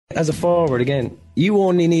As a forward, again, you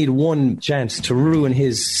only need one chance to ruin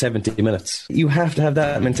his 70 minutes. You have to have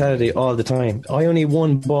that mentality all the time. I only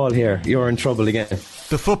one ball here, you're in trouble again.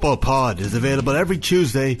 The Football Pod is available every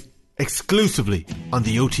Tuesday exclusively on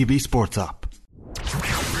the OTB Sports app.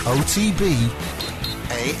 OTB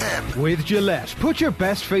AM. With Gillette, put your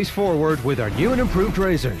best face forward with our new and improved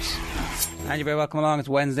razors. And you're very welcome along. It's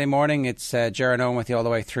Wednesday morning. It's Jaron Owen with you all the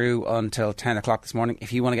way through until 10 o'clock this morning.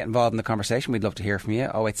 If you want to get involved in the conversation, we'd love to hear from you.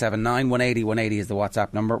 0879 180 180 is the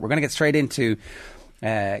WhatsApp number. We're going to get straight into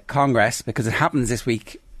Congress because it happens this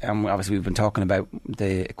week. Obviously, we've been talking about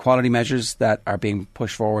the equality measures that are being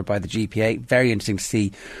pushed forward by the GPA. Very interesting to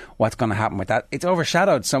see what's going to happen with that. It's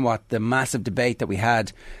overshadowed somewhat the massive debate that we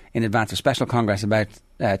had in advance of Special Congress about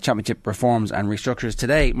championship reforms and restructures.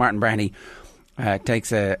 Today, Martin Breheny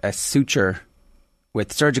takes a suture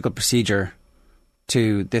with surgical procedure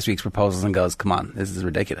to this week's proposals and goes, come on, this is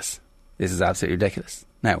ridiculous. This is absolutely ridiculous.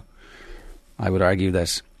 Now, I would argue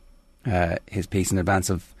that his piece in advance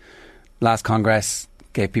of last Congress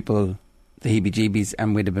gave people the heebie-jeebies,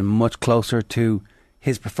 and we'd have been much closer to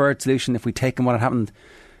his preferred solution if we'd taken what had happened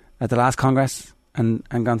at the last Congress and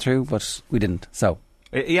gone through, but we didn't. So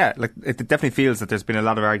yeah, like it definitely feels that there's been a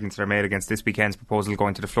lot of arguments that are made against this weekend's proposal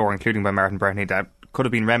going to the floor, including by Martin Breheny, that could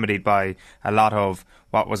have been remedied by a lot of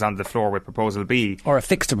what was on the floor with Proposal B. Or a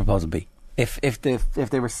fix to Proposal B. If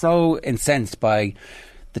they were so incensed by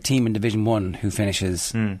the team in Division 1 who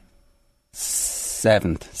finishes 7th,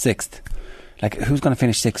 6th, like who's going to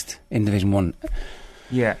finish 6th in Division 1?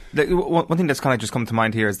 Yeah. One thing that's kind of just come to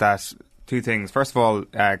mind here is that two things. First of all,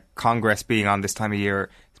 Congress being on this time of year,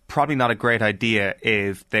 probably not a great idea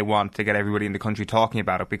if they want to get everybody in the country talking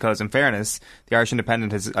about it, because in fairness, the Irish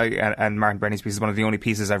Independent and Martin Brehely's piece is one of the only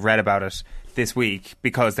pieces I've read about it this week,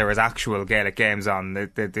 because there was actual Gaelic games on.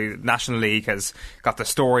 The National League has got the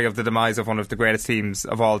story of the demise of one of the greatest teams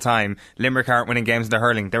of all time. Limerick aren't winning games in the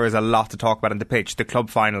hurling. There is a lot to talk about on the pitch. The club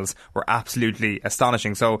finals were absolutely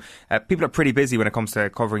astonishing. So people are pretty busy when it comes to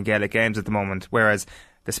covering Gaelic games at the moment, whereas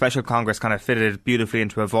the Special Congress kind of fitted beautifully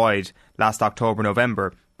into a void last October,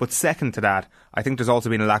 November. But second to that, I think there's also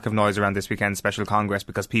been a lack of noise around this weekend's Special Congress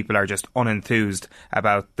because people are just unenthused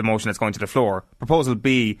about the motion that's going to the floor. Proposal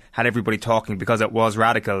B had everybody talking because it was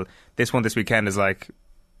radical. This one this weekend is like,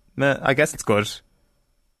 meh, I guess it's good.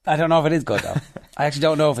 I don't know if it is good though. I actually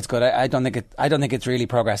don't know if it's good. I don't think it's really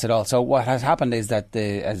progress at all. So what has happened is that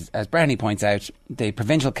as Breheny points out, the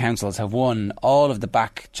provincial councils have won all of the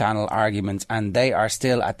back channel arguments, and they are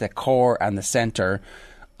still at the core and the centre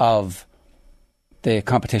of the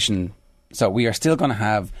competition. So we are still going to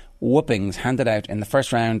have whoopings handed out in the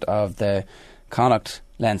first round of the Connacht,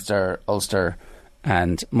 Leinster, Ulster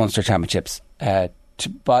and Munster championships to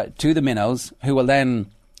the minnows, who will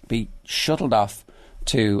then be shuttled off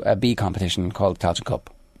to a B competition called the Tailteann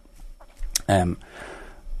Cup. And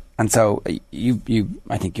so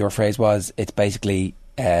I think your phrase was, it's basically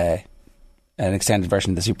an extended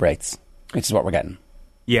version of the Super 8s, which is what we're getting.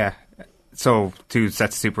 Yeah. So 2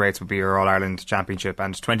 sets of Super 8s would be your All-Ireland Championship,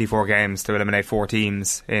 and 24 games to eliminate 4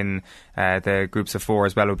 teams in the groups of 4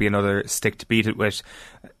 as well would be another stick to beat it with.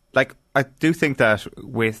 Like, I do think that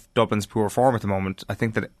with Dublin's poor form at the moment, I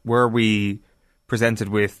think that were we presented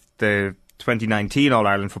with the 2019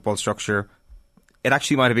 All-Ireland football structure, it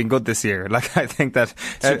actually might have been good this year. Like, I think that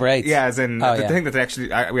Super 8s. Yeah, as in the thing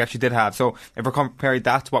that we actually did have. So if we're comparing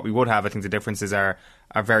that to what we would have, I think the differences are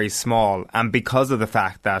very small. And because of the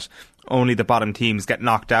fact that only the bottom teams get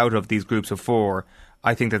knocked out of these groups of 4,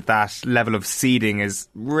 I think that level of seeding is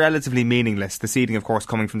relatively meaningless. The seeding, of course,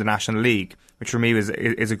 coming from the National League, which for me is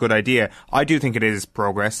a good idea. I do think it is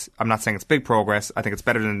progress. I'm not saying it's big progress. I think it's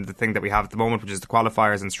better than the thing that we have at the moment, which is the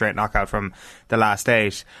qualifiers and straight knockout from the last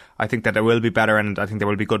 8. I think that it will be better, and I think there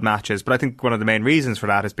will be good matches. But I think one of the main reasons for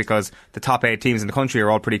that is because the top 8 teams in the country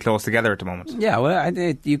are all pretty close together at the moment. Yeah, well,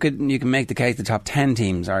 you can make the case the top 10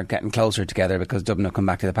 teams are getting closer together because Dublin have come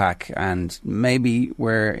back to the pack, and maybe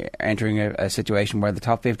we're entering a situation where the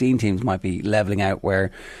top 15 teams might be levelling out,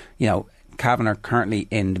 where, you know, Cavan are currently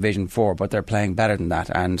in Division 4, but they're playing better than that,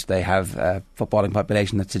 and they have a footballing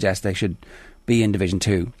population that suggests they should be in Division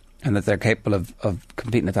 2 and that they're capable of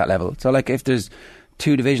competing at that level. So, like, if there's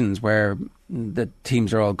 2 divisions where the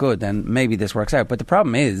teams are all good, then maybe this works out. But the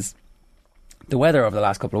problem is the weather over the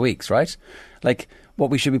last couple of weeks, right? Like, what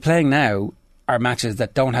we should be playing now are matches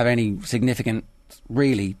that don't have any significance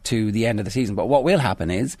really to the end of the season. But what will happen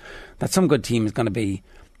is that some good team is going to be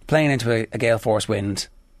playing into a gale force wind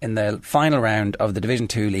in the final round of the Division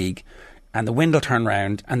 2 league, and the wind will turn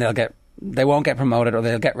round and they won't get promoted, or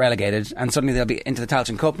they'll get relegated, and suddenly they'll be into the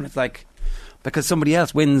Tailteann Cup, and it's like, because somebody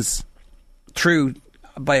else wins through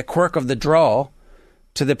by a quirk of the draw,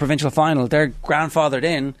 to the provincial final. They're grandfathered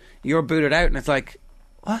in. You're booted out, and it's like,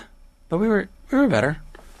 what? But we were better.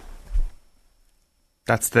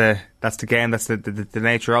 That's the game. That's the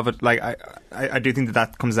nature of it. Like I do think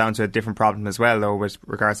that comes down to a different problem as well, though, with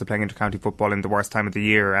regards to playing inter-county football in the worst time of the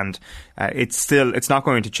year. And it's not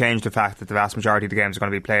going to change the fact that the vast majority of the games are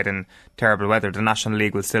going to be played in terrible weather. The National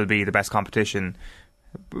League will still be the best competition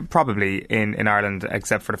probably in Ireland,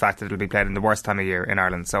 except for the fact that it'll be played in the worst time of year in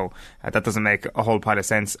Ireland. So that doesn't make a whole pile of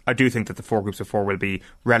sense. I do think that the 4 groups of 4 will be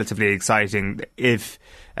relatively exciting if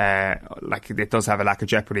it does have a lack of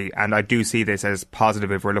jeopardy, and I do see this as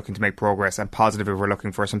positive if we're looking to make progress, and positive if we're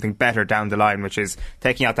looking for something better down the line, which is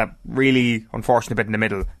taking out that really unfortunate bit in the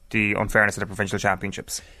middle, the unfairness of the provincial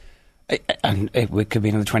championships. And it could be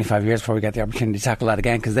another 25 years before we get the opportunity to tackle that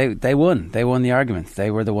again, because they won the argument.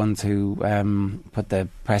 They were the ones who put the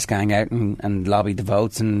press gang out and lobbied the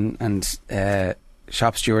votes and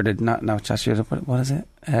shop stewarded, what is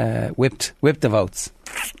it? Whipped the votes.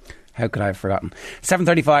 How could I have forgotten?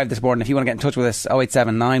 7:35 this morning. If you want to get in touch with us,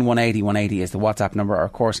 087 180 180 is the WhatsApp number. Or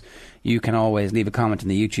of course, you can always leave a comment in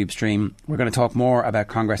the YouTube stream. We're going to talk more about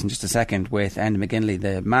Congress in just a second with Enda McGinley,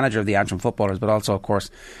 the manager of the Antrim footballers, but also, of course,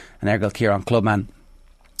 an Ergal Ciarán clubman.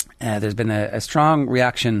 There's been a strong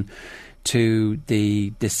reaction to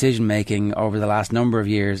the decision making over the last number of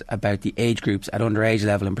years about the age groups at underage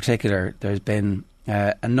level in particular. There's been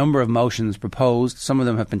a number of motions proposed. Some of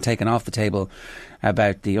them have been taken off the table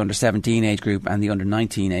about the under 17 age group and the under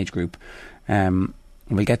 19 age group.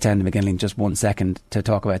 We'll get to Enda McGinley in just 1 second to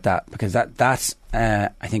talk about that, because that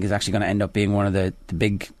I think is actually going to end up being one of the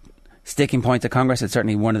big sticking points at Congress. It's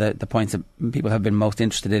certainly one of the points that people have been most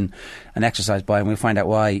interested in and exercised by, and we'll find out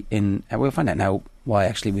why. We'll find out now why.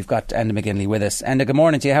 Actually, we've got Enda McGinley with us. Enda, good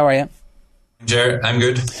morning to you. How are you? Ger, I'm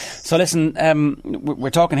good. So listen,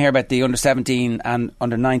 we're talking here about the under 17 and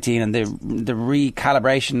under 19 and the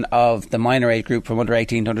recalibration of the minor age group from under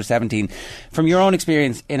 18 to under 17. From your own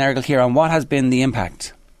experience in Ergal Ciarán, what has been the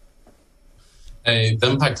impact? The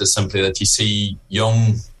impact is simply that you see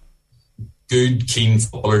young, good, keen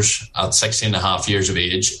footballers at 16 and a half years of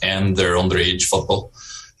age end their underage football,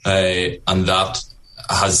 and that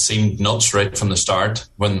has seemed nuts right from the start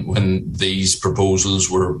when these proposals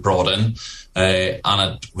were brought in.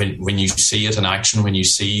 When you see it in action, when you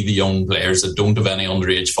see the young players that don't have any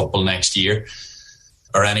underage football next year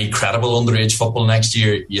or any credible underage football next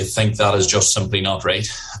year, you think that is just simply not right.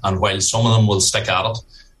 And while some of them will stick at it,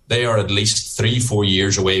 they are at least 3-4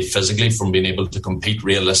 years away physically from being able to compete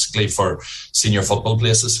realistically for senior football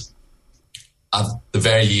places. At the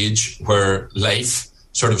very age where life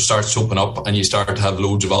sort of starts to open up and you start to have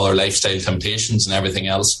loads of other lifestyle temptations and everything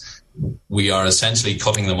else, we are essentially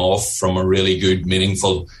cutting them off from a really good,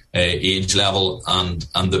 meaningful age level. And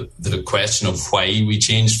the question of why we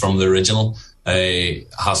changed from the original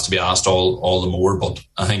has to be asked all the more. But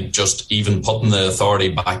I think just even putting the authority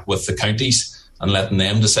back with the counties and letting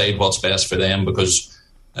them decide what's best for them, because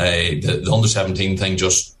the under-17 thing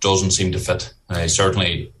just doesn't seem to fit.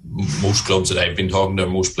 Certainly most clubs that I've been talking to,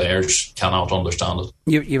 most players cannot understand it.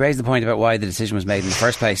 You raised the point about why the decision was made in the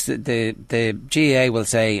first place. The GAA will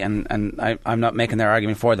say, and I'm not making their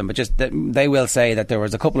argument for them, but just they will say that there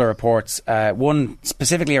was a couple of reports, one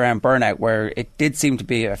specifically around burnout, where it did seem to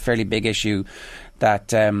be a fairly big issue,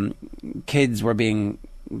 that kids were being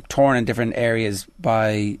torn in different areas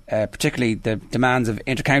by particularly the demands of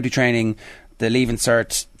inter-county training, the leaving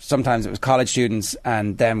cert. Sometimes it was college students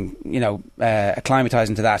and them,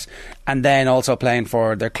 acclimatising to that, and then also playing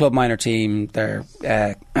for their club minor team, their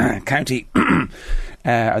county or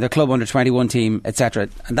their club under 21 team, etc.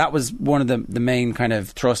 And that was one of the main kind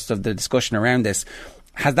of thrusts of the discussion around this.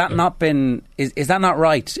 Has that not been? Is that not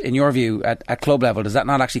right in your view at club level? Does that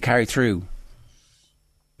not actually carry through?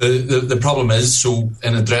 The problem is, so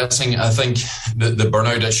in addressing, I think the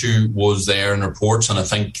burnout issue was there in reports, and I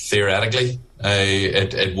think theoretically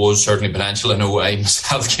it was certainly potential. I know I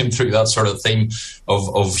myself came through that sort of theme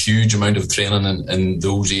of huge amount of training in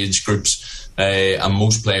those age groups, and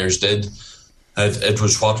most players did. It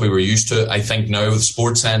was what we were used to. I think now with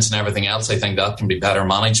sports science and everything else, I think that can be better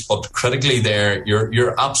managed. But critically there,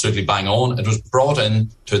 you're absolutely bang on. It was brought in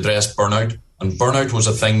to address burnout. And burnout was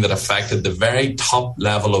a thing that affected the very top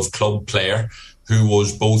level of club player, who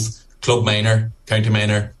was both club minor, county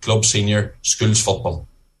minor, club senior, schools football.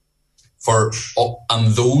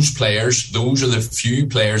 And those players, those are the few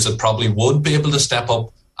players that probably would be able to step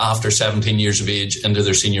up after 17 years of age into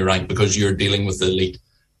their senior rank, because you're dealing with the elite.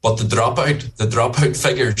 But the dropout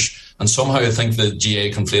figures, and somehow I think the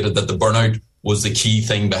GA conflated that the burnout was the key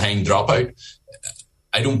thing behind dropout.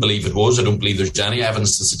 I don't believe it was. I don't believe there's any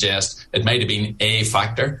evidence to suggest it might have been a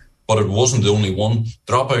factor, but it wasn't the only one.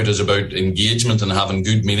 Dropout is about engagement and having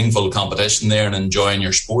good, meaningful competition there and enjoying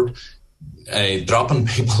your sport. Dropping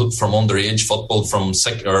people from underage football,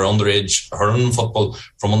 or underage hurling football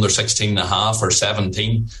from under 16.5 or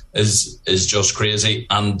 17 is just crazy.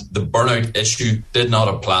 And the burnout issue did not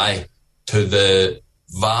apply to the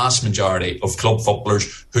vast majority of club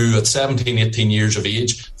footballers who at 17, 18 years of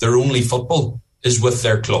age, their only football is with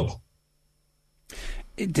their club.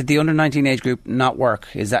 Did the under-19 age group not work?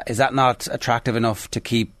 Is that not attractive enough to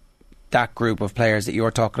keep that group of players that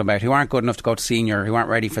you're talking about, who aren't good enough to go to senior, who aren't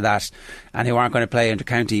ready for that, and who aren't going to play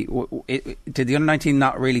inter-county? Did the under-19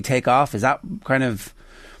 not really take off? Is that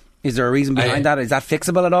is there a reason behind that? Is that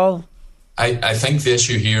fixable at all? I think the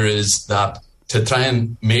issue here is that to try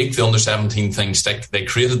and make the under-17 thing stick, they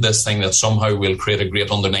created this thing that somehow will create a great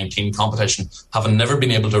under-19 competition. Having never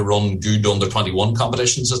been able to run good under-21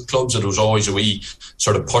 competitions at clubs, it was always a wee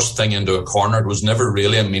sort of pushed thing into a corner. It was never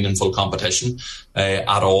really a meaningful competition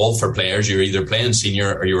at all for players. You were either playing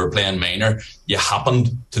senior or you were playing minor. You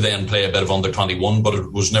happened to then play a bit of under-21, but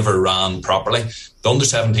it was never ran properly. The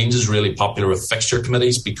under-17s is really popular with fixture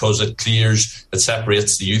committees because it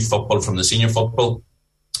separates the youth football from the senior football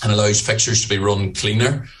and allows fixtures to be run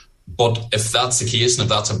cleaner. But if that's the case, and if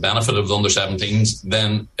that's a benefit of the under-17s,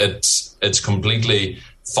 then it's completely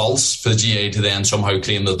false for the GAA to then somehow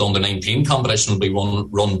claim that the under-19 competition will be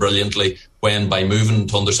run brilliantly, when by moving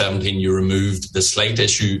to under-17 you removed the slight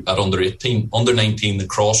issue at under-18. Under-19, the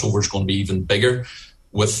crossover is going to be even bigger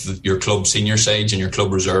with your club senior sides and your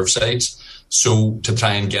club reserve sides. So to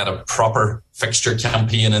try and get a proper fixture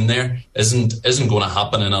campaign in there isn't going to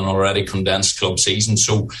happen in an already condensed club season.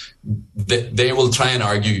 So they will try and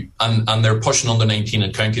argue, and they're pushing under 19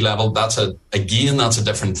 at county level. That's a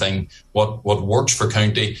different thing. What works for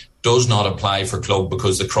county does not apply for club,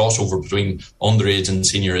 because the crossover between underage and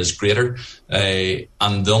senior is greater,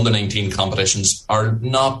 and the under 19 competitions are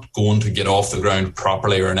not going to get off the ground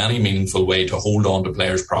properly or in any meaningful way to hold on to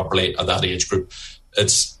players properly at that age group.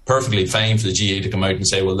 It's perfectly fine for the GAA to come out and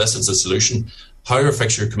say, well, this is the solution. How are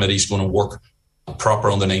fixture committees going to work a proper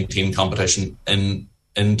under-19 competition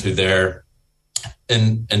into their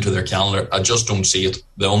calendar? I just don't see it.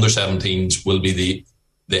 The under-17s will be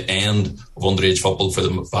the end of underage football for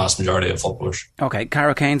the vast majority of footballers. OK,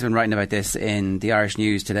 Cara Kane's been writing about this in the Irish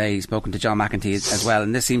News today. He's spoken to John McEntee as well,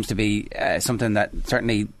 and this seems to be something that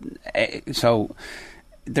certainly... so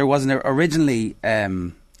there wasn't originally...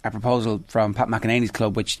 a proposal from Pat McEnany's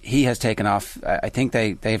club, which he has taken off. I think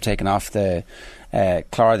they have taken off the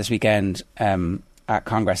Clara this weekend at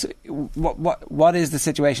Congress. What is the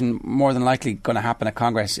situation more than likely going to happen at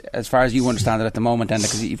Congress, as far as you understand it at the moment? And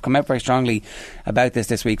because you've come out very strongly about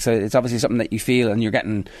this week, so it's obviously something that you feel and you're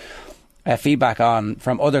getting feedback on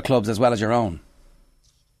from other clubs as well as your own.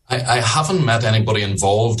 I haven't met anybody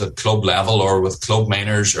involved at club level or with club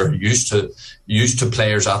minors or used to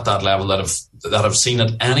players at that level that have seen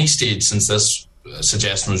at any stage since this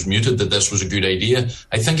suggestion was mooted that this was a good idea.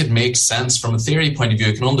 I think it makes sense from a theory point of view.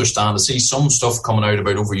 I can understand, I see some stuff coming out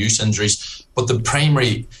about overuse injuries, but the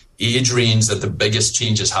primary age range that the biggest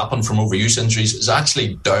changes happen from overuse injuries is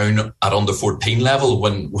actually down at under 14 level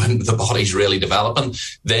when the body's really developing.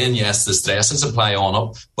 Then yes, the stresses apply on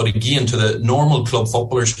up, but again, to the normal club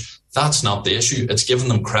footballers, that's not the issue. It's giving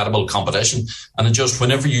them credible competition. And it just,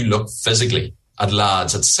 whenever you look physically at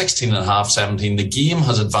lads at 16.5, 17, the game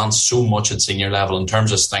has advanced so much at senior level in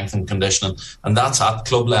terms of strength and conditioning, and that's at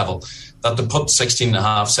club level, that to put 16.5,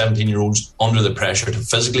 17-year-olds under the pressure to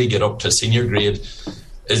physically get up to senior grade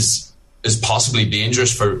is possibly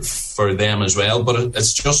dangerous for them as well. But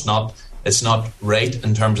it's not right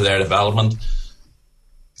in terms of their development.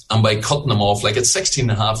 And by cutting them off, like at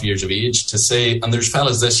 16.5 years of age, to say, and there's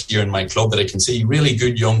fellas this year in my club that I can see, really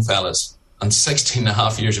good young fellas, and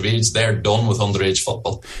 16.5 years of age, they're done with underage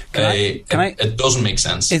football. It doesn't make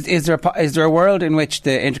sense. Is there a world in which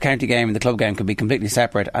the inter-county game and the club game could be completely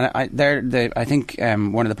separate? And I think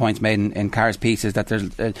one of the points made in Cara's piece is that there's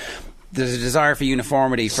a desire for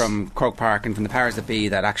uniformity from Croke Park and from the powers that be,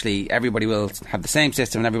 that actually everybody will have the same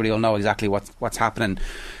system and everybody will know exactly what's happening.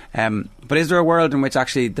 But is there a world in which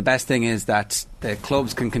actually the best thing is that the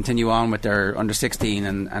clubs can continue on with their under 16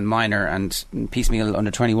 and minor and piecemeal under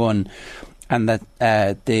 21, and that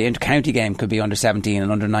the inter-county game could be under 17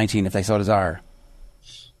 and under 19 if they so desire?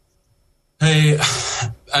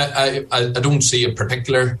 I don't see a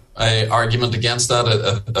particular argument against that.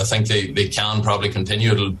 I think they can probably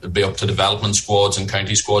continue. It'll be up to development squads and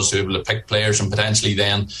county squads to be able to pick players, and potentially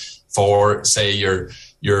then for, say,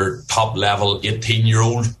 your top level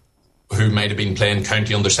 18-year-old who might have been playing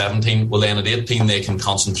county under 17, well then at 18 they can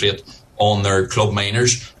concentrate on their club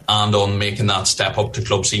minors and on making that step up to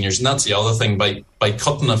club seniors. And that's the other thing, by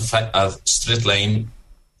cutting a straight line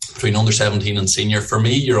between under 17 and senior, for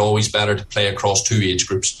me, you're always better to play across two age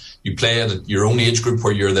groups. You play at your own age group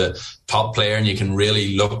where you're the top player and you can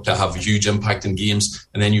really look to have a huge impact in games,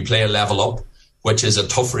 and then you play a level up, which is a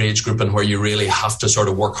tougher age group and where you really have to sort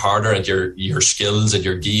of work harder at your skills, at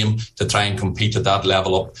your game, to try and compete at that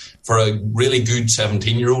level up. For a really good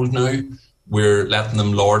 17-year-old now, we're letting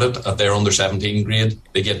them lord it at their under 17 grade.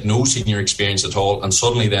 They get no senior experience at all, and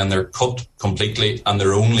suddenly then they're cut completely and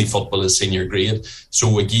their only football is senior grade.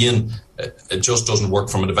 So again, it just doesn't work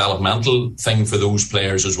from a developmental thing for those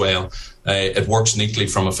players as well. It works neatly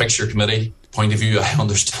from a fixture committee point of view, I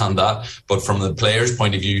understand that, but from the players'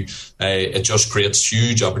 point of view, it just creates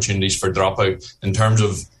huge opportunities for dropout. In terms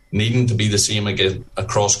of needing to be the same again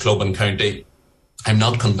across club and county, I'm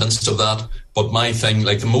not convinced of that. But my thing,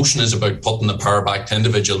 like, the motion is about putting the power back to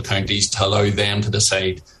individual counties to allow them to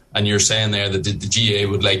decide. And you're saying there that the GA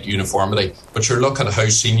would like uniformity, but you're looking at how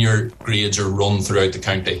senior grades are run throughout the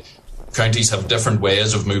county. Counties have different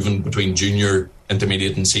ways of moving between junior,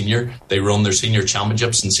 intermediate and senior. They run their senior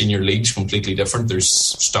championships and senior leagues completely different. There's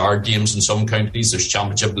star games in some counties, there's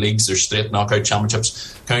championship leagues, there's straight knockout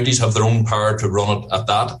championships. Counties have their own power to run it at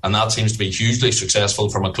that, and that seems to be hugely successful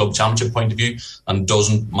from a club championship point of view and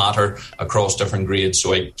doesn't matter across different grades.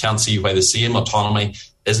 So I can't see why the same autonomy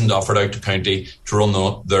isn't offered out to county to run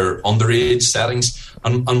their underage settings.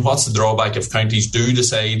 And what's the drawback if counties do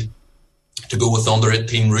decide to go with the under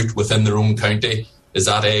 18 route within their own county? Is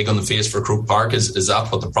that egg on the face for Croke Park? Is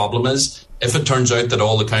that what the problem is? If it turns out that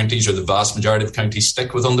all the counties, or the vast majority of counties,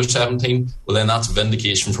 stick with under 17, well, then that's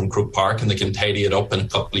vindication from Croke Park and they can tidy it up in a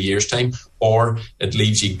couple of years' time. Or it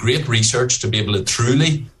leaves you great research to be able to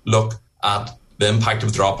truly look at the impact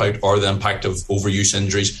of dropout or the impact of overuse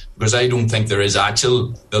injuries, because I don't think there is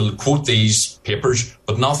they'll quote these papers,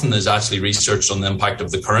 but nothing is actually researched on the impact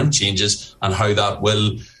of the current changes and how that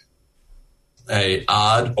will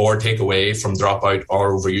add or take away from dropout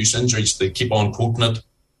or overuse injuries. They keep on quoting it.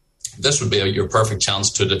 This would be your perfect chance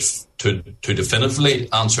to definitively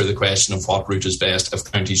answer the question of what route is best if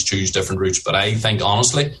counties choose different routes. But I think,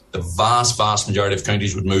 honestly, the vast majority of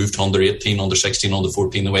counties would move to under 18, under 16, under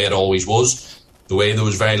 14, the way it always was, the way there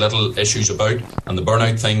was very little issues about. And the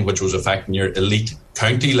burnout thing, which was affecting your elite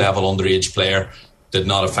county level underage player, did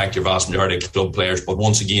not affect your vast majority of club players. But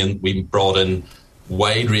once again, we brought in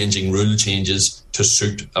wide-ranging rule changes to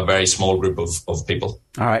suit a very small group of people.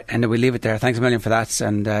 All right, and we'll leave it there. Thanks a million for that,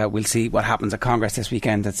 and we'll see what happens at Congress this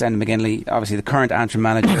weekend. It's Enda McGinley, obviously the current Antrim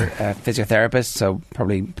manager, physiotherapist, so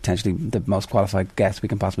probably potentially the most qualified guest we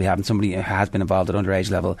can possibly have, and somebody who has been involved at underage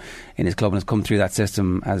level in his club and has come through that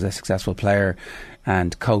system as a successful player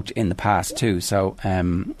and coach in the past too. So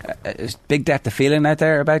there's big depth of feeling out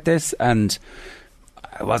there about this, and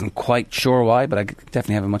I wasn't quite sure why, but I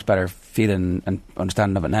definitely have a much better feeling and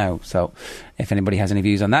understanding of it now. So if anybody has any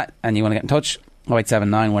views on that and you want to get in touch,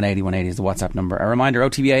 0879 180 180 is the WhatsApp number. A reminder,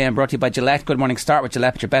 OTBAM brought to you by Gillette. Good morning. Start with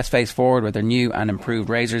Gillette. Put your best face forward with their new and improved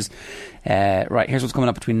razors. Right, here's what's coming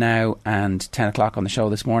up between now and 10 o'clock on the show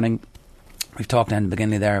this morning. We've talked in the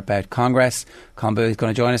beginning there about Congress. Colin Booth is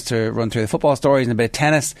going to join us to run through the football stories and a bit of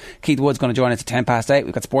tennis. Keith Wood's going to join us at 8:10.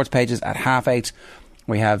 We've got sports pages at 8:30.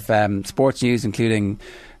 We have sports news, including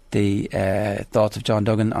the thoughts of John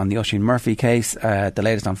Duggan on the Oisin Murphy case, the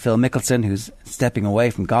latest on Phil Mickelson, who's stepping away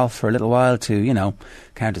from golf for a little while to,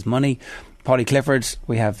 count his money. Paddy Clifford,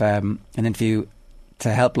 we have an interview to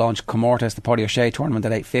help launch Comortis, the Paddy O'Shea tournament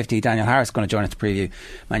at 8:50. Daniel Harris is going to join us to preview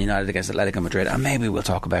Man United against Atletico Madrid, and maybe we'll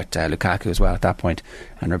talk about Lukaku as well at that point,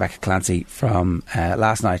 and Rebecca Clancy from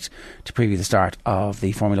last night to preview the start of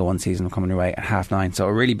the Formula 1 season coming your way at 9:30. So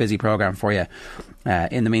a really busy programme for you.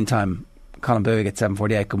 In the meantime, Colin Bowie at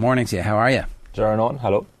 7:48. Good morning to you. How are you? Jaron on.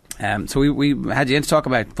 Hello. So we had you in to talk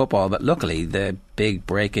about football, but luckily the big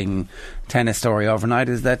breaking tennis story overnight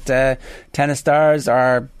is that tennis stars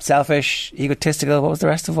are selfish, egotistical. What was the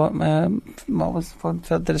rest of what was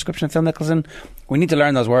the description of Phil Mickelson? We need to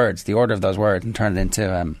learn those words, the order of those words, and turn it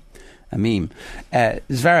into a meme.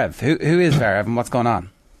 Zverev, who is Zverev and what's going on?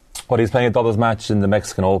 Well, he's playing a doubles match in the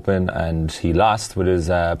Mexican Open and he lost with his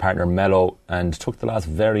partner Melo and took the loss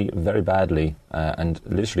very, very badly and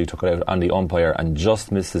literally took it out on the umpire and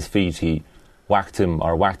just missed his feet. He whacked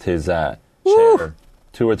his chair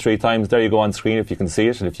 2 or 3 times. There you go on screen if you can see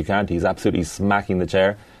it, and if you can't, he's absolutely smacking the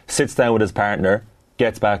chair. Sits down with his partner,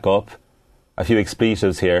 gets back up, a few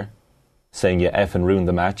expletives here, saying you effing ruined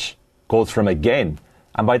the match, goes for him again.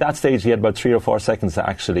 And by that stage he had about 3 or 4 seconds to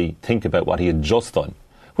actually think about what he had just done.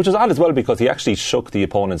 Which was odd as well because he actually shook the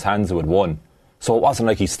opponent's hands who had won. So it wasn't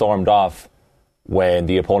like he stormed off when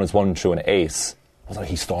the opponents won through an ace. It was like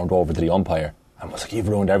he stormed over to the umpire and was like, you've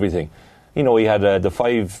ruined everything. You know, he had the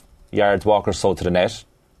 5 yards walk or so to the net,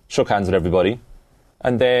 shook hands with everybody,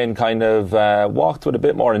 and then kind of walked with a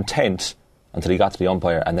bit more intent until he got to the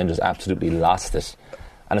umpire, and then just absolutely lost it.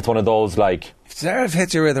 And it's one of those, like, if Zverev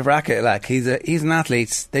hits you with a racket, like, he's an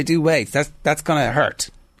athlete, they do weights, that's going to hurt.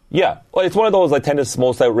 Yeah, well, it's one of those, like, tennis'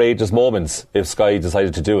 most outrageous moments if Sky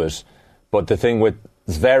decided to do it. But the thing with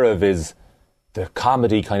Zverev is the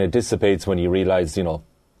comedy kind of dissipates when you realise, you know,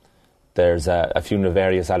 there's a few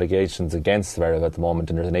nefarious allegations against Zverev at the moment,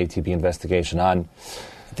 and there's an ATP investigation on.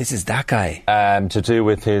 This is that guy. To do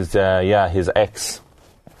with his ex,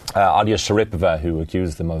 Alia Sharipova, who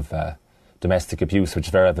accused him of domestic abuse,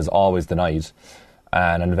 which Zverev has always denied.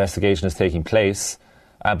 And an investigation is taking place.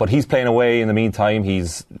 But he's playing away in the meantime.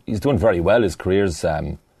 He's doing very well. His career's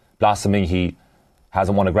blossoming. He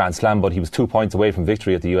hasn't won a Grand Slam, but he was 2 points away from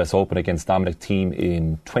victory at the US Open against Dominic Thiem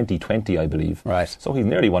in 2020, I believe. Right. So he's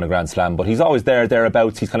nearly won a Grand Slam, but he's always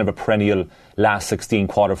thereabouts. He's kind of a perennial last 16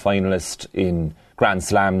 quarter-finalist in Grand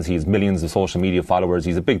Slams. He has millions of social media followers.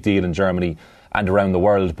 He's a big deal in Germany and around the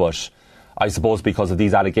world, but I suppose because of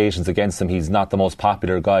these allegations against him, he's not the most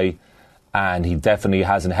popular guy, and he definitely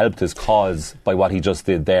hasn't helped his cause by what he just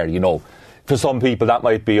did there. You know, for some people that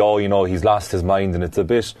might be, oh, you know, he's lost his mind, and it's a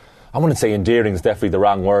bit, I wouldn't say endearing is definitely the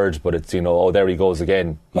wrong word, but it's, you know, oh, there he goes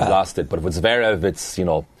again, he's lost it. But if it's Zverev, it's, you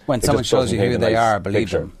know, when someone shows you who they are,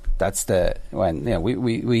 believe them. That's when, you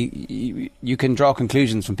know, you can draw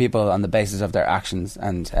conclusions from people on the basis of their actions,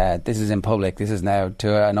 and this is in public. This is now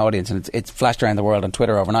to an audience, and it's flashed around the world on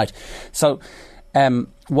Twitter overnight. So,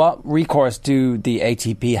 what recourse do the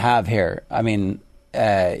ATP have here? I mean,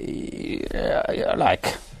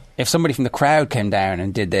 like, if somebody from the crowd came down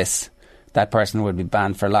and did this, that person would be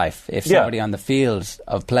banned for life. If somebody on the field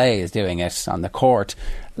of play is doing it on the court,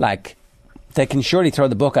 like, they can surely throw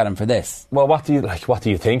the book at him for this. Well, what do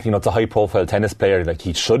you think? You know, it's a high-profile tennis player. Like,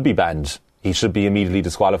 he should be banned. He should be immediately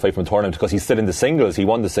disqualified from the tournament because he's still in the singles. He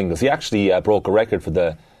won the singles. He actually broke a record for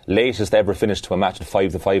the latest ever finish to a match at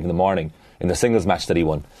 5 to 5 in the morning in the singles match that he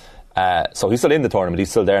won. So he's still in the tournament. He's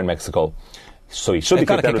still there in Mexico. So he should be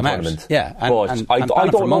kicked out of the tournament. Yeah, but I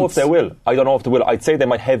don't know if they will. I'd say they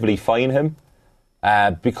might heavily fine him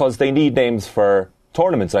because they need names for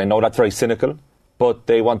tournaments. I know that's very cynical, but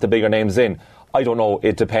they want the bigger names in. I don't know.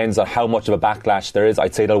 It depends on how much of a backlash there is.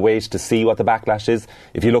 I'd say they'll wait to see what the backlash is.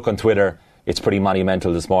 If you look on Twitter, it's pretty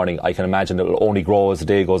monumental this morning. I can imagine it'll only grow as the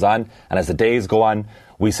day goes on. And as the days go on,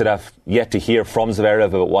 we still have yet to hear from Zverev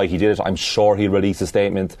about why he did it. I'm sure he'll release a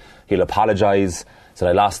statement. He'll apologise. Said,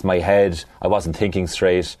 I lost my head. I wasn't thinking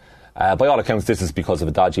straight. By all accounts, this is because of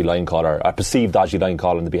a dodgy line call, or a perceived dodgy line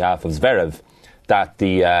call on the behalf of Zverev that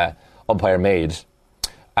the umpire made.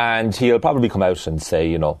 And he'll probably come out and say,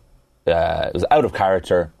 you know, it was out of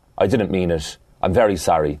character, I didn't mean it, I'm very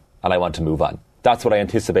sorry, and I want to move on. That's what I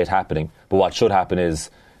anticipate happening. But what should happen is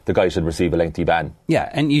the guy should receive a lengthy ban. Yeah,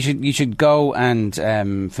 and you should go and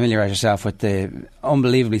familiarise yourself with the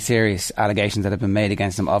unbelievably serious allegations that have been made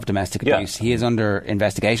against him of domestic abuse. He is under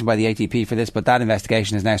investigation by the ATP for this, but that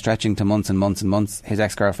investigation is now stretching to months and months and months. His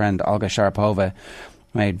ex-girlfriend, Olga Sharapova,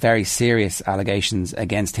 made very serious allegations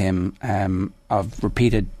against him of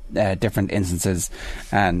repeated different instances,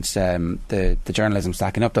 and the journalism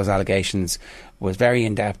stacking up those allegations was very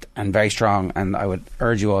in-depth and very strong, and I would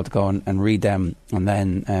urge you all to go and read them and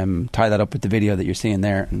then tie that up with the video that you're seeing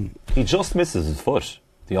there. And he just misses his foot,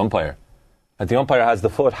 the umpire, and the umpire has the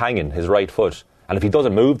foot hanging, his right foot, and if he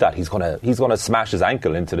doesn't move that, he's gonna smash his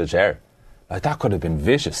ankle into the chair. Like, that could have been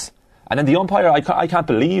vicious. And then the umpire, I can't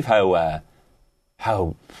believe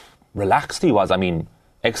how relaxed he was. I mean,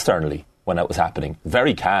 externally, when it was happening,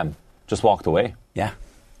 very calm, just walked away. Yeah.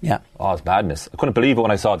 Oh, it's madness. I couldn't believe it when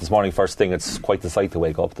I saw it this morning first thing. It's quite the sight to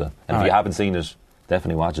wake up to. And if you haven't seen it,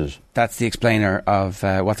 definitely watch it. That's the explainer of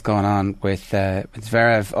what's going on with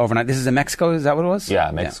Zverev overnight. This is in Mexico, is that what it was? Yeah,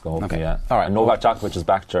 Mexico. Okay. Yeah. All right. And Novak Djokovic is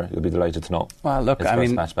back there. You'll be delighted to know. Well, look, his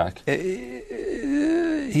first match back.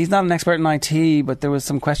 He's not an expert in IT, but there was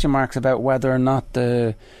some question marks about whether or not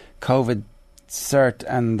the COVID cert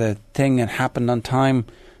and the thing had happened on time.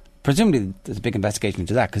 Presumably there's a big investigation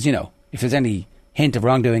into that, because, you know, if there's any hint of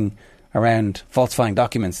wrongdoing around falsifying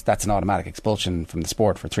documents, that's an automatic expulsion from the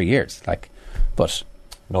sport for 3 years. But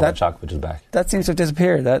Novak Djokovic is back. That seems to have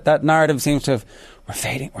disappeared. That narrative seems to have... We're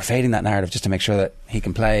fading that narrative just to make sure that he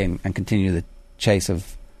can play and continue the chase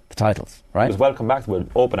of the titles, right? He was welcomed back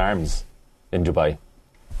with open arms in Dubai,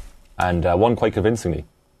 and won quite convincingly.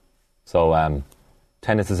 So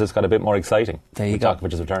tennis has just got a bit more exciting. There you with go.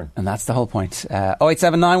 Djokovic's return. And that's the whole point.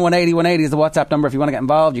 0879 180 180 is the WhatsApp number if you want to get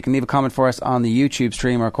involved. You can leave a comment for us on the YouTube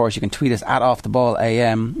stream, or of course you can tweet us at Off The Ball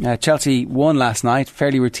AM. Chelsea won last night,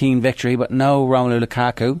 fairly routine victory, but no Romelu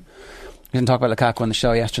Lukaku. We didn't talk about Lukaku on the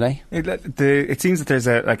show yesterday. It seems that there's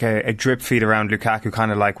a drip feed around Lukaku, kind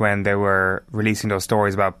of like when they were releasing those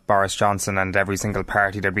stories about Boris Johnson, and every single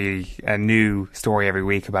party there'd be a new story every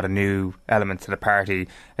week about a new element to the party.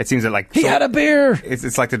 It seems that he had a beer.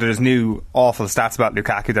 It's like that there's new awful stats about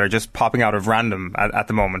Lukaku that are just popping out of random at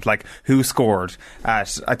the moment. Like who scored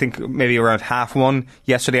at, I think maybe around 1:30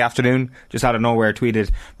 yesterday afternoon, just out of nowhere tweeted,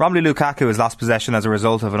 Romelu Lukaku has lost possession as a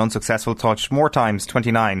result of an unsuccessful touch more times,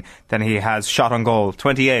 29, than he has shot on goal,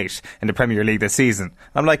 28 in the Premier League this season.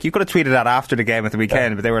 I'm like, you could have tweeted that after the game at the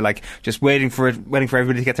weekend, but they were like just waiting for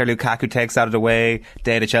everybody to get their Lukaku takes out of the way,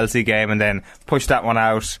 day of the Chelsea game, and then push that one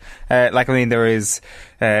out. There is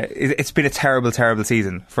it's been a terrible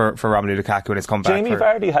season for Romelu Lukaku and his comeback. Jamie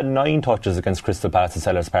Vardy had 9 touches against Crystal Palace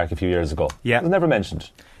at Selhurst Park a few years ago. Yeah. It was never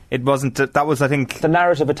mentioned. It wasn't. That was, I think, the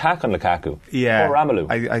narrative attack on Lukaku. Yeah, poor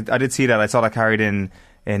Romelu. I did see that. I saw that carried in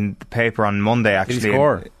the paper on Monday. Actually, did he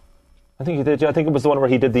score? I think he did. I think it was the one where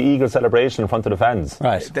he did the eagle celebration in front of the fans.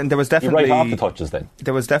 Right. Then there was definitely he write off the touches. Then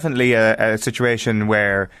there was definitely a situation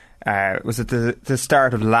where. Was it the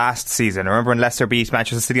start of last season? I remember when Leicester beat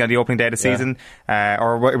Manchester City on the opening day of the season,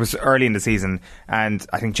 or it was early in the season, and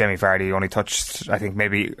I think Jamie Vardy only touched, I think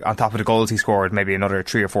maybe on top of the goals he scored, maybe another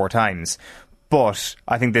 3 or 4 times. But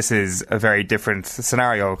I think this is a very different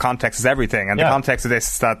scenario. Context is everything. And the context of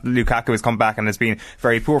this is that Lukaku has come back and has been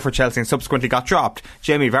very poor for Chelsea and subsequently got dropped.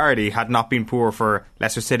 Jamie Vardy had not been poor for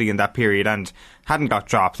Leicester City in that period and hadn't got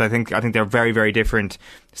dropped. I think they're very, very different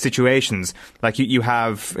situations. Like you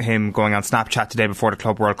have him going on Snapchat today before the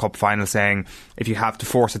Club World Cup final saying, if you have to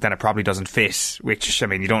force it, then it probably doesn't fit. Which, I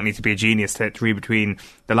mean, you don't need to be a genius to read between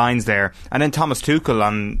the lines there. And then Thomas Tuchel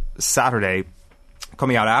on Saturday,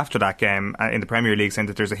 coming out after that game in the Premier League, saying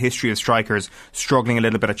that there's a history of strikers struggling a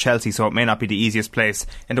little bit at Chelsea, so it may not be the easiest place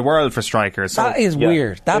in the world for strikers. So that is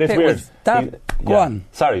weird. That bit was go on.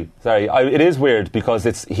 Sorry. It is weird because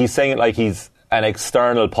he's saying it like he's an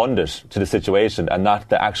external pundit to the situation and not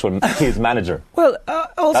the actual his manager. Well,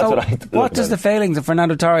 also, what does at the failings of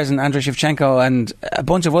Fernando Torres and Andrei Shevchenko and a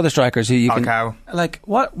bunch of other strikers who you Falcao. can like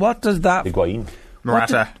what does that Higuain,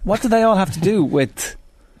 Morata, what do they all have to do with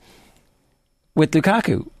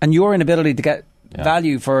Lukaku and your inability to get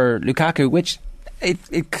value for Lukaku, which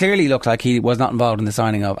it clearly looked like he was not involved in the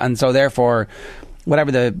signing of, and so therefore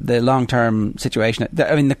whatever the long-term situation,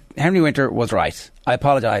 Henry Winter was right. I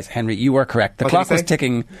apologise, Henry, you were correct. The clock was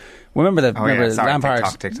ticking. Remember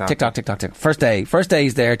Lampard's tick-tock. First day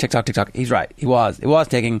he's there, tick-tock. He's right. It was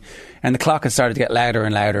ticking, and the clock has started to get louder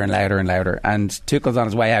and louder and louder and louder, and Tuchel's on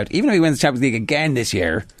his way out. Even if he wins the Champions League again this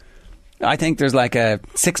year, I think there's like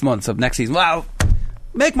 6 months of next season. Well,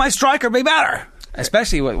 make my striker be better.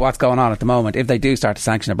 Especially with what's going on at the moment, if they do start to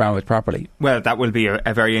sanction Abramovich properly. Well, that will be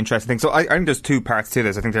a very interesting thing. So I think there's 2 parts to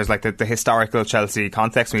this. I think there's like the historical Chelsea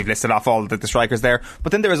context, and we've listed off all the strikers there.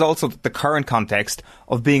 But then there is also the current context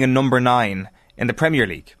of being a number 9 in the Premier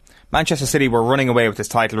League. Manchester City were running away with this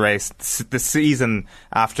title race. The season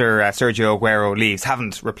after Sergio Aguero leaves,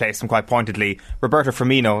 haven't replaced him quite pointedly. Roberto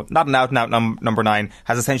Firmino, not an out-and-out number 9,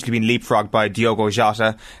 has essentially been leapfrogged by Diogo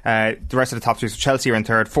Jota. The rest of the top 3, so Chelsea are in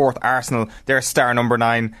 3rd. 4th, Arsenal, their star number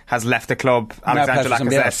 9 has left the club. Alexander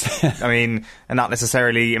Lacazette. I mean, and not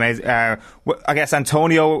necessarily amazing. I guess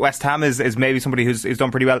Antonio, West Ham, is maybe somebody who's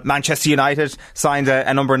done pretty well. Manchester United signed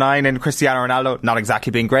a number 9 in Cristiano Ronaldo, not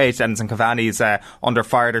exactly being great. Edinson Cavani's under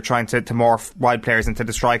fire. They're trying to morph wide players into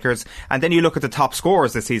the strikers. And then you look at the top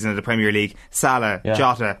scorers this season in the Premier League: Salah,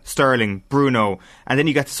 Jota, Sterling, Bruno. And then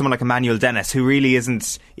you get to someone like Emmanuel Dennis, who really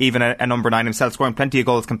isn't even a number 9 himself, scoring plenty of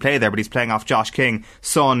goals, can play there, but he's playing off Josh King,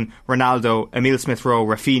 Son, Ronaldo, Emile Smith-Rowe,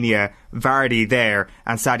 Rafinha, Vardy there,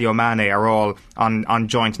 and Sadio Mane are all on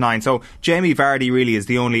joint 9. So Jamie Vardy really is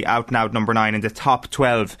the only out-and-out number 9 in the top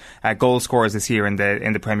 12 goal scorers this year in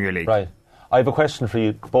the Premier League. Right. I have a question for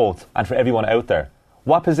you both and for everyone out there.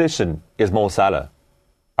 What position is Mo Salah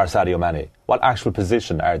or Sadio Mane? What actual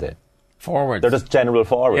position are they? Forwards. They're just general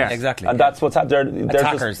forwards. Yeah, exactly. And that's what's happening.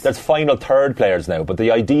 There's final third players now, but the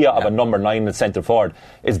idea of a number 9 in centre forward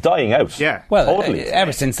is dying out. Yeah, well, totally.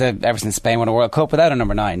 Ever since Spain won a World Cup without a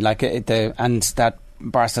number 9, and that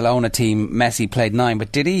Barcelona team, Messi played 9,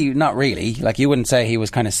 but did he? Not really. Like, you wouldn't say he was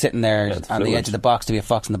kind of sitting there on the edge of the box to be a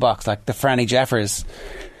fox in the box, like the Franny Jeffers.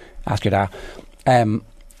 Ask your dad.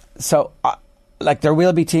 There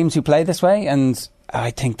will be teams who play this way, and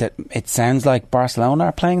I think that it sounds like Barcelona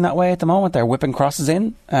are playing that way at the moment. They're whipping crosses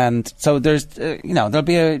in, and so there's there'll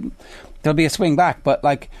be there'll be a swing back. But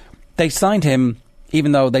like, they signed him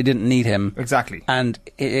even though they didn't need him. Exactly. And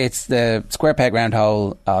it's the square peg round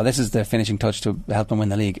hole. Oh, this is the finishing touch to help them win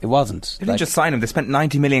the league. It wasn't. They didn't just sign him. They spent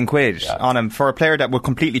 90 million quid on him for a player that would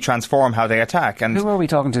completely transform how they attack. And who were we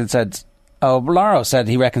talking to that said, Laro said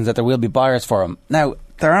he reckons that there will be buyers for him. Now,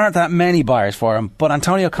 there aren't that many buyers for him, but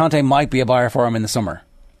Antonio Conte might be a buyer for him in the summer.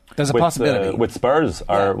 There's a possibility. With Spurs,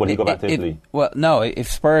 or will he go back to Italy? Well, no, if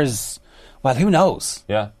Spurs... Well, who knows?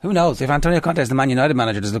 Yeah. Who knows? If Antonio Conte is the Man United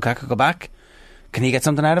manager, does Lukaku go back? Can he get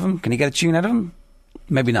something out of him? Can he get a tune out of him?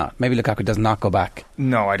 Maybe not. Maybe Lukaku does not go back.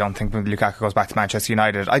 No, I don't think Lukaku goes back to Manchester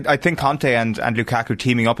United. I think Conte and Lukaku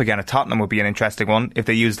teaming up again at Tottenham would be an interesting one if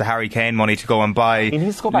they use the Harry Kane money to go and buy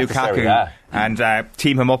Lukaku and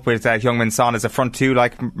team him up with Heung-min Son as a front two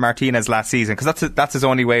like Martinez last season, because that's his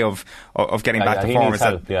only way of getting back to form.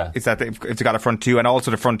 Is that if they got a front two, and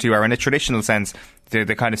also the front two are in a traditional sense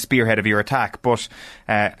the kind of spearhead of your attack. But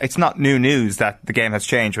it's not new news that the game has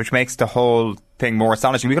changed, which makes the whole thing more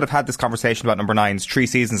astonishing. We could have had this conversation about number 9s 3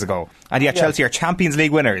 seasons ago, and yet Chelsea are Champions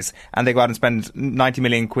League winners, and they go out and spend 90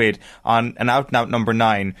 million quid on an out-and-out number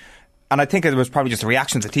 9. And I think it was probably just a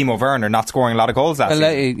reaction to Timo Werner not scoring a lot of goals last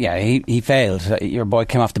season. Yeah, he failed. Your boy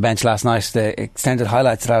came off the bench last night. The extended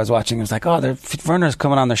highlights that I was watching, it was like, Werner's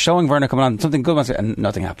coming on. They're showing Werner coming on. Something good, and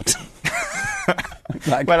nothing happened.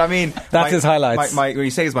 Well, I mean, that's his highlights. When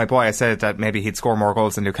you say he's my boy, I said that maybe he'd score more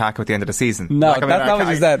goals than Lukaku at the end of the season. No, that's not what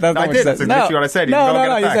you said. That's literally what I said.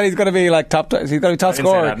 No, you said he's going to be like top. He's going to be top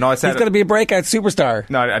scorer. No, I said he's going to be a breakout superstar.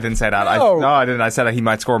 No, I didn't say that. No, I didn't. I said that he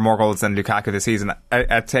might score more goals than Lukaku this season.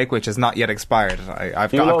 A take which has not yet expired.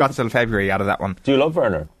 I've got till February out of that one. Do you love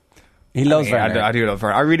Werner? He loves Werner. I do love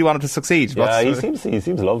Werner. I really want him to succeed. Yeah, he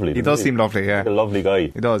seems lovely. He does seem lovely, yeah. Like a lovely guy.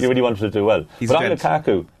 He does. You really want him to do well. But on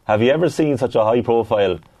Lukaku, have you ever seen such a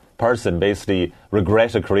high-profile person basically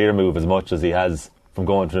regret a career move as much as he has from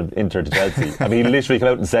going from Inter to Chelsea? I mean, he literally came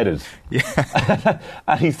out and said it. Yeah.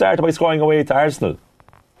 And he started by scoring away to Arsenal.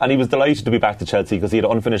 And he was delighted to be back to Chelsea because he had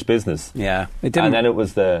unfinished business. Yeah. And then it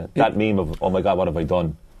was that meme of, oh my God, what have I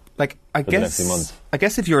done? Like, I guess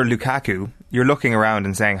if you're Lukaku, you're looking around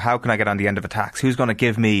and saying, how can I get on the end of attacks? Who's going to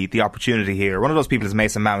give me the opportunity here? One of those people is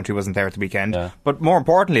Mason Mount, who wasn't there at the weekend. Yeah. But more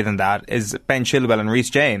importantly than that is Ben Chilwell and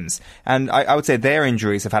Reece James. And I would say their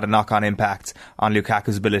injuries have had a knock-on impact on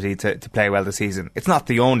Lukaku's ability to play well this season. It's not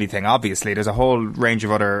the only thing, obviously. There's a whole range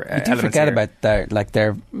of other elements here. You forget about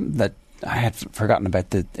that. I had forgotten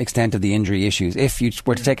about the extent of the injury issues. If you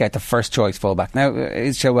were to take out the first choice fullback, now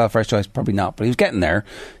is Chilwell first choice? Probably not, but he was getting there.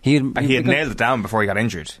 He had nailed it down before he got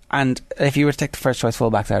injured. And if you were to take the first choice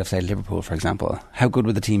fullbacks out of, say, Liverpool, for example, how good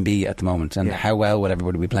would the team be at the moment, and how well would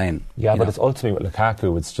everybody be playing? Yeah, but it's ultimately with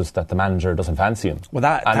Lukaku. It's just that the manager doesn't fancy him. Well,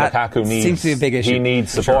 that Lukaku seems to be a big issue. He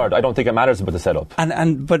needs support. Sure. I don't think it matters about the setup.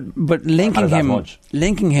 But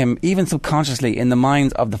linking him even subconsciously in the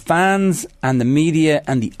minds of the fans and the media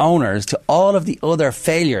and the owners to all of the other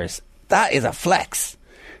failures, that is a flex.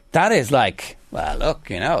 That is like, well,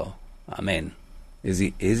 look, I mean, is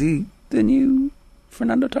he the new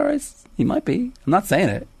Fernando Torres? He might be. I'm not saying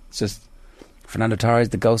it. It's just Fernando Torres,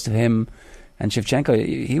 the ghost of him, and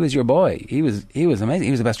Shevchenko. He was your boy. He was amazing.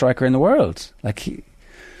 He was the best striker in the world.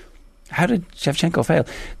 How did Shevchenko fail?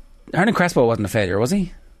 Hernan Crespo wasn't a failure, was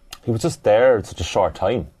he? He was just there at such a short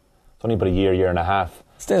time. It's only about a year and a half.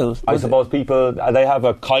 Still, I suppose people they have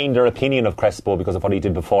a kinder opinion of Crespo because of what he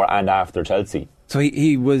did before and after Chelsea. So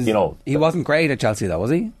he was, he wasn't great at Chelsea, though,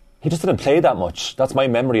 was he? He just didn't play that much. That's my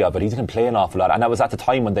memory of it. He didn't play an awful lot, and that was at the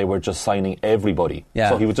time when they were just signing everybody. Yeah.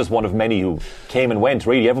 So he was just one of many who came and went.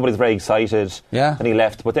 Really, everybody's very excited. Yeah. And he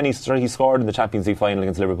left, but then he scored in the Champions League final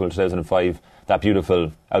against Liverpool in 2005. That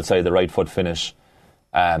beautiful outside the right foot finish,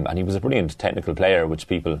 and he was a brilliant technical player, which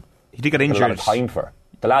people he did get injured. A lot of time for.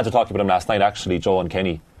 The lads were talking about him last night. Actually, Joe and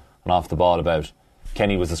Kenny. And off the ball about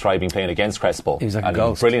Kenny was describing playing against Crespo. He was like a ghost.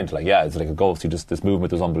 He was brilliant. It's like a ghost. This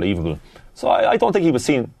movement was unbelievable. So I don't think he was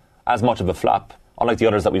seen as much of a flop, unlike the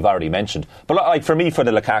others that we've already mentioned. But for me, for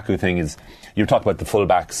the Lukaku thing is, you talk about the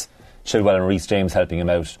fullbacks, Chilwell and Reece James helping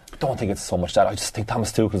him out. I don't think it's so much that. I just think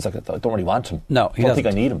Thomas Tuchel's I don't really want him. No, he doesn't. I don't think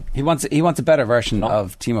I need him. He wants a better version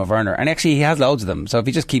of Timo Werner, and actually he has loads of them. So if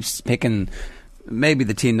he just keeps picking. Maybe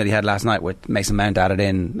the team that he had last night with Mason Mount added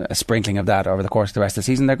in a sprinkling of that over the course of the rest of the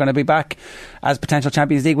season, they're going to be back as potential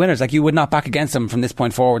Champions League winners. You would not back against them from this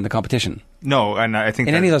point forward in the competition. No, and I think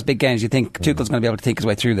in any of those big games, you think Tuchel's going to be able to think his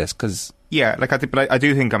way through this? Because yeah, like I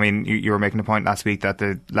do think. I mean, you were making a point last week that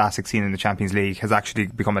the last 16 in the Champions League has actually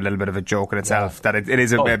become a little bit of a joke in itself. Yeah. That it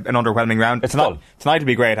is an underwhelming round. Tonight to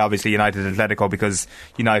be great, obviously United Atletico, because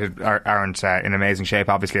United aren't in amazing shape,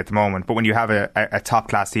 obviously at the moment. But when you have a top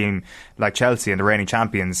class team like Chelsea and the reigning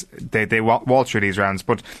champions, they waltz through these rounds.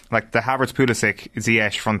 But like the Havertz, Pulisic,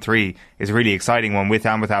 Ziyech front three is a really exciting one with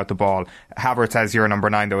and without the ball. Havertz, as your number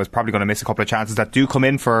 9, though, is probably going to miss a couple of chances that do come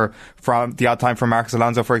in from the odd time from Marcos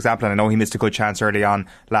Alonso, for example. And I know he missed a good chance early on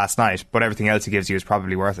last night, but everything else he gives you is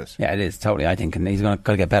probably worth it. Yeah, it is totally. I think, and he's going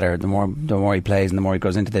to get better the more he plays and the more he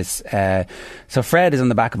goes into this. So Fred is on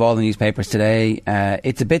the back of all the newspapers today.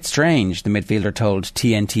 It's a bit strange, the midfielder told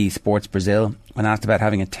TNT Sports Brazil when asked about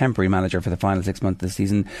having a temporary manager for the final 6 months of the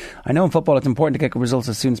season. I know in football it's important to get good results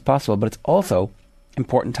as soon as possible, but it's also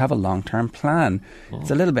important to have a long-term plan.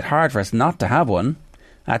 It's a little bit hard for us not to have one.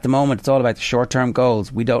 At the moment, it's all about the short-term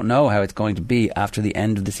goals. We don't know how it's going to be after the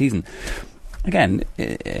end of the season. Again,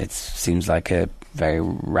 it seems like a very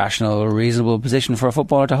rational, reasonable position for a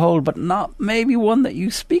footballer to hold, but not maybe one that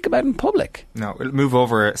you speak about in public. No, we'll move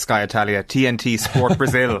over Sky Italia. TNT Sport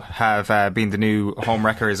Brazil have been the new home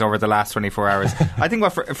wreckers over the last 24 hours. I think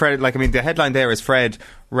what Fred, the headline there is Fred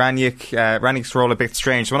Rangnick's role a bit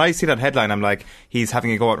strange. When I see that headline, I'm like, he's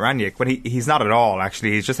having a go at Rangnick, but he's not at all,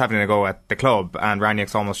 actually. He's just having a go at the club, and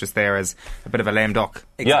Rangnick's almost just there as a bit of a lame duck.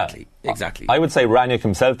 Exactly. I would say Rangnick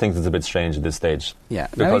himself thinks it's a bit strange at this stage. Yeah.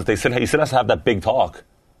 Because he still has to have that big talk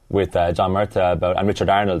with John Murtagh and Richard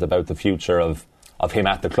Arnold about the future of him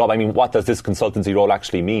at the club. I mean, what does this consultancy role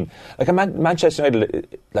actually mean? Like Manchester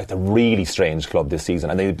United, like a really strange club this season,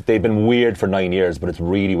 and they've been weird for 9 years, but it's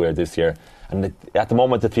really weird this year. And at the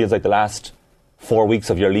moment, it feels like the last 4 weeks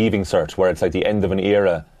of your leaving cert, where it's like the end of an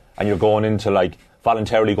era, and you're going into like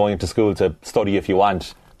voluntarily going into school to study if you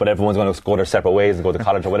want, but everyone's going to go their separate ways and go to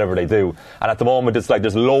college or whatever they do. And at the moment, it's like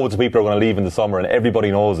there's loads of people who are going to leave in the summer, and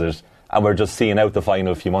everybody knows it, and we're just seeing out the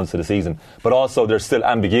final few months of the season. But also, there's still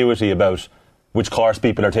ambiguity about which course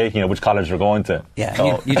people are taking or which college they're going to. Yeah,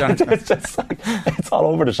 so you don't. It's just like, it's all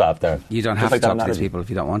over the shop there. You don't have to talk to these people if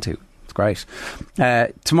you don't want to. It's great.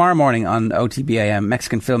 Tomorrow morning on OTBAM,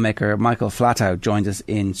 Mexican filmmaker Michael Flatow joins us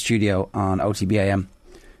in studio on OTBAM.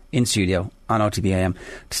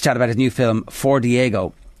 To chat about his new film For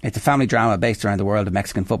Diego. It's a family drama based around the world of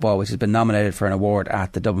Mexican football, which has been nominated for an award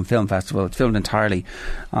at the Dublin Film Festival. It's filmed entirely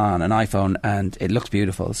on an iPhone and it looks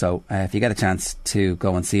beautiful. So if you get a chance to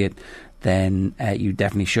go and see it, then you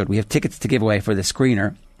definitely should. We have tickets to give away for the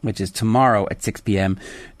screener, which is tomorrow at 6 p.m.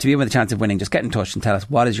 To be in with a chance of winning, just get in touch and tell us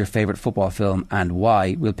what is your favourite football film and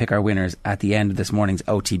why. We'll pick our winners at the end of this morning's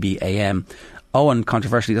OTB AM. Owen,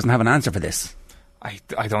 controversially, doesn't have an answer for this.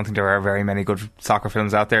 I don't think there are very many good soccer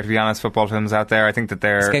films out there, to be honest, football films out there. I think that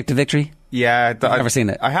they're... Escape to Victory? Yeah. I've never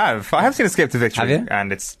seen it. I have seen Escape to Victory. Have you?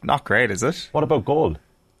 And it's not great, is it? What about Goal?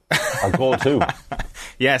 Or Goal 2?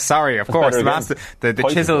 Yeah, sorry, of course. The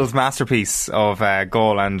chiseled masterpiece of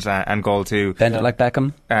Goal and Goal 2. Bend It Like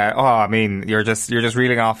Beckham? I mean, you're just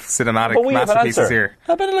reeling off cinematic masterpieces here.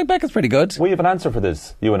 Bend It Like Beckham's pretty good. We have an answer for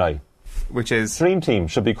this, you and I. Which is Dream Team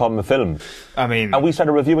should become a film. I mean, and we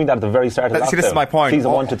started reviewing that at the very start of lockdown. See, this is my point. Season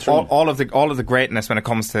 1 to 3. All of the greatness when it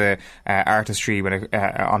comes to artistry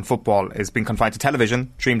on football is being confined to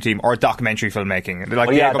television, Dream Team, or documentary filmmaking. Like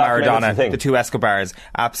Diego Maradona, the two Escobars,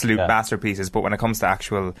 absolute masterpieces. But when it comes to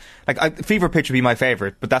actual, Fever Pitch would be my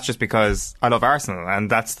favourite, but that's just because I love Arsenal, and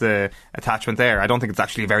that's the attachment there. I don't think it's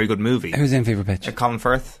actually a very good movie. Who's in Fever Pitch? Colin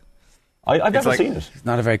Firth. I've never seen it. It's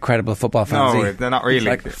not a very credible football fan. No, they're not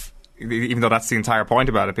really. Even though that's the entire point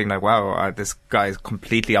about it, being like, wow, this guy is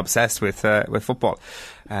completely obsessed with football.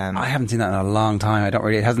 I haven't seen that in a long time.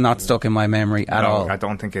 It has not stuck in my memory at all. I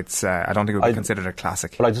don't think it would be considered a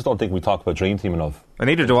classic. But I just don't think we talk about Dream Team enough. And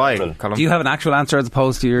neither do I, Colin. Do you have an actual answer as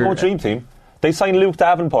opposed to your... No, Dream Team. They signed Luke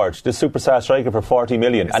Davenport, the superstar striker, for 40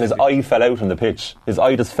 million, and his eye fell out on the pitch. His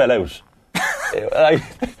eye just fell out.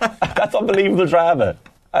 That's unbelievable drama.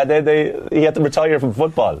 And he had to retire from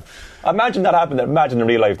football. Imagine that happened. Imagine in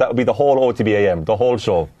real life. That would be the whole OTBAM, the whole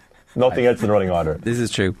show. Nothing else in running order. This is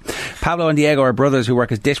true. Pablo and Diego are brothers who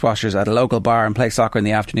work as dishwashers at a local bar and play soccer in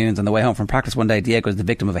the afternoons. On the way home from practice one day, Diego is the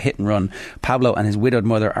victim of a hit and run. Pablo and his widowed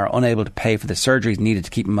mother are unable to pay for the surgeries needed to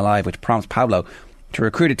keep him alive, which prompts Pablo to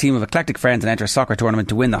recruit a team of eclectic friends and enter a soccer tournament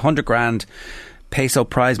to win the 100 grand peso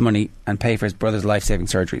prize money and pay for his brother's life-saving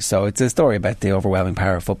surgery. So it's a story about the overwhelming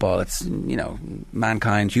power of football. It's,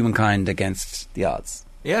 humankind against the odds.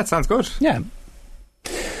 Yeah, it sounds good. Yeah.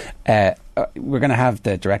 We're going to have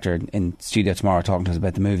the director in studio tomorrow talking to us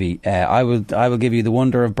about the movie. I will give you The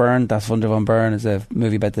Wonder of Bern. Das Wunder von Bern is a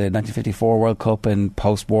movie about the 1954 World Cup in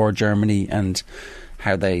post-war Germany and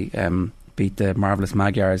how they beat the marvellous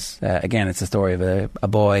Magyars. Again, it's a story of a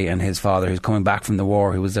boy and his father who's coming back from the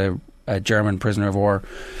war, who was a German prisoner of war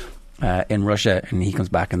in Russia, and he comes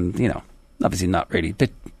back and, obviously not really,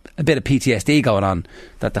 a bit of PTSD going on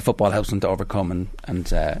that the football helps him to overcome, and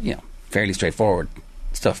fairly straightforward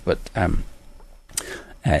stuff, but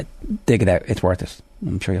dig it out, it's worth it.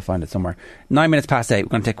 I'm sure you'll find it somewhere. 9 minutes past 8, we're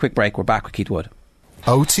going to take a quick break. We're back with Keith Wood.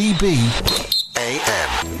 OTB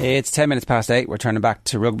AM. It's 10 minutes past 8, we're turning back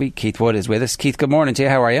to rugby. Keith Wood is with us. Keith, good morning to you,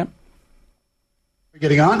 how are you?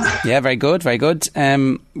 Getting on? Yeah, very good, very good.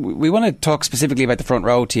 We want to talk specifically about the front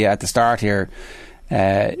row to you at the start here.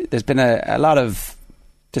 There's been a lot of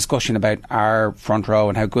discussion about our front row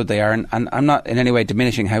and how good they are, and I'm not in any way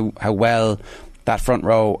diminishing how well that front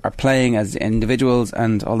row are playing as individuals,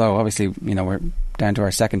 and although obviously we're down to our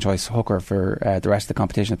second choice hooker for the rest of the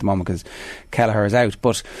competition at the moment because Kelleher is out,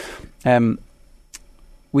 but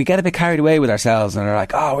we get a bit carried away with ourselves and are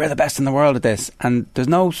like, oh, we're the best in the world at this, and there's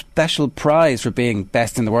no special prize for being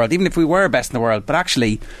best in the world, even if we were best in the world. But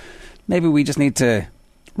actually maybe we just need to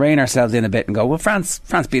rein ourselves in a bit and go, well, France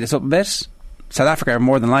beat us up a bit, South Africa are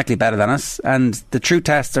more than likely better than us, and the true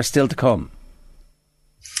tests are still to come.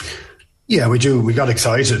 Yeah, we do. We got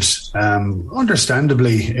excited,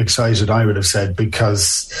 understandably excited, I would have said,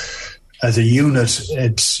 because as a unit,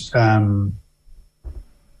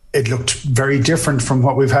 it looked very different from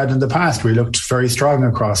what we've had in the past. We looked very strong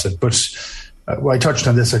across it. But I touched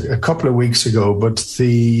on this a couple of weeks ago, but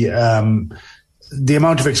the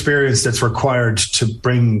amount of experience that's required to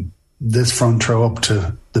bring this front row up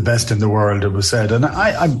to the best in the world, it was said. And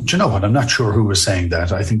do you know what? I'm not sure who was saying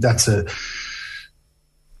that. I think that's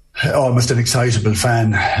almost an excitable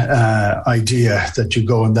fan idea that you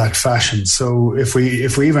go in that fashion. So if we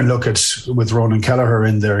even look at with Ronan Kelleher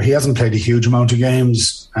in there, he hasn't played a huge amount of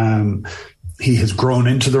games. He has grown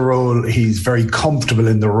into the role. He's very comfortable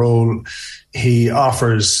in the role. He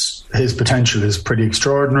offers, his potential is pretty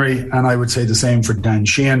extraordinary. And I would say the same for Dan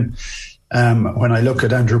Sheehan. When I look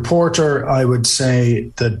at Andrew Porter, I would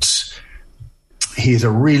say that he's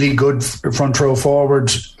a really good front row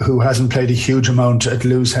forward who hasn't played a huge amount at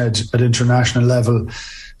loosehead at international level.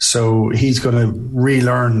 So he's going to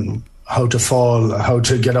relearn how to fall, how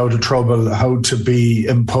to get out of trouble, how to be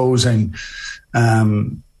imposing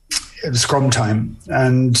scrum time.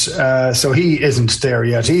 And so he isn't there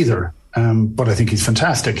yet either. But I think he's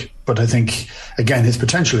fantastic. But I think, again, his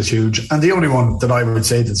potential is huge. And the only one that I would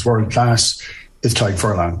say that's world class is Tadhg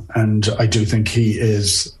Furlong. And I do think he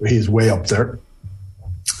is way up there.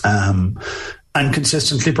 And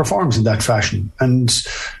consistently performs in that fashion. And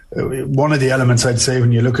one of the elements I'd say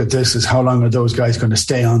when you look at this is how long are those guys going to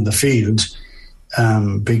stay on the field?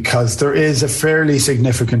 Because there is a fairly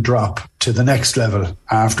significant drop to the next level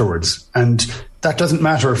afterwards. And that doesn't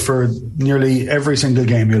matter for nearly every single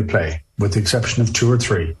game you'll play, with the exception of 2 or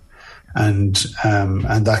 3. And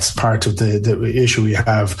that's part of the issue we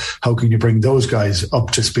have. How can you bring those guys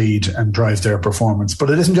up to speed and drive their performance? But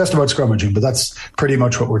it isn't just about scrummaging, but that's pretty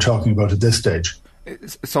much what we're talking about at this stage.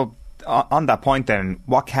 So on that point then,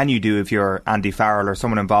 what can you do if you're Andy Farrell or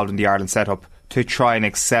someone involved in the Ireland setup to try and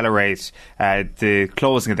accelerate the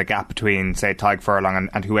closing of the gap between, say, Tadhg Furlong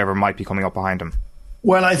and whoever might be coming up behind him?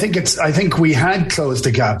 Well, I think we had closed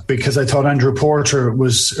the gap because I thought Andrew Porter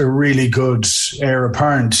was a really good heir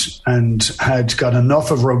apparent and had got enough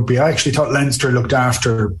of rugby. I actually thought Leinster looked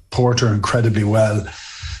after Porter incredibly well.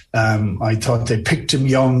 I thought they picked him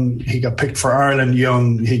young. He got picked for Ireland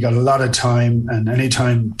young. He got a lot of time, and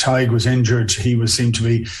anytime Tadhg was injured, he seemed to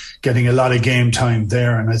be getting a lot of game time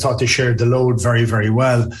there. And I thought they shared the load very, very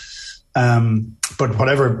well. But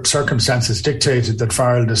whatever circumstances dictated that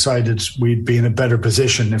Farrell decided we'd be in a better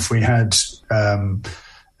position if we had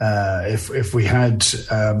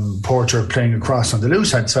Porter playing across on the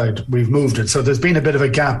loosehead side, we've moved it. So there's been a bit of a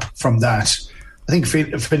gap from that. I think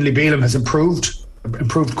Finlay Bealham has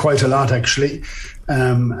improved quite a lot, actually.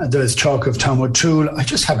 There's talk of Tom O'Toole. I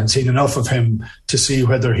just haven't seen enough of him to see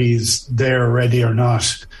whether he's there already or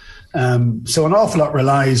not. So an awful lot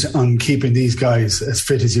relies on keeping these guys as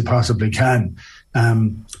fit as you possibly can.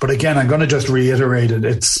 But again, I'm going to just reiterate it.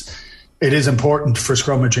 It is important for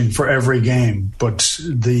scrummaging for every game, but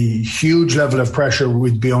the huge level of pressure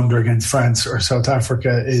we'd be under against France or South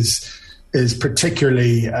Africa is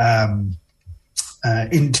particularly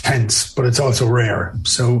intense, but it's also rare.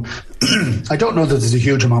 So I don't know that there's a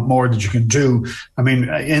huge amount more that you can do. I mean,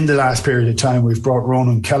 in the last period of time, we've brought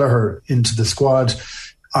Ronan Kelleher into the squad,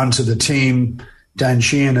 onto the team. Dan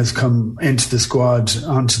Sheehan has come into the squad,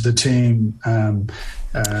 onto the team.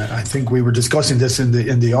 I think we were discussing this in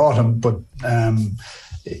the autumn, but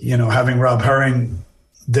having Rob Herring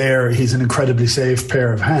there, he's an incredibly safe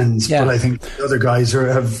pair of hands. Yeah. But I think the other guys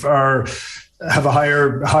have a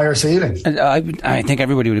higher ceiling. And I think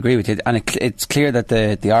everybody would agree with it, and it's clear that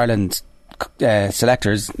the Ireland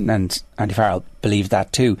selectors and Andy Farrell believe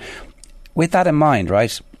that too. With that in mind,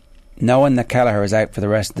 right, knowing that Kelleher is out for the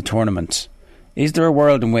rest of the tournament, is there a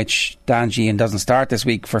world in which Dan Sheehan doesn't start this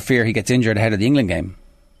week for fear he gets injured ahead of the England game?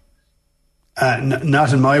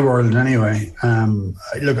 Not in my world, anyway.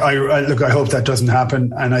 I hope that doesn't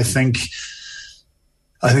happen, and I think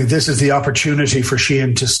this is the opportunity for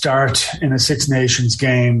Sheehan to start in a Six Nations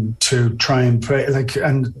game to try and play.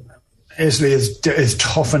 And Italy is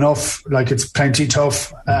tough enough, it's plenty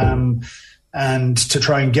tough, and to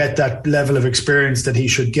try and get that level of experience that he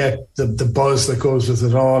should get, the buzz that goes with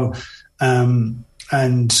it all.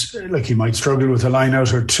 And he might struggle with a line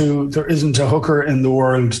out or two. There isn't a hooker in the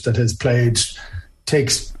world that has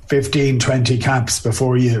takes 15, 20 caps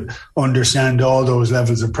before you understand all those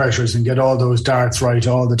levels of pressures and get all those darts right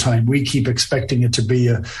all the time. We keep expecting it to be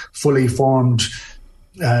a fully formed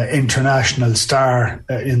international star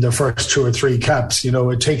in the first 2 or 3 caps.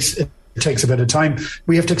 It takes a bit of time.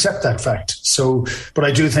 We have to accept that fact. So, but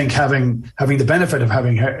I do think having the benefit of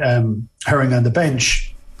having Herring on the bench,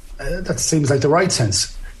 that seems like the right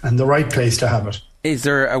sense and the right place to have it. Is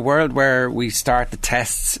there a world where we start the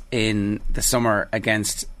tests in the summer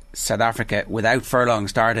against South Africa without Furlong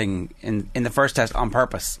starting in the first test on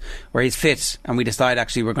purpose, where he's fit, and we decide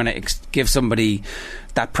actually we're going to give somebody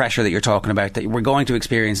that pressure that you're talking about, that we're going to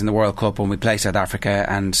experience in the World Cup when we play South Africa,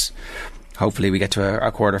 and hopefully we get to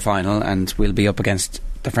a quarter final and we'll be up against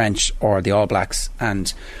the French or the All Blacks,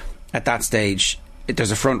 and at that stage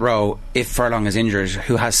there's a front row, if Furlong is injured,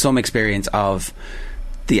 who has some experience of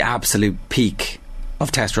the absolute peak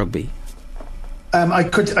of Test rugby? I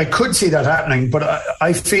could see that happening, but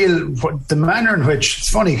I feel the manner in which, it's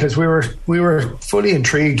funny because we were fully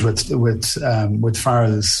intrigued with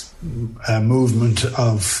Farrell's movement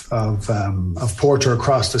of Porter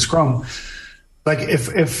across the scrum.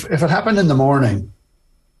 If it happened in the morning,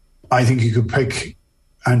 I think you could pick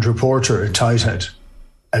Andrew Porter at tight head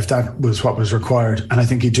if that was what was required, and I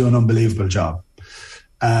think he'd do an unbelievable job.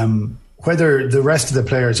 Whether the rest of the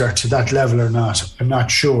players are to that level or not, I'm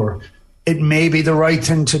not sure. It may be the right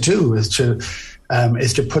thing to do is to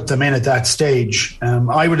put them in at that stage.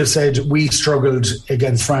 I would have said we struggled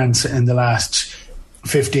against France in the last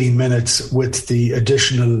 15 minutes with the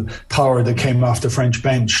additional power that came off the French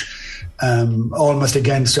bench, almost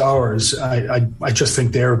against ours. I just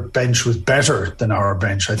think their bench was better than our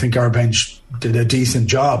bench. I think our bench did a decent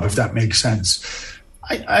job, if that makes sense.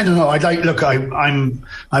 I don't know.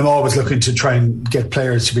 I'm always looking to try and get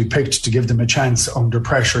players to be picked, to give them a chance under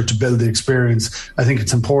pressure to build the experience. I think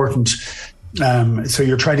it's important. So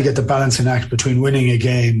you're trying to get the balancing act between winning a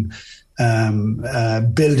game,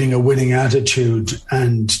 building a winning attitude,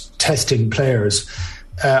 and testing players.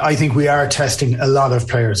 I think we are testing a lot of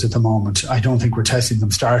players at the moment. I don't think we're testing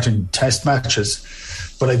them starting test matches,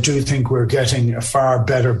 but I do think we're getting a far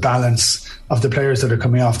better balance of the players that are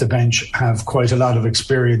coming off the bench, have quite a lot of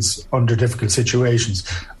experience under difficult situations.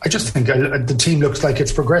 I just think the team looks like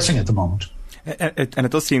it's progressing at the moment. And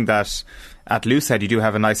it does seem that at Loosehead you do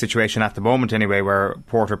have a nice situation at the moment anyway, where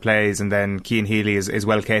Porter plays and then Cian Healy is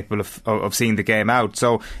well capable of seeing the game out.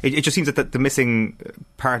 So it just seems that the missing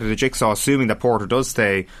part of the jigsaw, assuming that Porter does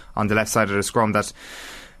stay on the left side of the scrum, that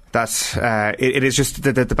it is just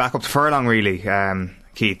the backup to Furlong, really,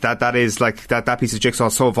 Keith. That is like that piece of jigsaw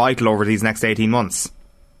is so vital over these next 18 months.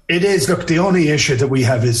 It is. Look, the only issue that we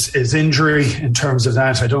have is injury in terms of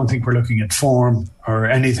that. I don't think we're looking at form or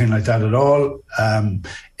anything like that at all.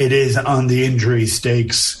 It is on the injury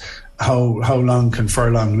stakes. How long can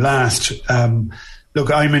Furlong last?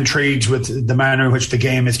 Look, I'm intrigued with the manner in which the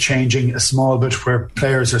game is changing a small bit, where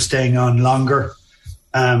players are staying on longer.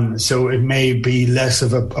 So it may be less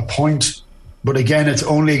of a point. But again, it's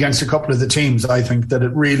only against a couple of the teams, I think,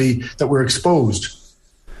 that we're exposed.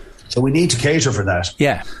 So we need to cater for that.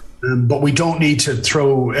 Yeah. But we don't need to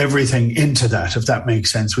throw everything into that, if that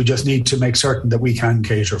makes sense. We just need to make certain that we can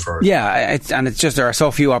cater for it. Yeah, it's just there are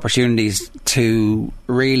so few opportunities to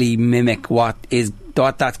really mimic what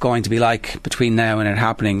that's going to be like between now and it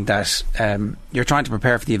happening, that you're trying to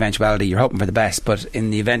prepare for the eventuality. You're hoping for the best, but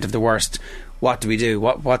in the event of the worst, what do we do?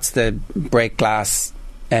 What's the break glass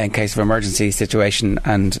in case of emergency situation?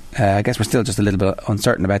 And I guess we're still just a little bit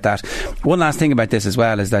uncertain about that. One last thing about this as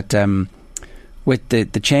well is that with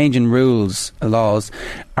the change in laws,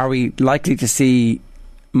 are we likely to see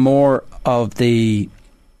more of the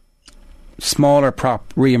smaller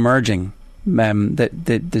prop re-emerging. That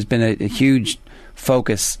there's been a huge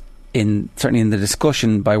focus certainly in the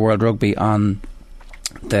discussion by World Rugby on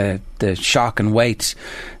the shock and weight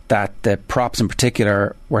that the props in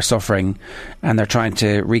particular were suffering, and they're trying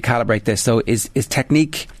to recalibrate this. So is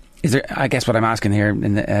technique, I guess what I'm asking here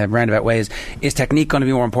in a roundabout way is technique going to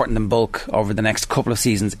be more important than bulk over the next couple of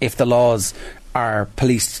seasons if the laws are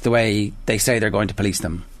policed the way they say they're going to police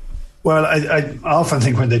them? Well, I often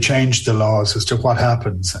think when they change the laws as to what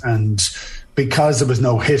happens, and because there was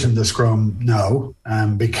no hit in the scrum now,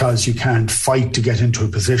 because you can't fight to get into a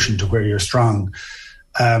position to where you're strong,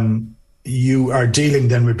 you are dealing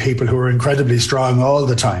then with people who are incredibly strong all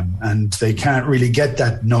the time, and they can't really get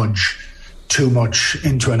that nudge too much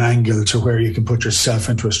into an angle to where you can put yourself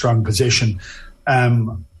into a strong position.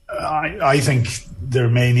 I think there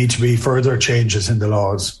may need to be further changes in the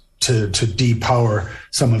laws to depower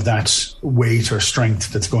some of that weight or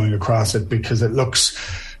strength that's going across it, because it looks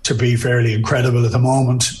to be fairly incredible at the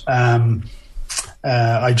moment.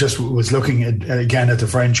 I just was looking again at the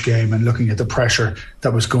French game and looking at the pressure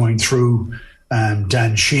that was going through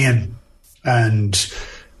Dan Sheehan, and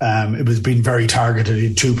it was being very targeted. He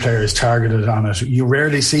had 2 players targeted on it. You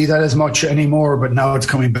rarely see that as much anymore, but now it's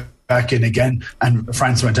coming back in again, and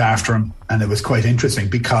France went after him, and it was quite interesting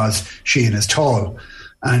because Sheehan is tall,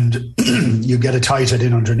 and you get a tight head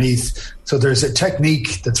in underneath. So there's a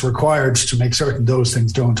technique that's required to make certain those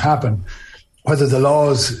things don't happen. Whether the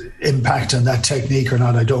laws impact on that technique or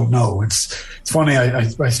not, I don't know. It's funny,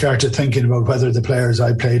 I started thinking about whether the players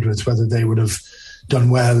I played with, whether they would have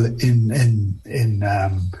done well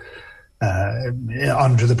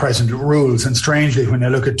under the present rules. And strangely, when I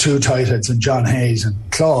look at 2 tight heads and John Hayes and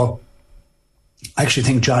Claw, I actually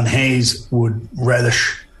think John Hayes would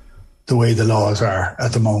relish the way the laws are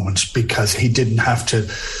at the moment, because he didn't have to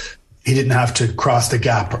cross the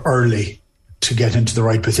gap early to get into the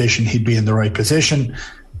right position. He'd be in the right position.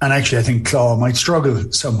 And actually, I think Claw might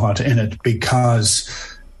struggle somewhat in it, because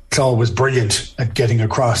Claw was brilliant at getting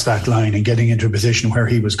across that line and getting into a position where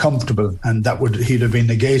he was comfortable, and he'd have been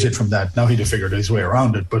negated from that. Now he'd have figured his way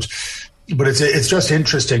around it. But it's just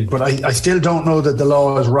interesting. But I still don't know that the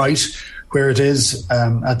law is right where it is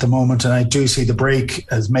at the moment, and I do see the break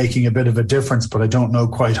as making a bit of a difference, but I don't know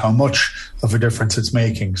quite how much of a difference it's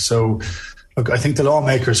making. So look, I think the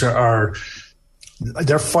lawmakers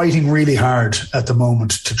they're fighting really hard at the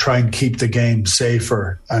moment to try and keep the game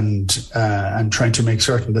safer and trying to make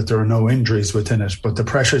certain that there are no injuries within it, but the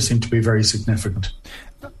pressure seems to be very significant.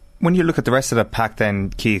 When you look at the rest of the pack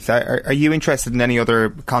then, Keith, are you interested in any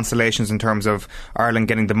other constellations in terms of Ireland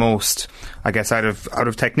getting the most, I guess, out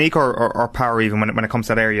of technique or power, even when it comes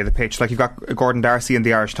to that area of the pitch? Like, you've got Gordon Darcy in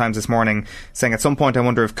the Irish Times this morning saying, at some point I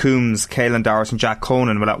wonder if Coombs, Caelan Dowers and Jack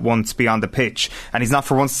Conan will at once be on the pitch. And he's not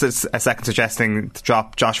for once a second suggesting to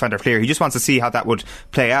drop Josh van der Fleer. He just wants to see how that would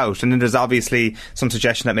play out. And then there's obviously some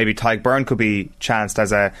suggestion that maybe Tadhg Beirne could be chanced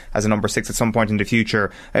as a number 6 at some point in the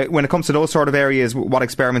future. When it comes to those sort of areas, what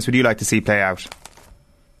experiments would you like to see play out?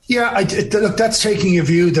 Yeah, look, that's taking a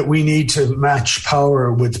view that we need to match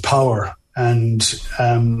power with power. And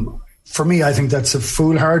for me, I think that's a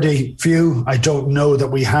foolhardy view. I don't know that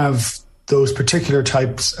we have those particular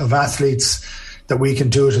types of athletes that we can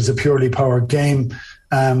do it as a purely powered game.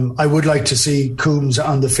 I would like to see Coombs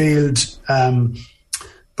on the field,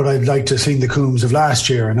 but I'd like to have seen the Coombs of last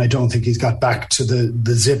year, and I don't think he's got back to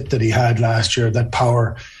the zip that he had last year, that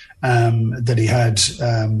power that he had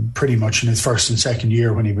pretty much in his first and second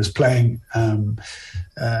year when he was playing.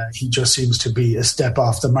 He just seems to be a step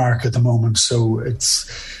off the mark at the moment. So it's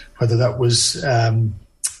whether that was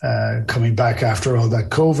coming back after all that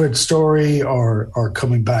COVID story, or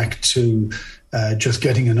coming back to just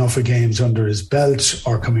getting enough of games under his belt,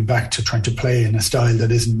 or coming back to trying to play in a style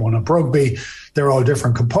that isn't one-up rugby. They're all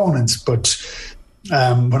different components, but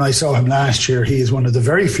when I saw him last year, he is one of the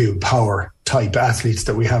very few power type athletes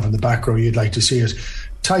that we have in the back row. You'd like to see it.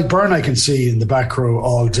 Tadhg Beirne I can see in the back row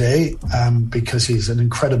all day, because he's an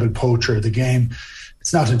incredible poacher of the game.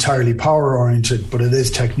 It's not entirely power oriented, but it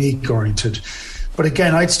is technique oriented. But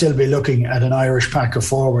again, I'd still be looking at an Irish pack of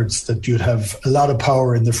forwards that you'd have a lot of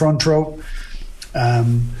power in the front row,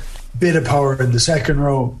 bit of power in the second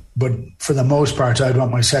row, but for the most part, I'd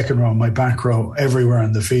want my second row and my back row everywhere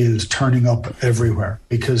in the field, turning up everywhere.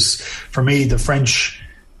 Because for me, the French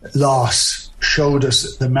loss showed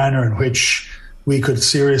us the manner in which we could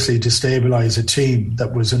seriously destabilise a team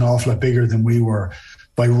that was an awful lot bigger than we were,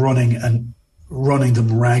 by running and running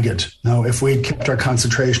them ragged. Now, if we'd kept our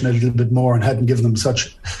concentration a little bit more and hadn't given them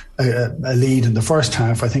such a lead in the first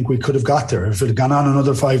half, I think we could have got there. If it had gone on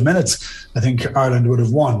another 5 minutes, I think Ireland would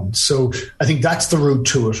have won. So I think that's the route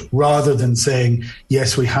to it, rather than saying,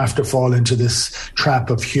 yes, we have to fall into this trap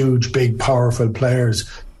of huge, big, powerful players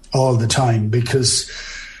all the time, because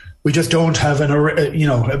we just don't have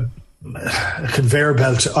a conveyor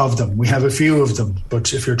belt of them. We have a few of them,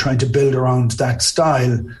 but if you're trying to build around that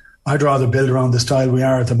style, I'd rather build around the style we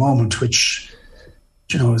are at the moment, which,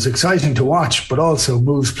 is exciting to watch, but also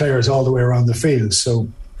moves players all the way around the field. So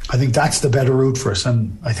I think that's the better route for us,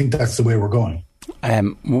 and I think that's the way we're going.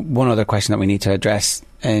 One other question that we need to address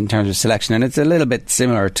in terms of selection, and it's a little bit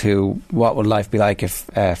similar to what would life be like if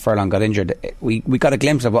Furlong got injured. We got a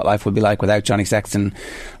glimpse of what life would be like without Johnny Sexton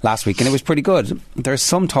last week, and it was pretty good. There's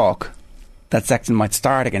some talk that Sexton might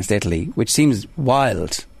start against Italy, which seems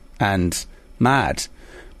wild and mad.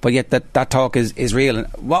 But yet that talk is real. And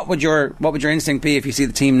what would your instinct be if you see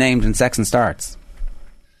the team named and Sexton starts?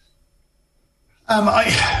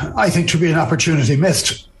 I think to be an opportunity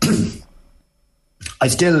missed.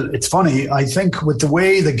 It's funny. I think with the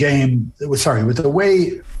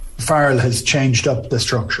way Farrell has changed up the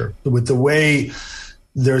structure, with the way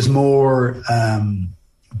there's more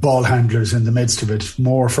ball handlers in the midst of it,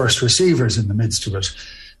 more first receivers in the midst of it,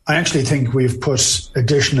 I actually think we've put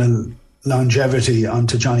additional longevity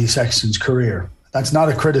onto Johnny Sexton's career. That's not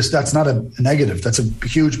a negative. That's a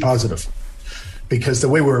huge positive, because the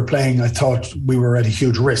way we were playing, I thought we were at a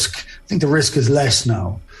huge risk. I think the risk is less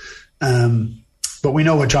now, but we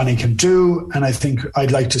know what Johnny can do, and I think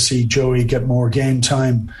I'd like to see Joey get more game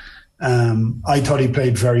time. I thought he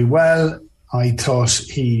played very well. I thought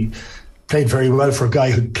he played very well for a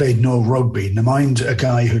guy who'd played no rugby. Now mind a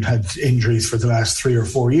guy who'd had injuries for the last 3 or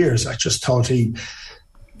 4 years. I just thought he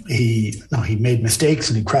made mistakes,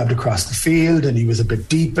 and he crabbed across the field, and he was a bit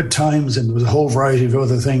deep at times, and there was a whole variety of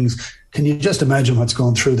other things. Can you just imagine what's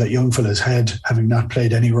going through that young fella's head, having not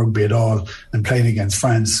played any rugby at all and playing against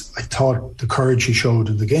France? I thought the courage he showed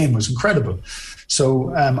in the game was incredible.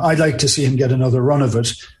 So I'd like to see him get another run of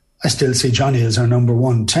it. I still see Johnny as our number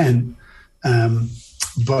 110,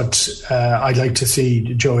 but I'd like to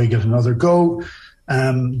see Joey get another go.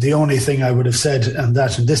 The only thing I would have said, and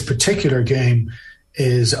that in this particular game,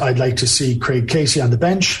 is I'd like to see Craig Casey on the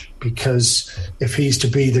bench, because if he's to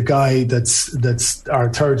be the guy that's our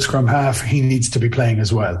third scrum half, he needs to be playing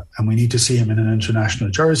as well, and we need to see him in an international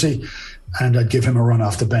jersey, and I'd give him a run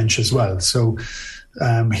off the bench as well. So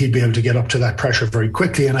he'd be able to get up to that pressure very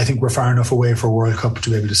quickly, and I think we're far enough away for World Cup to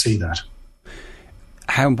be able to see that.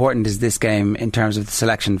 How important is this game in terms of the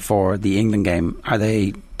selection for the England game? Are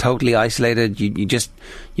they totally isolated? You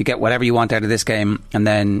get whatever you want out of this game, and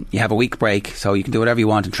then you have a week break, so you can do whatever you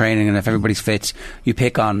want in training, and if everybody's fit, you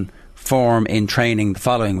pick on form in training the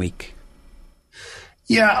following week?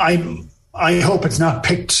 Yeah, I hope it's not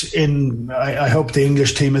picked in. I hope the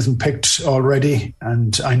English team isn't picked already,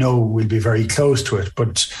 and I know we'll be very close to it.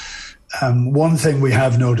 But one thing we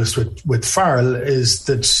have noticed with Farrell is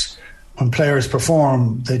that when players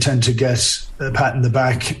perform, they tend to get a pat in the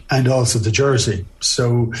back and also the jersey.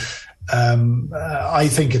 So I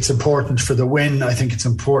think it's important for the win. I think it's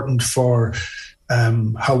important for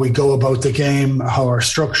how we go about the game, how our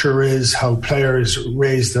structure is, how players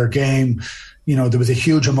raise their game. There was a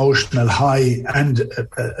huge emotional high and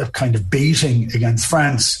a kind of beating against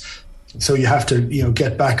France. So you have to,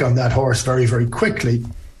 get back on that horse very, very quickly.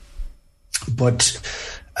 But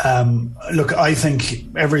look, I think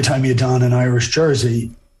every time you don an Irish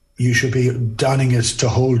jersey, you should be donning it to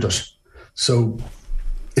hold it. So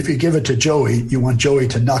if you give it to Joey, you want Joey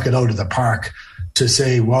to knock it out of the park, to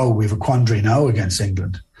say, wow, we've a quandary now against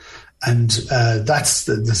England. And that's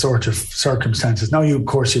the sort of circumstances. Now, of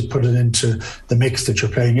course, you put it into the mix that you're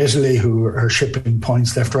playing Italy, who are shipping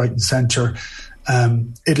points left, right and centre.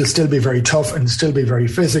 It'll still be very tough and still be very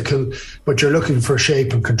physical, but you're looking for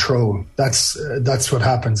shape and control. That's what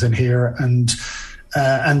happens in here, and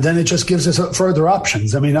then it just gives us further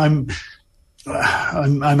options. I mean, I'm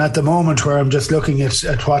at the moment where I'm just looking at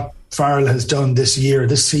what Farrell has done this year,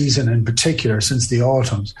 this season in particular, since the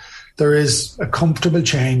autumns. There is a comfortable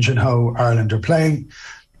change in how Ireland are playing.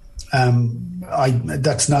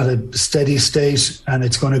 That's not a steady state, and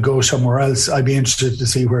it's going to go somewhere else. I'd be interested to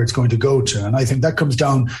see where it's going to go to, and I think that comes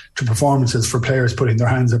down to performances for players putting their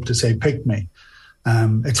hands up to say, pick me.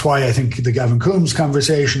 It's why I think the Gavin Coombs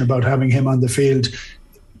conversation about having him on the field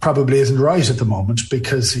probably isn't right at the moment,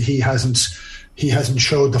 because he hasn't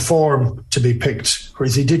showed the form to be picked,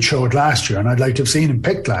 whereas he did show it last year, and I'd like to have seen him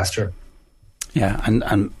picked last year. Yeah,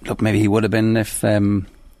 and look, maybe he would have been if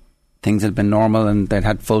things had been normal and they'd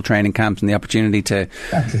had full training camps and the opportunity to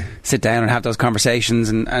sit down and have those conversations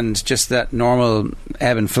and just that normal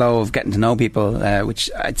ebb and flow of getting to know people, which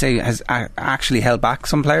I'd say has actually held back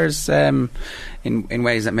some players in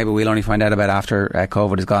ways that maybe we'll only find out about after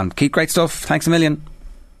COVID is gone. Keith, great stuff. Thanks a million.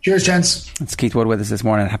 Cheers, gents. It's Keith Wood with us this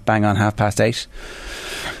morning, bang on 8:30.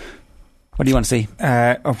 What do you want to see?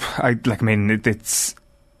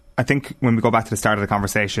 I think when we go back to the start of the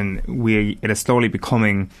conversation, it is slowly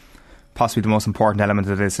becoming possibly the most important element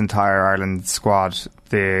of this entire Ireland squad,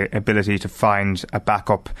 the ability to find a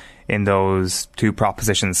backup in those two prop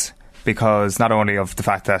positions. Because not only of the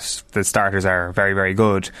fact that the starters are very, very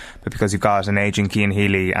good, but because you've got an ageing Cian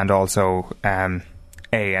Healy and also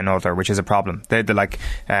another, which is a problem. The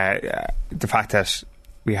fact that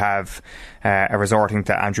we have a resorting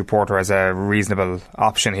to Andrew Porter as a reasonable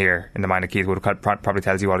option here in the mind of Keith Wood probably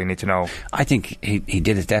tells you all you need to know. I think he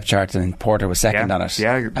did his depth chart and Porter was second on it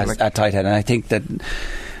at tight head, and I think that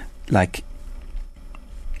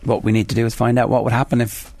what we need to do is find out what would happen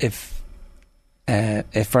if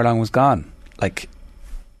Furlong was gone. I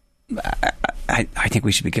think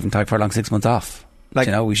we should be giving Tadhg Furlong 6 months off.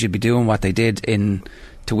 We should be doing what they did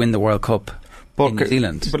to win the World Cup in New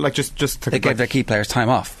Zealand. But just they gave their key players time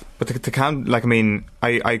off. But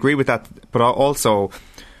I agree with that. But also,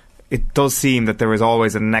 it does seem that there is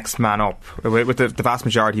always a next man up with the vast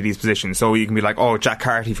majority of these positions. So you can be like, oh, Jack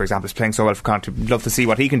Carty, for example, is playing so well for Connacht. We'd love to see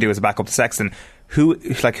what he can do as a backup to Sexton. Who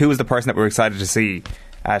is the person that we're excited to see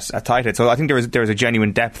at tight head? So I think there is a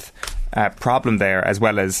genuine depth problem there, as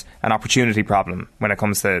well as an opportunity problem when it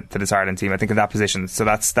comes to this Ireland team. I think in that position. So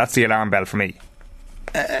that's the alarm bell for me.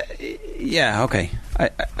 Yeah, okay.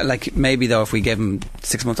 Maybe though, if we give them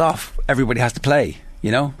 6 months off, everybody has to play.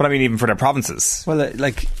 But I mean, even for their provinces. Well,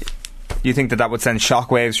 you think that would send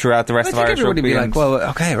shockwaves throughout the rest of Irish rugby? Everybody would be well,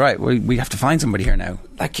 okay, right, we have to find somebody here now.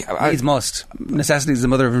 Needs must. Necessity is the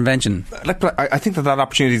mother of invention. I think that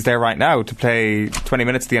opportunity is there right now to play 20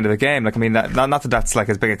 minutes at the end of the game. Not that that's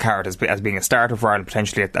as big a carrot as being a starter for Ireland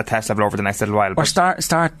potentially at test level over the next little while. Or start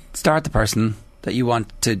the person that you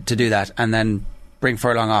want to do that, and then bring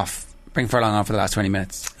Furlong off for the last 20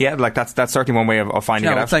 minutes. Yeah, that's certainly one way of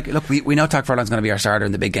finding it out. It's look, we know Tadhg Furlong's going to be our starter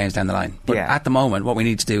in the big games down the line. But at the moment, what we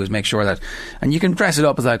need to do is make sure that, and you can dress it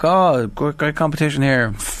up as great competition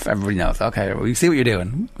here. Everybody knows. Okay, we see what you're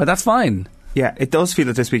doing, but that's fine. Yeah, it does feel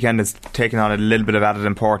that this weekend is taking on a little bit of added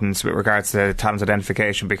importance with regards to talent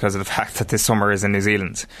identification because of the fact that this summer is in New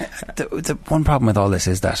Zealand. The one problem with all this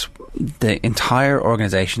is that the entire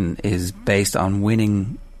organisation is based on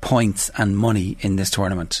winning points and money in this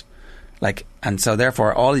tournament. And so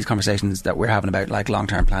therefore all these conversations that we're having about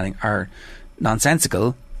long-term planning are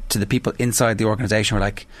nonsensical to the people inside the organisation.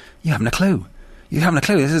 We're you haven't a clue.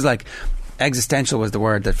 This is existential was the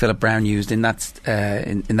word that Philip Brown used in that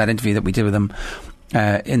in that interview that we did with him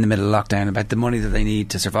in the middle of lockdown about the money that they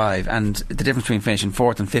need to survive, and the difference between finishing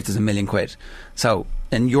 4th and 5th is £1 million. So,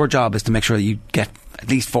 and your job is to make sure that you get at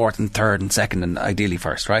least 4th and 3rd and 2nd and ideally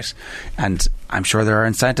 1st, right? And I'm sure there are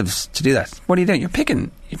incentives to do that. What are you doing? You're picking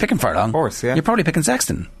Furlong. Of course, yeah. You're probably picking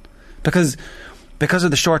Sexton because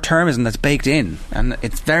of the short termism that's baked in, and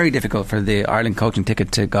it's very difficult for the Ireland coaching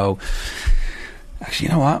ticket to go, actually,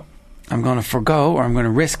 you know what? I'm going to forgo, or I'm going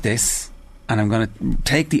to risk this, and I'm going to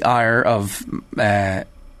take the ire of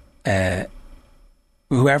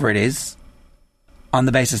whoever it is on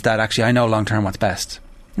the basis that actually I know long term what's best.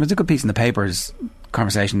 There was a good piece in the papers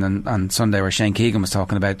conversation on Sunday where Shane Keegan was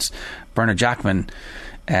talking about Bernard Jackman,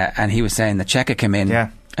 and he was saying that Cheika came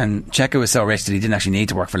in, and Cheika was so rich that he didn't actually need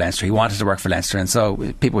to work for Leinster. He wanted to work for Leinster, and so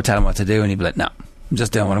people would tell him what to do and he'd be like, no, I'm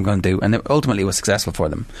just doing what I'm going to do. And ultimately it was successful for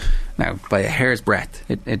them. Now, by a hair's breadth,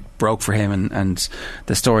 it broke for him, and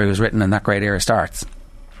the story was written and that great era starts.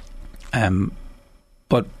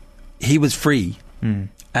 But he was free,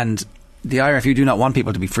 and the IRFU do not want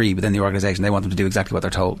people to be free within the organisation. They want them to do exactly what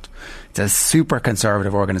they're told. It's a super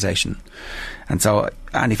conservative organisation, and so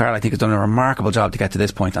Andy Farrell, I think, has done a remarkable job to get to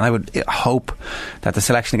this point, and I would hope that the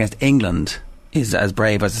selection against England is as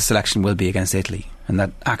brave as the selection will be against Italy, and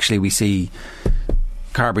that actually we see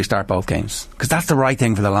Carbery start both games, because that's the right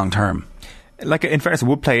thing for the long term. In fairness, it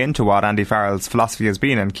would play into what Andy Farrell's philosophy has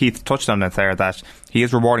been, and Keith touched on it there, that he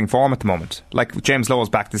is rewarding form at the moment. James Lowe is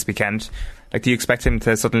back this weekend. Do you expect him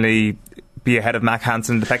to suddenly be ahead of Mac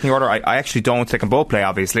Hansen in the pecking order? I actually don't. They can both play,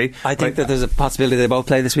 obviously. I think that there's a possibility they both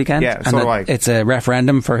play this weekend. Yeah, so do I. It's a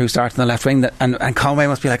referendum for who starts on the left wing, and Conway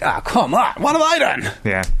must be like, come on, what have I done?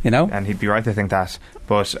 Yeah. You know? And he'd be right to think that.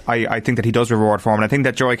 But I think that he does reward form, and I think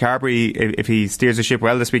that Joey Carbery, if he steers the ship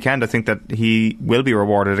well this weekend, I think that he will be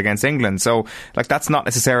rewarded against England. So like, that's not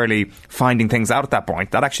necessarily finding things out at that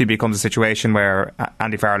point. That actually becomes a situation where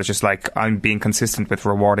Andy Farrell is just like, I'm being consistent with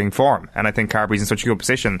rewarding form, and I think Carbery's in such a good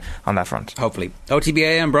position on that front. Hopefully.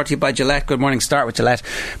 OTBAM brought to you by Gillette. Good morning. Start with Gillette.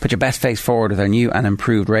 Put your best face forward with our new and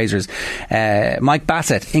improved razors. Mike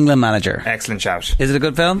Bassett, England manager. Excellent shout. Is it a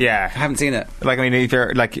good film? Yeah, I haven't seen it. Like, I mean, if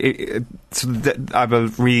you're like, I will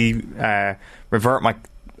revert my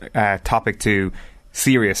topic to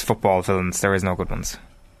serious football films. There is no good ones.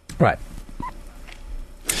 Right.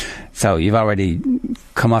 So you've already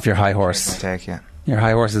come off your high horse. Take, yeah. Your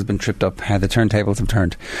high horse has been tripped up. The turntables have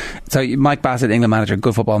turned. So Mike Bassett, England manager,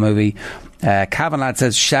 good football movie. Cavan Lad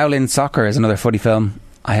says Shaolin Soccer is another footy film.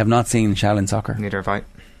 I have not seen Shaolin Soccer. Neither have I.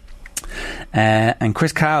 And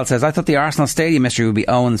Chris Kyle says, I thought the Arsenal Stadium mystery would be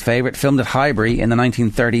Owen's favourite. Filmed at Highbury in the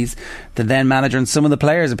 1930s. The then manager and some of the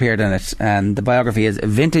players appeared in it. And the biography is a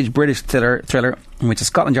vintage British thriller in which a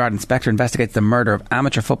Scotland Yard inspector investigates the murder of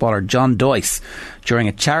amateur footballer John Doyce during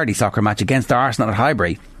a charity soccer match against Arsenal at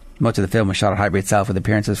Highbury. Much of the film was shot at Highbury itself, with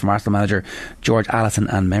appearances from Arsenal manager George Allison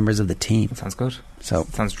and members of the team. That sounds good. So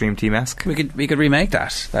sounds Dream Team-esque. We could remake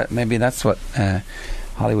that. Maybe that's what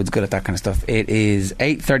Hollywood's good at, that kind of stuff. It is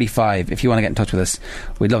 8:35. If you want to get in touch with us,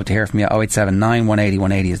 we'd love to hear from you. 0879 180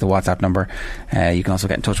 180 is the WhatsApp number. You can also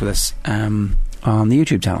get in touch with us on the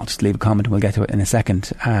YouTube channel. Just leave a comment and we'll get to it in a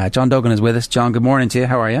second. John Duggan is with us. John, good morning to you.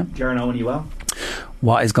 How are you? Kieran Owen, you well?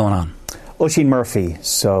 What is going on? Oisin Murphy,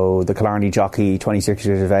 so the Killarney jockey, 26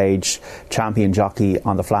 years of age, champion jockey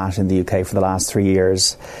on the flat in the UK for the last 3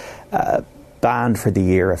 years, banned for the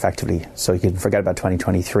year effectively, so you can forget about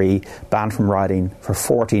 2023, banned from riding for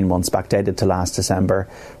 14 months, backdated to last December,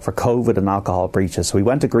 for COVID and alcohol breaches. So he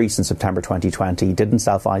went to Greece in September 2020, didn't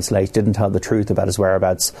self-isolate, didn't tell the truth about his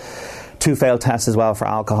whereabouts. 2 failed tests as well for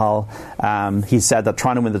alcohol. He said that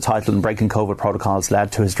trying to win the title and breaking COVID protocols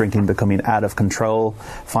led to his drinking becoming out of control.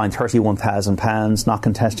 Fined £31,000, not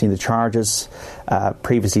contesting the charges.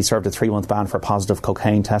 Previously served a 3-month ban for a positive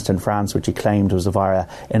cocaine test in France, which he claimed was via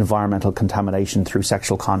environmental contamination through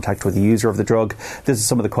sexual contact with the user of the drug. This is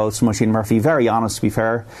some of the quotes from Oisin Murphy. Very honest, to be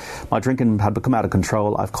fair. My drinking had become out of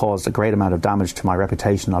control. I've caused a great amount of damage to my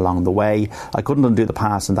reputation along the way. I couldn't undo the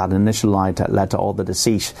past, and that initial lie led to all the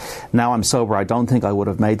deceit. Now I'm sober. I don't think I would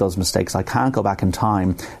have made those mistakes. I can't go back in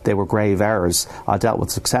time. They were grave errors. I dealt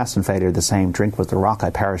with success and failure the same. Drink was the rock I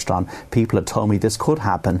perished on. People had told me this could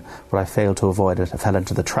happen, but I failed to avoid it. I fell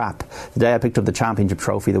into the trap. The day I picked up the championship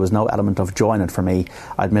trophy, there was no element of joy in it for me.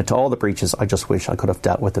 I admit to all the breaches. I just wish I could have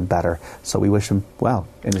dealt with them better. So we wish him well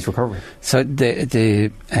in his recovery. So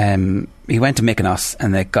he went to Mykonos,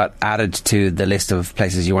 and it got added to the list of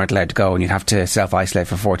places you weren't allowed to go, and you'd have to self-isolate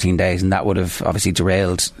for 14 days, and that would have obviously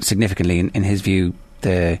derailed significantly, in his view,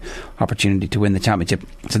 the opportunity to win the championship.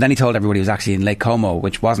 So then he told everybody he was actually in Lake Como,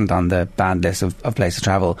 which wasn't on the banned list of places to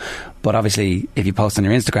travel. But obviously, if you post on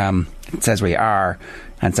your Instagram, it says where you are,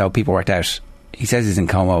 and so people worked out. He says he's in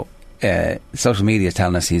Como. Social media is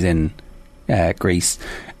telling us he's in Greece.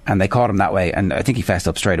 And they caught him that way, and I think he fessed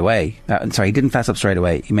up straight away. He didn't fess up straight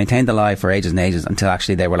away. He maintained the lie for ages and ages until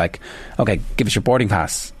actually they were like, okay, give us your boarding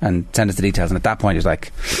pass and send us the details. And at that point, he was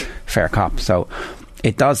like, fair cop. So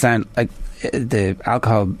it does sound like the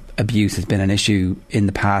alcohol abuse has been an issue in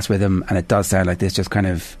the past with him, and it does sound like this just kind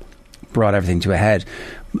of brought everything to a head.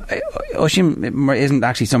 Oisin isn't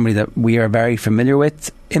actually somebody that we are very familiar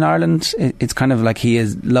with in Ireland. It's kind of like he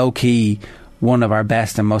is low-key one of our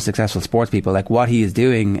best and most successful sports people. Like, what he is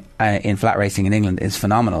doing in flat racing in England is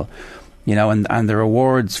phenomenal, you know, and the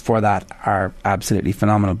rewards for that are absolutely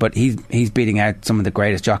phenomenal. But he's beating out some of the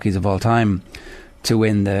greatest jockeys of all time to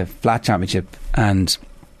win the flat championship, and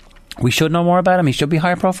we should know more about him. He should be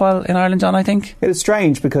higher profile in Ireland, John, I think. It is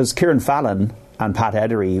strange because Kieran Fallon and Pat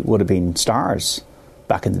Edery would have been stars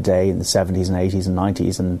back in the day in the 70s and 80s and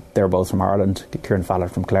 90s, and they're both from Ireland. Kieran Fallon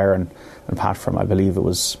from Clare and Pat from, I believe it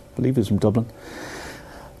was from Dublin.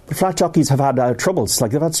 But flat jockeys have had troubles.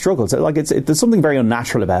 Like, they've had struggles. Like, there's something very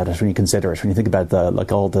unnatural about it when you consider it. When you think about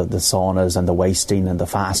all the saunas and the wasting and the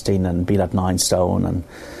fasting and being at 9 stone and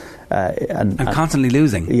constantly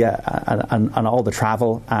losing. Yeah, and all the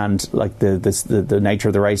travel and like the nature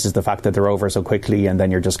of the race is the fact that they're over so quickly, and then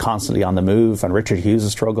you're just constantly on the move. And Richard Hughes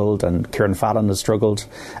has struggled, and Kieran Fallon has struggled.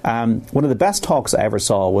 One of the best talks I ever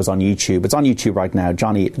saw was on YouTube. It's on YouTube right now.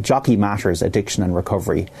 Jockey Matters, Addiction and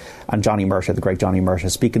Recovery, and Johnny Murtagh, the great Johnny Murtagh,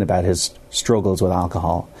 speaking about his struggles with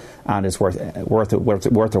alcohol and it's worth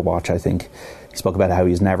a watch, I think. He spoke about how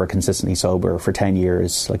he was never consistently sober for 10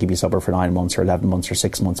 years, like he'd be sober for 9 months or 11 months or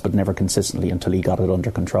 6 months, but never consistently until he got it under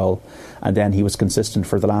control. And then he was consistent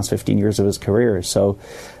for the last 15 years of his career. So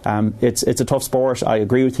it's a tough sport. I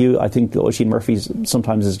agree with you. I think Oisin Murphy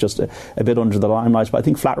sometimes is just a bit under the limelight, but I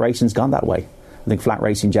think flat racing's gone that way. I think flat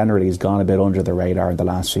racing generally has gone a bit under the radar in the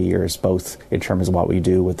last few years, both in terms of what we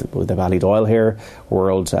do with the Ballydoyle here,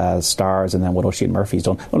 World Stars, and then what Oisin Murphy's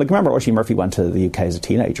done. Well, like, remember, Oisin Murphy went to the UK as a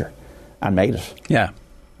teenager and made it. Yeah.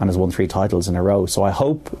 And has won 3 titles in a row. So I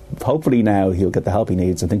hopefully now he'll get the help he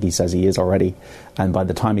needs. I think he says he is already. And by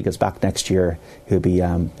the time he gets back next year, he'll be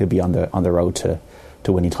on the road to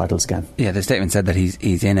winning titles again. Yeah, the statement said that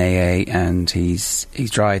he's in AA and he's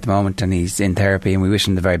dry at the moment and he's in therapy, and we wish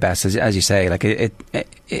him the very best. As you say, like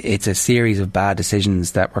it's a series of bad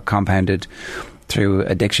decisions that were compounded through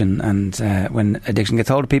addiction, and when addiction gets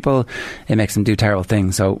hold of people, it makes them do terrible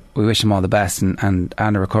things. So we wish him all the best and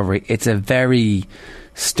a recovery. It's a very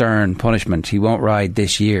stern punishment. He won't ride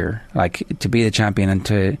this year. Like, to be the champion and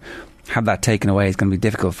to have that taken away is going to be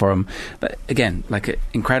difficult for him. But again, like,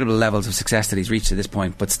 incredible levels of success that he's reached at this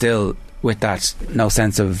point, but still with that no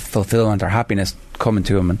sense of fulfillment or happiness coming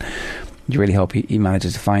to him, and you really hope he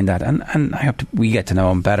manages to find that. And I hope we get to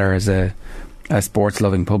know him better as a sports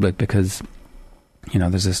loving public, because you know,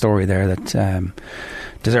 there's a story there that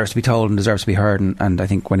deserves to be told and deserves to be heard, and I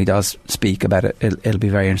think when he does speak about it, it'll be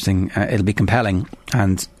very interesting. It'll be compelling,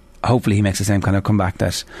 and hopefully he makes the same kind of comeback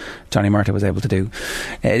that Johnny Murtagh was able to do.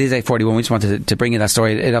 It is 8:41. We just wanted to bring you that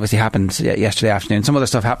story. It obviously happened yesterday afternoon. Some other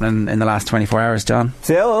stuff happening in the last 24 hours, John.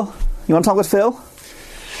 Phil, you want to talk with Phil?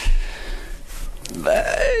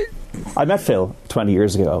 I met Phil 20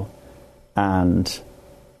 years ago, and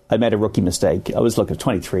I made a rookie mistake. I was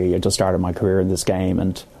 23. I just started my career in this game,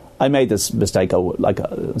 and I made this mistake.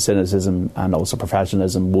 Cynicism and also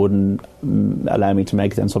professionalism wouldn't allow me to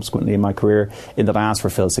make it then subsequently in my career, in that I asked for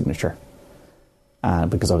Phil's signature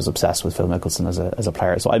because I was obsessed with Phil Mickelson as a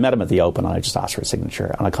player. So I met him at the Open and I just asked for his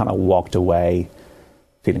signature, and I kind of walked away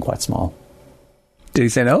feeling quite small. Did he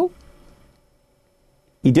say no?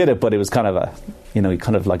 He did it, but it was kind of he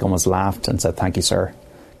kind of like almost laughed and said, "Thank you, sir,"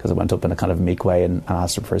 because I went up in a kind of meek way and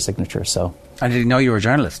asked him for his signature. So, and did he know you were a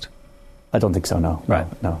journalist? I don't think so. No, right?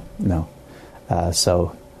 No.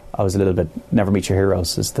 So I was a little bit. Never meet your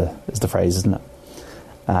heroes is the phrase, isn't it?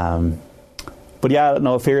 But yeah,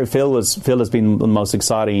 no. Phil has been the most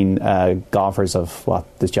exciting golfers of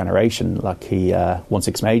this generation. Like, he won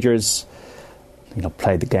 6 majors.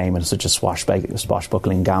 Played the game in such a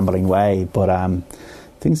swashbuckling, gambling way, but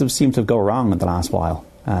things have seemed to go wrong in the last while.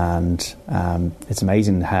 And it's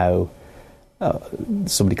amazing how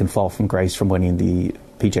somebody can fall from grace from winning the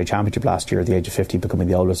PGA Championship last year at the age of 50, becoming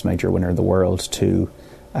the oldest major winner in the world, to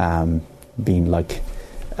being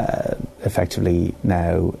effectively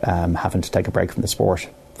now having to take a break from the sport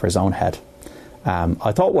for his own head.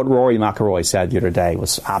 I thought what Rory McIlroy said the other day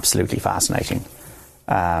was absolutely fascinating.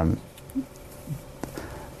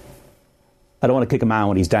 I don't want to kick a man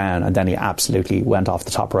when he's down, and then he absolutely went off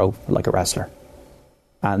the top rope like a wrestler.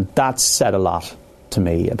 And that said a lot to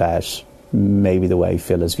me about maybe the way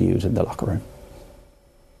Phil is viewed in the locker room.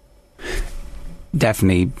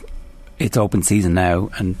 Definitely, it's open season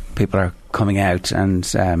now and people are coming out, and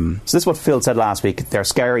so this is what Phil said last week. They're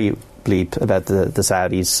scary bleep about the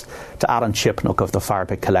Saudis. To Alan Chipnook of the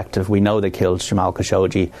Firepit Collective, we know they killed Jamal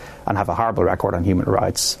Khashoggi and have a horrible record on human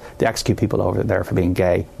rights. They execute people over there for being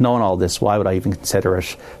gay. Knowing all this, why would I even consider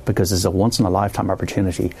it? Because it's a once-in-a-lifetime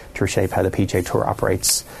opportunity to reshape how the PGA Tour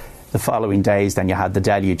operates. The following days, then you had the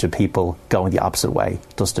deluge of people going the opposite way.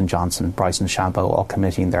 Dustin Johnson, Bryson DeChambeau, all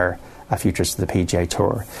committing their futures to the PGA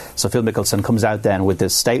Tour. So Phil Mickelson comes out then with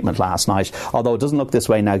this statement last night. Although it doesn't look this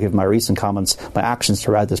way now, given my recent comments, my actions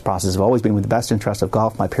throughout this process have always been with the best interest of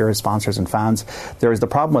golf, my peers, sponsors and fans. There is the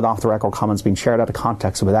problem with off-the-record comments being shared out of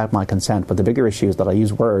context without my consent, but the bigger issue is that I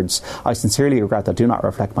use words I sincerely regret that do not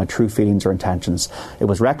reflect my true feelings or intentions. It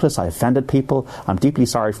was reckless, I offended people. I'm deeply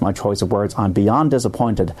sorry for my choice of words. I'm beyond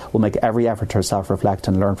disappointed. Will make every effort to self-reflect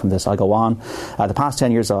and learn from this. I go on. The past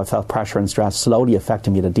 10 years I've felt pressure and stress slowly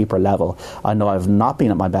affecting me at a deeper level. I know I've not been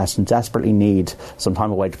at my best and desperately need some time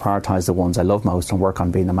away to prioritise the ones I love most and work on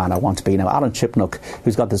being the man I want to be. Now, Alan Chipnook,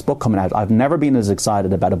 who's got this book coming out, I've never been as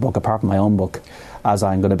excited about a book, apart from my own book, as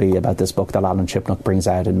I'm going to be about this book that Alan Chipnook brings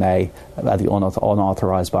out in May, about the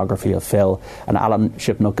unauthorised biography of Phil. And Alan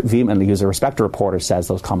Chipnook vehemently, who's a respected reporter, says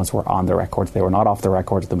those comments were on the record. They were not off the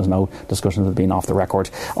record. There was no discussion of them being off the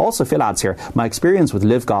record. Also, Phil adds here, my experience with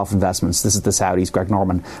Live Golf Investments, this is the Saudis, Greg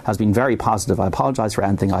Norman, has been very positive. I apologise for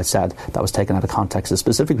anything I said that was taken out of context. The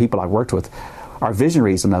specific people I've worked with are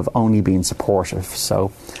visionaries and have only been supportive.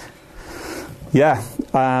 So Yeah,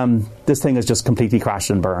 this thing has just completely crashed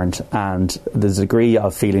and burned, and there's a degree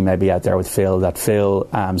of feeling maybe out there with Phil that Phil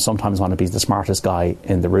sometimes want to be the smartest guy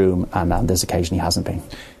in the room, and on this occasion he hasn't been.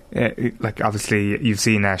 Obviously you've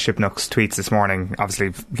seen Shipnuck's tweets this morning, obviously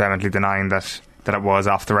vehemently denying that it was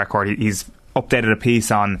off the record. He's updated a piece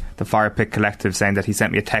on the Fire Pit Collective saying that he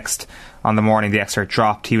sent me a text on the morning the excerpt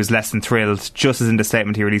dropped. He was less than thrilled. Just as in the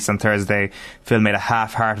statement he released on Thursday, Phil made a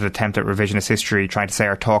half-hearted attempt at revisionist history, trying to say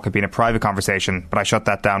our talk had been a private conversation, but I shut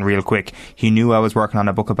that down real quick. He knew I was working on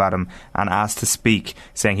a book about him and asked to speak,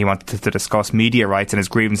 saying he wanted to discuss media rights and his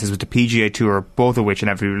grievances with the PGA Tour, both of which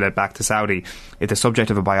inevitably led back to Saudi. If the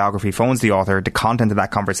subject of a biography phones the author, the content of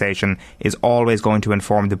that conversation is always going to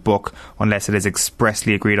inform the book unless it is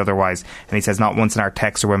expressly agreed otherwise. And he says not once in our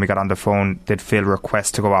text or when we got on the phone did Phil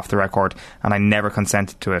request to go off the record, and I never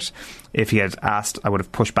consented to it. If he had asked, I would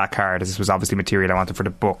have pushed back hard, as this was obviously material I wanted for the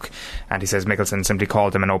book. And he says Mickelson simply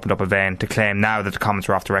called him and opened up a vein. To claim now that the comments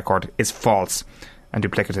were off the record is false and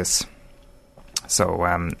duplicitous.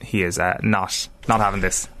 So he is not having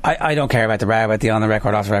this. I don't care about the row about the on the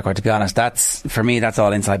record, off the record, to be honest. For me, that's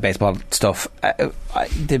all inside baseball stuff.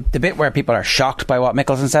 The bit where people are shocked by what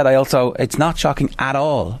Mickelson said, it's not shocking at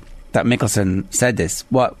all that Mickelson said this.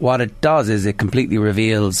 What it does is it completely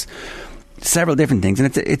reveals several different things,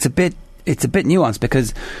 and it's a bit nuanced,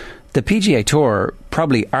 because the PGA Tour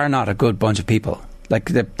probably are not a good bunch of people. Like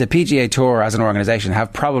the PGA Tour as an organisation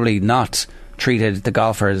have probably not treated the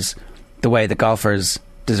golfers the way the golfers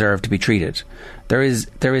deserve to be treated. There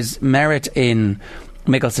is merit in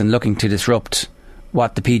Mickelson looking to disrupt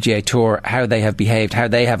what the PGA Tour, how they have behaved, how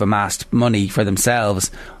they have amassed money for themselves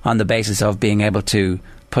on the basis of being able to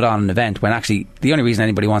put on an event, when actually the only reason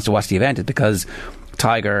anybody wants to watch the event is because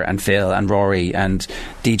Tiger and Phil and Rory and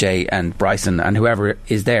DJ and Bryson and whoever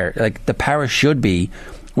is there. Like, the power should be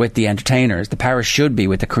with the entertainers, the power should be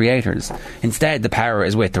with the creators. Instead, the power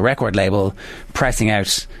is with the record label pressing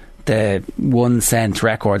out the 1 cent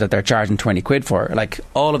record that they're charging 20 quid for. Like,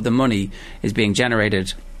 all of the money is being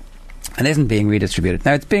generated and isn't being redistributed.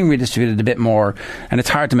 Now, it's being redistributed a bit more, and it's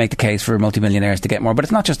hard to make the case for multimillionaires to get more, but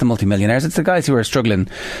it's not just the multimillionaires, it's the guys who are struggling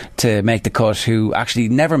to make the cut, who actually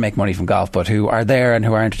never make money from golf, but who are there and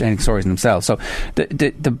who are entertaining stories themselves. So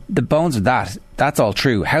the bones of that's all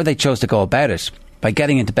true. How they chose to go about it, by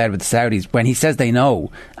getting into bed with the Saudis when he says they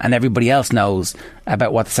know and everybody else knows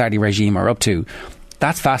about what the Saudi regime are up to,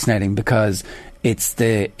 that's fascinating, because it's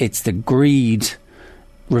the greed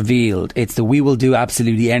revealed. It's we will do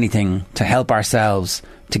absolutely anything to help ourselves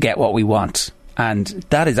to get what we want, and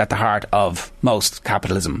that is at the heart of most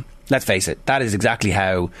capitalism. Let's face it, that is exactly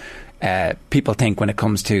how people think when it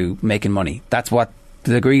comes to making money. That's what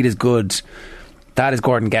the greed is. Good. That is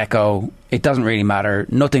Gordon Gekko. It doesn't really matter.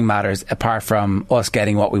 Nothing matters apart from us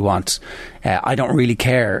getting what we want. I don't really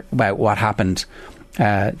care about what happened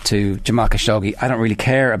to Jamal Khashoggi. I don't really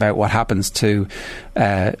care about what happens to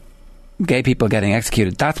gay people getting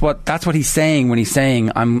executed. That's what he's saying when he's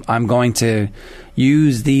saying I'm going to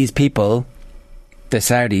use these people, the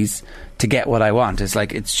Saudis, to get what I want. It's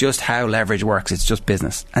like, it's just how leverage works. It's just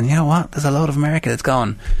business. And you know what? There's a load of America that's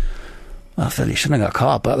gone, well, Phil, you shouldn't have got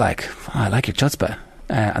caught, but I like your chutzpah.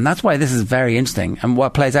 And that's why this is very interesting. And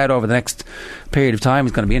what plays out over the next period of time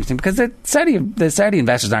is going to be interesting, because the Saudi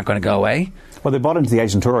investors aren't going to go away. Well, they bought into the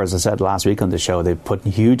Asian Tour, as I said last week on the show. They put a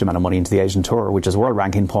huge amount of money into the Asian Tour, which is world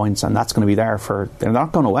ranking points, and that's going to be there they're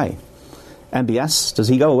not going away. MBS, does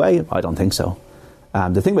he go away? I don't think so.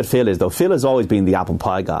 The thing with Phil is, though, Phil has always been the apple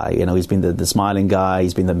pie guy. You know, he's been the smiling guy,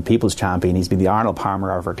 he's been the people's champion, he's been the Arnold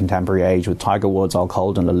Palmer of our contemporary age, with Tiger Woods all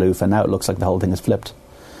cold and aloof, and now it looks like the whole thing has flipped.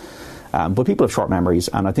 But people have short memories,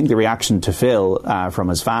 and I think the reaction to Phil from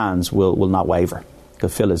his fans will not waver,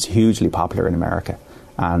 because Phil is hugely popular in America,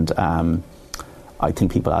 and I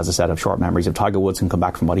think people, as I said, have short memories. If Tiger Woods can come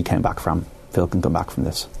back from what he came back from, Phil can come back from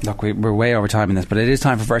this. Look, we're way over time in this, but it is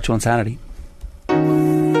time for virtual insanity.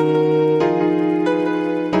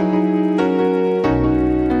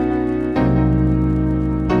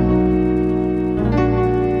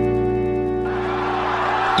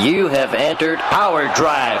 You have entered Power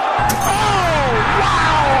Drive. Oh,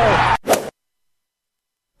 wow!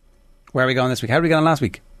 Where are we going this week? How did we get on last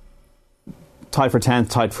week? Tied for 10th,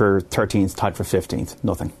 tied for 13th, tied for 15th.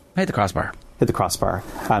 Nothing. Hit the crossbar. Hit the crossbar.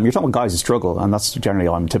 You're talking about guys who struggle, and that's generally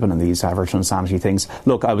how I'm tipping in these virtual insanity things.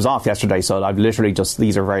 Look, I was off yesterday, so I've literally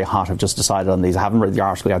these are very hot. I've just decided on these. I haven't read the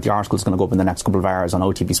article yet. The article's going to go up in the next couple of hours on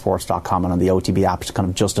otbsports.com and on the OTB app to kind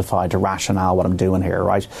of justify, to rationale what I'm doing here,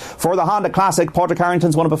 right? For the Honda Classic, Porter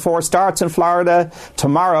Carrington's won it before, starts in Florida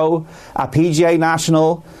tomorrow at PGA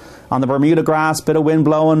National. on the Bermuda grass, bit of wind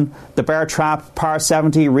blowing, the Bear Trap, par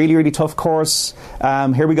 70, really, really tough course.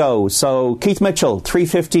 Here we go. So Keith Mitchell,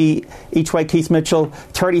 350 each way. Keith Mitchell,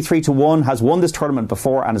 33-1, has won this tournament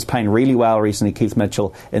before and is playing really well recently. Keith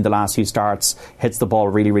Mitchell in the last few starts hits the ball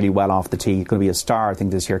really, really well off the tee. He's going to be a star, I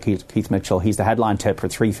think, this year, Keith Mitchell. He's the headline tip for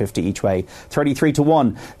 350 each way,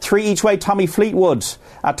 33-1. 3 each way, Tommy Fleetwood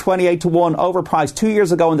at 28-1, overpriced. 2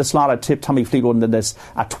 years ago in the slot, I tipped Tommy Fleetwood in this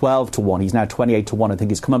at 12-1. He's now 28-1. I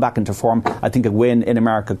think he's coming back into form. I think a win in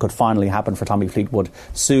America could finally happen for Tommy Fleetwood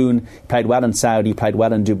soon. He played well in Saudi, played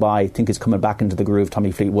well in Dubai. I think he's coming back into the groove.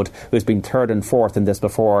 Tommy Fleetwood, who's been third and fourth in this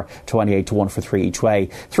before, 28-1 for 3 each way.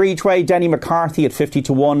 3 each way, Denny McCarthy at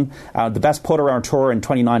 50-1. The best putter on tour in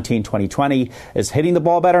 2019-2020, is hitting the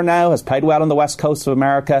ball better now, has played well on the west coast of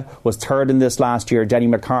America, was third in this last year. Denny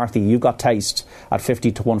McCarthy, you've got taste at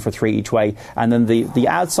 50-1 for 3 each way. And then the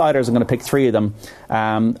outsiders, I'm going to pick 3 of them.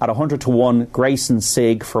 At 100-1, Grayson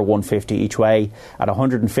Sigg for 150 each way. At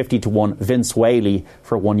 150-1, Vince Whaley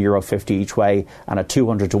for €1.50 each way. And at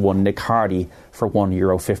 200-1, Nick Hardy for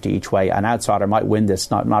 €1.50 each way. An outsider might win this.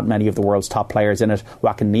 Not many of the world's top players in it.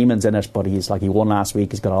 Joaquin Neiman's in it, but he won last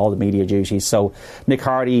week. He's got all the media duties. So Nick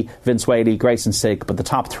Hardy, Vince Whaley, Grayson Sigg, but the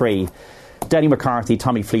top 3, Denny McCarthy,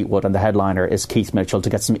 Tommy Fleetwood, and the headliner is Keith Mitchell, to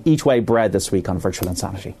get some each-way bread this week on Virtual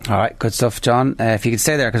Insanity. All right, good stuff, John. If you could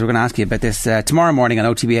stay there, because we're going to ask you about this. Tomorrow morning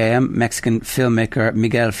on OTB AM, Mexican filmmaker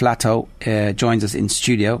Miguel Flato joins us in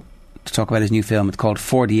studio to talk about his new film. It's called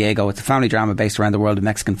For Diego. It's a family drama based around the world of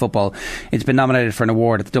Mexican football. It's been nominated for an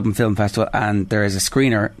award at the Dublin Film Festival, and there is a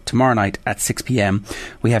screener tomorrow night at 6 p.m.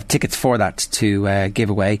 We have tickets for that to give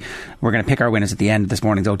away. We're going to pick our winners at the end of this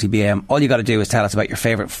morning's OTBM. All you got to do is tell us about your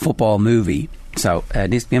favourite football movie. So it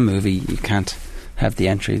needs to be a movie. You can't have the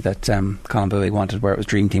entry that Colin Bowie wanted, where it was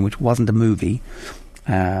Dream Team, which wasn't a movie.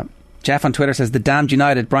 Jeff on Twitter says The Damned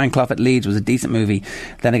United, Brian Clough at Leeds, was a decent movie.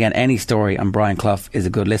 Then again, any story on Brian Clough is a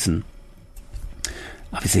good listen.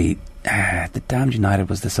 Obviously, The Damned United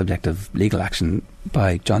was the subject of legal action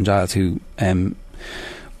by John Giles, who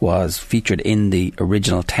was featured in the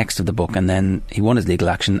original text of the book, and then he won his legal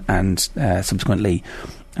action, and subsequently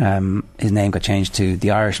his name got changed to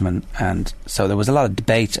The Irishman. And so there was a lot of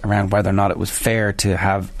debate around whether or not it was fair to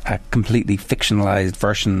have a completely fictionalised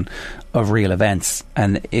version of real events.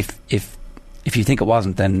 And if you think it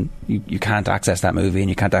wasn't, then you can't access that movie and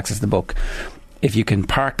you can't access the book. If you can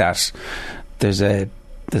park that, there's an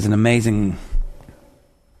amazing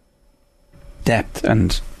depth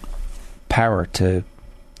and power to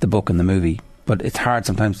the book and the movie, but it's hard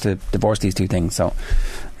sometimes to divorce these two things. So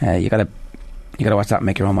you gotta watch that and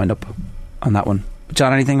make your own mind up on that one.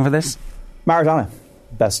 John, anything for this? Maradona,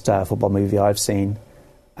 best football movie I've seen,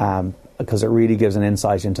 because it really gives an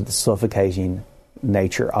insight into the suffocating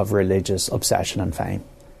nature of religious obsession and fame.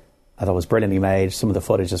 I thought it was brilliantly made. Some of the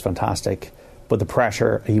footage is fantastic, but the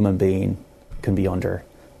pressure a human being can be under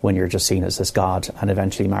when you're just seen as this god. And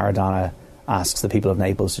eventually Maradona asks the people of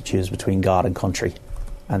Naples to choose between God and country,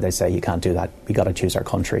 and they say, you can't do that, we got to choose our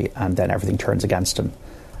country. And then everything turns against him.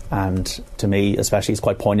 And to me especially, it's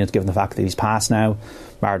quite poignant given the fact that he's passed now.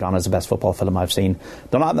 Maradona is the best football film I've seen.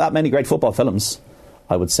 There are not that many great football films,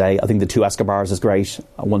 I would say. I think The Two Escobars is great.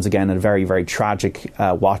 Once again, a very, very tragic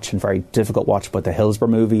watch and very difficult watch, but the Hillsborough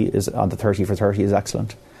movie is on the 30 for 30 is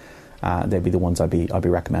excellent. They'd be the ones I'd be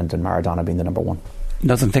recommending, Maradona being the number one.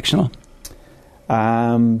 Nothing fictional?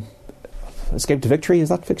 Escape to Victory, is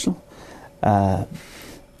that fictional?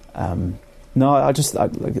 No, I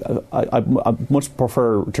much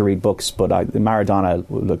prefer to read books, but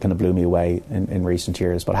Maradona kind of blew me away in recent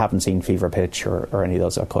years, but I haven't seen Fever Pitch or any of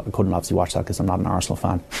those. I couldn't obviously watch that because I'm not an Arsenal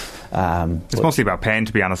fan. It's mostly about pain,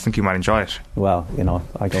 to be honest. I think you might enjoy it. Well,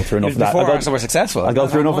 I go through enough of that. Before Arsenal were successful. I go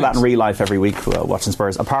through enough of that in real life every week watching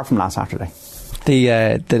Spurs, apart from last Saturday. We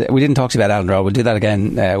didn't talk to you about Alan Rowe. We'll do that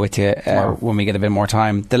again with you when we get a bit more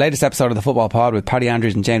time. The latest episode of the Football Pod with Paddy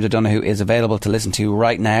Andrews and James O'Donoghue is available to listen to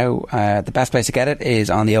right now. The best place to get it is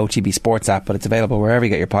on the OTB Sports app, but it's available wherever you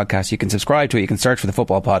get your podcasts. You can subscribe to it, you can search for the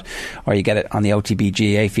Football Pod, or you get it on the OTB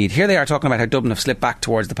GA feed. Here they are talking about how Dublin have slipped back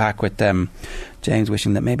towards the pack, with James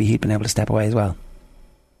wishing that maybe he'd been able to step away as well.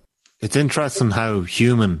 It's interesting how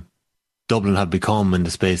human Dublin have become in the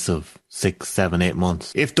space of 6, 7, 8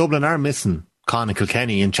 months. If Dublin are missing Conor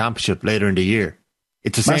Kilkenny in Championship later in the year,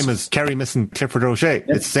 it's the same as Kerry missing Clifford O'Shea. Yep.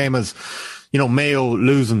 It's the same as, Mayo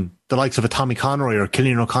losing the likes of a Tommy Conroy or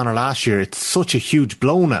Cillian O'Connor last year. It's such a huge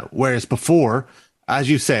blow now. Whereas before, as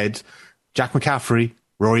you said, Jack McCaffrey,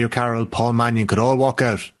 Rory O'Carroll, Paul Mannion could all walk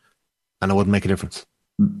out and it wouldn't make a difference.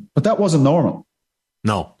 But that wasn't normal.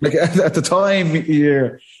 No. Like at the time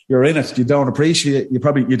you're in it, you don't appreciate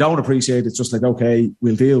it. It's just like, okay,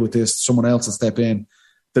 we'll deal with this. Someone else will step in.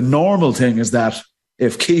 The normal thing is that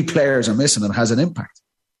if key players are missing, it has an impact.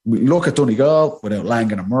 We look at Donegal without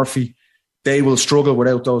Langan and Murphy. They will struggle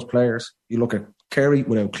without those players. You look at Kerry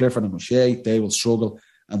without Clifford and O'Shea. They will struggle.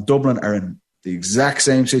 And Dublin are in the exact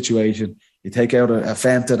same situation. You take out a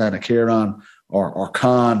Fenton and a Kieran or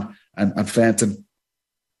Khan and Fenton.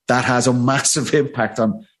 That has a massive impact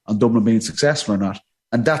on Dublin being successful or not.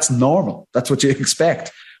 And that's normal. That's what you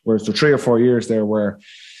expect. Whereas the 3 or 4 years there where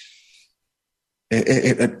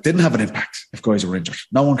it didn't have an impact if guys were injured.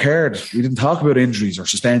 No one cared. We didn't talk about injuries or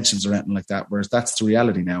suspensions or anything like that, whereas that's the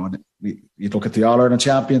reality now. And you look at the All-Ireland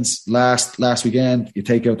champions last weekend, you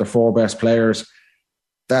take out the 4 best players.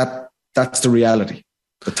 That's the reality.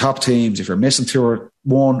 The top teams, if you're missing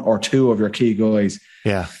 1 or 2 of your key guys,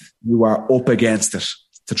 you are up against it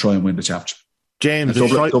to try and win the championship. James,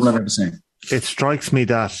 Dublin are the same. It strikes me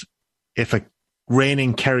that if a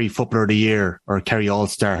reigning Kerry Footballer of the Year or Kerry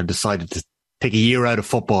All-Star had decided to take a year out of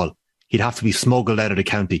football, he'd have to be smuggled out of the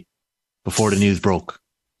county before the news broke.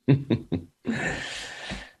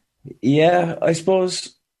 Yeah, I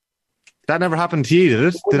suppose. That never happened to you,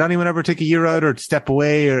 did it? Did anyone ever take a year out or step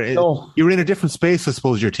away? No. You were in a different space, I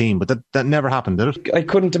suppose, your team, but that never happened, did it? I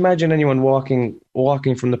couldn't imagine anyone walking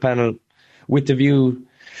from the panel with the view,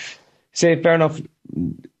 say, fair enough,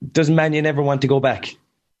 does Mannion ever want to go back?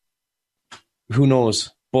 Who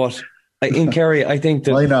knows? But in Kerry, I think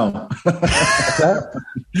that... I know.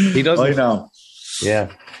 He doesn't. I know.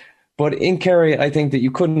 Yeah. But in Kerry, I think that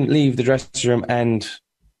you couldn't leave the dressing room and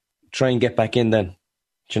try and get back in then.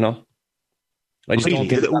 Do you know? I just don't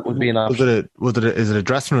think that would be an option. Is it a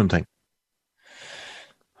dressing room thing?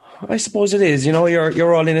 I suppose it is. You know,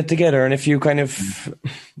 you're all in it together, and if you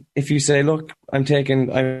say, "Look, I'm taking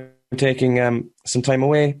some time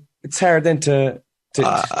away," it's hard then to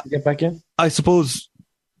get back in. I suppose.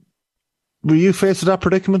 Were you faced with that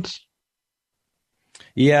predicament?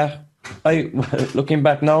 Yeah, looking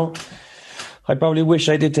back now, I probably wish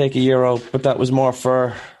I did take a year out, but that was more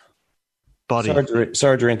for body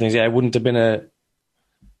surgery and things. Yeah, it wouldn't have been a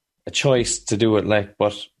choice to do it,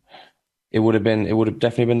 but it would have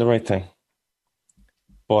definitely been the right thing.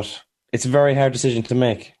 But it's a very hard decision to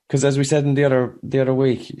make because, as we said in the other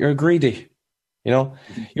week, you're greedy. You know,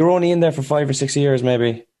 you're only in there for 5 or 6 years,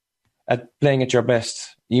 maybe, at playing at your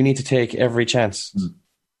best. You need to take every chance.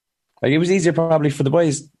 Like, it was easier probably for the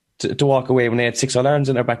boys to walk away when they had 6 All-Irelands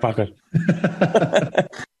in their back pocket.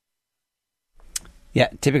 Yeah,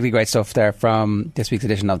 typically great stuff there from this week's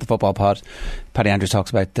edition of the Football Pod. Paddy Andrews talks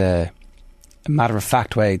about the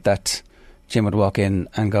matter-of-fact way that Jim would walk in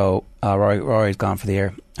and go, "Oh, Rory's gone for the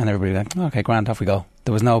year," and everybody would go, "Okay, grand, off we go."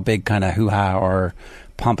 There was no big kind of hoo-ha or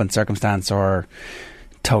pomp and circumstance or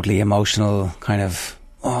totally emotional kind of,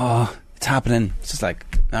 "Oh, it's happening." It's just like,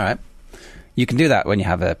 all right. You can do that when you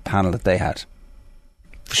have a panel that they had.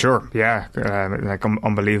 For sure, yeah,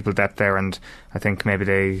 unbelievable depth there, and I think maybe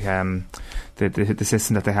they the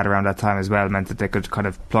system that they had around that time as well meant that they could kind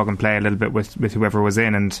of plug and play a little bit with whoever was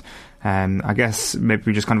in, and I guess maybe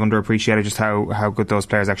we just kind of underappreciated just how good those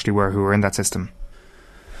players actually were who were in that system.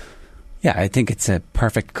 Yeah, I think it's a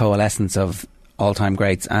perfect coalescence of all-time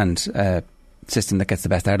greats and a system that gets the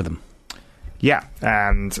best out of them. Yeah,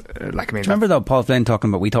 and do you remember though Paul Flynn talking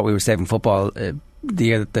about we thought we were saving football the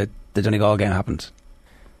year that the Donegal game happened?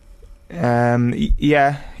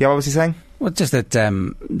 Yeah, what was he saying? Well, just that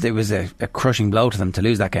it was a crushing blow to them to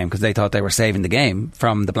lose that game because they thought they were saving the game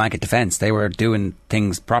from the blanket defence. They were doing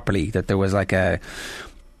things properly. That there was a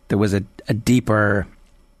deeper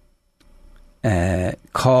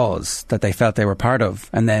cause that they felt they were part of,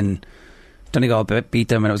 and then Donegal beat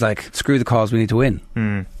them, and it was like, screw the cause, we need to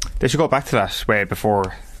win. They should go back to that way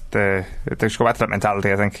before. They should go back to that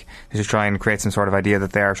mentality. I think they should try and create some sort of idea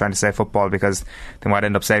that they are trying to save football because they might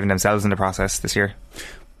end up saving themselves in the process this year.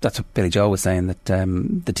 That's what Billy Joe was saying, that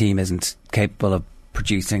the team isn't capable of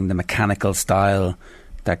producing the mechanical style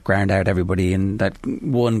that ground out everybody and that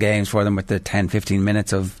won games for them with the 10-15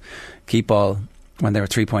 minutes of keep ball when they were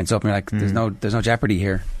 3 points up, and you're like, there's no jeopardy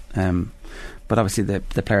here. But obviously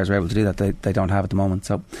the players were able to do that. They don't have at the moment.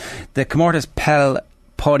 So the Comortas Pell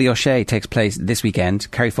Paddy O'Shea takes place this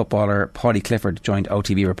weekend. Kerry footballer Paddy Clifford joined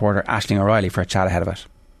OTB reporter Aisling O'Reilly for a chat ahead of it.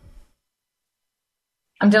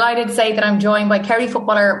 I'm delighted to say that I'm joined by Kerry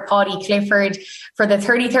footballer Paddy Clifford for the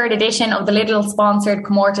 33rd edition of the Lidl-sponsored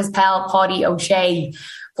Comortas Pell Paddy O'Shea.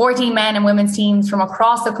 14 men and women's teams from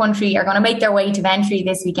across the country are going to make their way to Ventry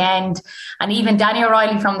this weekend. And even Danny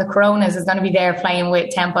O'Reilly from the Coronas is going to be there playing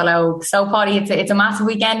with Temple Oak. So, Paddy, it's a massive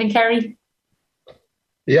weekend in Kerry.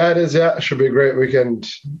 Yeah, it is. Yeah, it should be a great weekend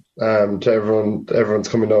to everyone. Everyone's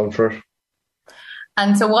coming down for it.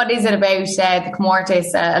 And so what is it about the Comórtas?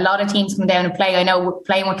 A lot of teams come down and play. I know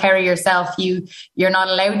playing with Kerry yourself, you're not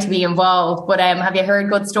allowed to be involved, but have you heard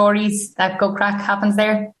good stories that good crack happens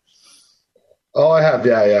there? Oh, I have,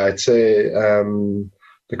 yeah. I'd say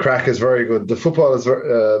the crack is very good. The football is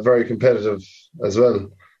very competitive as well.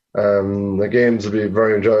 The games will be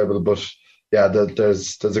very enjoyable, but yeah,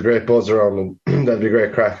 there's a great buzz around and there'll be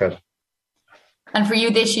great crack at. And for you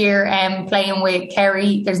this year, playing with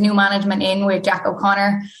Kerry, there's new management in with Jack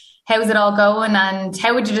O'Connor. How's it all going, and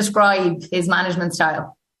how would you describe his management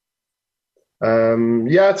style?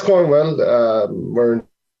 Yeah, it's going well. We're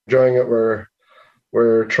enjoying it.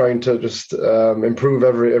 We're trying to just improve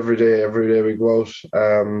every day we go out.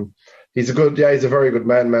 He's a very good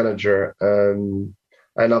man manager, and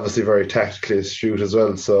obviously very tactically astute as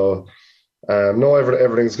well. So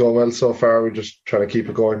everything's going well so far. We're just trying to keep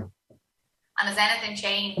it going. And has anything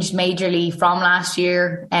changed majorly from last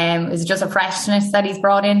year? Is it just a freshness that he's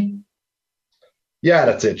brought in? Yeah,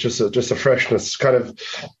 that's it. Just a freshness, kind of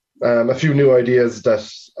a few new ideas that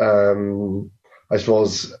I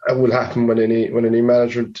suppose will happen when any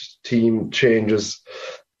management team changes.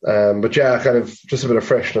 But yeah, kind of just a bit of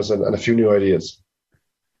freshness and a few new ideas.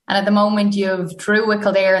 And at the moment, you've Drew with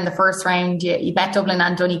Kildare in the first round. You bet Dublin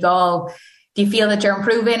and Donegal. Do you feel that you're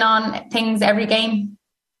improving on things every game?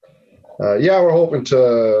 Yeah, we're hoping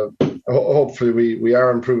to. Hopefully, we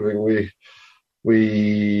are improving. We'd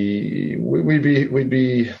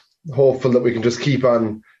be hopeful that we can just keep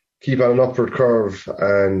on an upward curve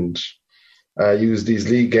and use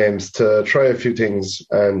these league games to try a few things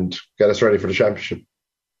and get us ready for the championship.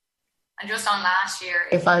 And just on last year,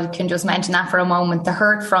 if I can just mention that for a moment, the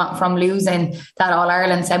hurt from losing that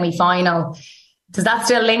All-Ireland semi-final, does that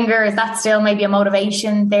still linger? Is that still maybe a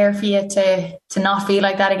motivation there for you to not feel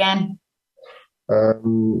like that again?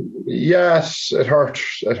 Yes, it hurt.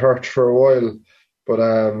 It hurt for a while, but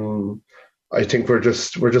I think we're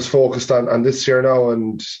just focused on this year now,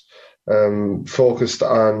 and focused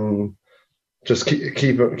on just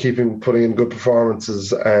keeping putting in good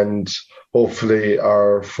performances, and hopefully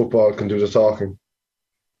our football can do the talking.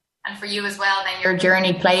 And for you as well, then your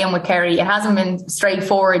journey playing with Kerry, it hasn't been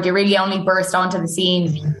straightforward. You really only burst onto the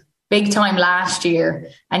scene big time last year,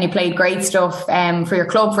 and you played great stuff for your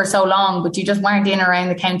club for so long, but you just weren't in around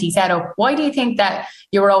the county setup. Why do you think that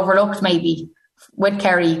you were overlooked maybe with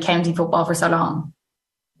Kerry county football for so long?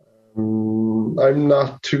 I'm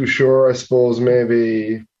not too sure. I suppose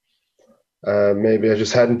maybe I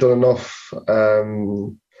just hadn't done enough,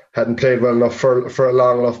 hadn't played well enough for a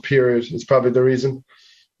long enough period. It's probably the reason.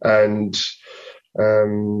 And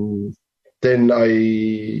then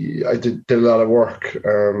I did a lot of work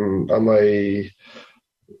on my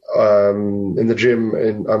in the gym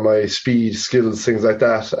on my speed, skills, things like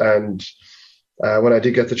that. And when I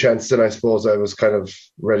did get the chance, then I suppose I was kind of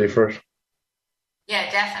ready for it. Yeah,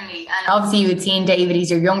 definitely. And obviously you had seen David, he's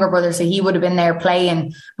your younger brother, so he would have been there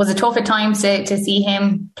playing. Was it tough at times to see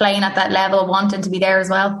him playing at that level, wanting to be there as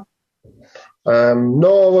well?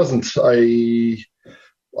 No, it wasn't.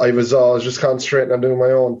 I was always just concentrating on doing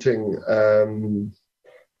my own thing.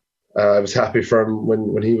 I was happy for him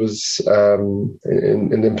when he was in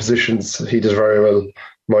the positions he did very well,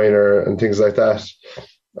 minor and things like that.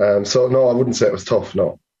 So no, I wouldn't say it was tough,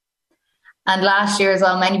 no. And last year as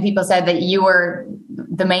well, many people said that you were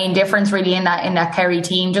the main difference really in that Kerry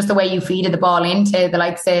team, just the way you feeded the ball into the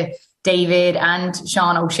likes of David and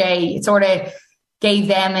Sean O'Shea. It sort of gave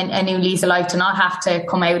them a new lease of life to not have to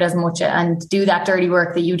come out as much and do that dirty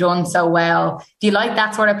work that you've done so well. Do you like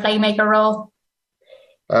that sort of playmaker role?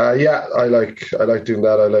 Yeah, I like doing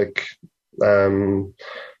that. I like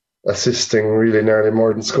assisting really nearly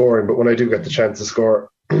more than scoring. But when I do get the chance to score,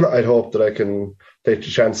 I'd hope that I can take the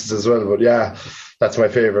chances as well. But yeah, that's my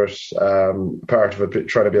favourite part of it,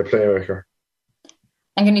 trying to be a playmaker.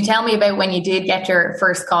 And can you tell me about when you did get your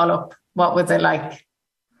first call up? What was it like?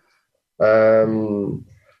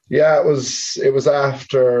 Yeah, it was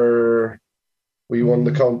after we won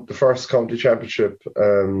the first county championship.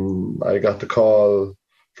 I got the call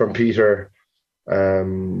from Peter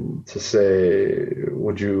to say,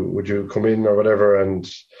 would you come in or whatever, and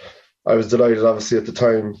I was delighted. Obviously, at the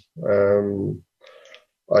time,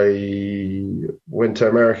 I went to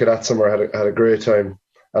America that summer. Had a great time,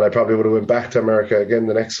 and I probably would have went back to America again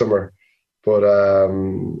the next summer. But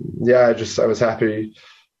yeah, I was happy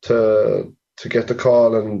to get the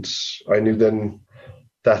call, and I knew then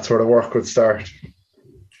that's where the work would start.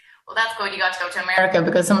 Well, that's good. You got to go to America,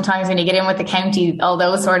 because sometimes when you get in with the county, all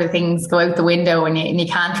those sort of things go out the window, and you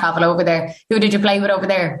can't travel over there. Who did you play with over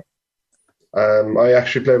there? I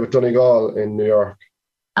actually played with Donegal in New York.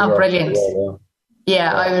 Oh, brilliant.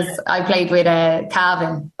 Yeah, I played with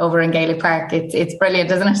Calvin over in Gaelic Park. It's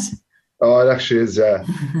brilliant, isn't it? Oh, it actually is, yeah.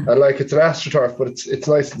 And like, it's an AstroTurf, but it's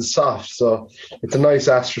nice and soft, so it's a nice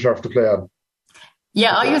AstroTurf to play on.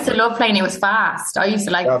 Yeah, I used to love playing. It was fast. I used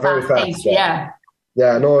to like very fast pace. Yeah.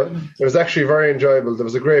 Yeah, no, it was actually very enjoyable. There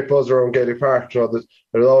was a great buzz around Gaelic Park. You know,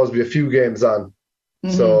 there'll always be a few games on.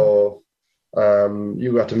 Mm-hmm. So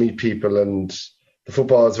you got to meet people, and the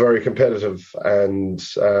football is very competitive. And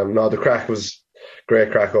the crack was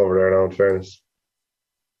great crack over there now, in fairness.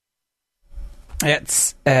 Yeah,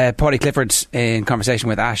 it's Paudie Clifford in conversation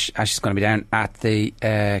with Ash. Ash is going to be down at the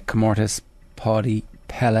Comórtas Paudie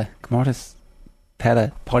Pella. Comórtas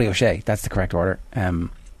Pella Paudie O'Shea. That's the correct order.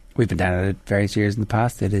 We've been down at it various years in the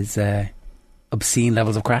past. It is obscene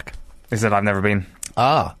levels of crack. Is it? I've never been.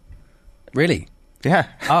 Ah, really? Yeah.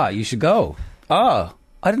 Ah, you should go. Oh,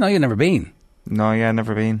 I didn't know you'd never been. No, yeah,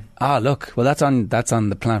 never been. Ah, look. Well, that's on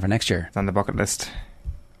the plan for next year. It's on the bucket list.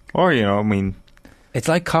 Or, I mean... It's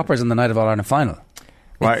like Coppers on the night of All-Ireland final.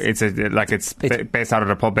 Well, it's based out of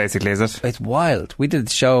the pub, basically, is it? It's wild. We did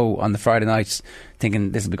the show on the Friday night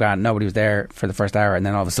thinking this would be grand. Nobody was there for the first hour, and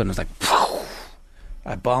then all of a sudden it was like...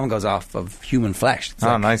 a bomb goes off of human flesh. It's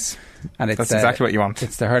nice. And that's exactly what you want.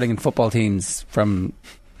 It's the hurling and football teams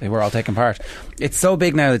they were all taking part. It's so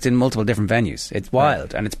big now that it's in multiple different venues. It's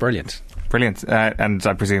wild and it's brilliant. Brilliant. And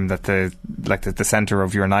I presume that the centre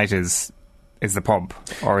of your night is the pub,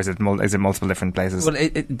 or is it multiple different places? Well,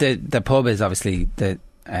 the pub is obviously it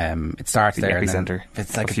starts the there. Epicenter.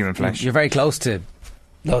 It's like of human flesh. You're very close to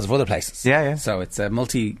loads of other places. Yeah, yeah. So it's a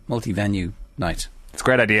multi-venue night. It's a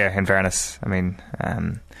great idea, in fairness. I mean,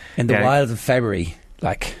 in the wilds of February,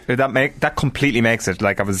 like that completely makes it.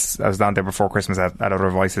 Like I was down there before Christmas at Other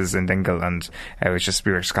Voices in Dingle, and we were just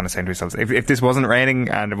kind of saying to ourselves, if this wasn't raining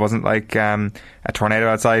and it wasn't like a tornado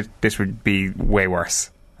outside, this would be way worse.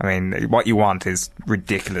 I mean, what you want is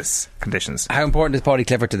ridiculous conditions. How important is Paudie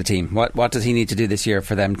Clifford to the team? What does he need to do this year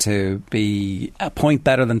for them to be a point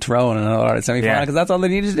better than Tyrone in an All-Ireland semi-final? Because that's all they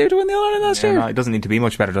needed to do to win the All-Ireland last year. No, it doesn't need to be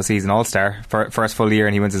much better, does he? He's an All-Star. First full year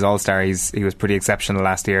and he wins his All-Star. He was pretty exceptional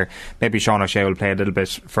last year. Maybe Sean O'Shea will play a little bit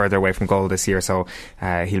further away from goal this year, so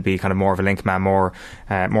he'll be kind of more of a link man, more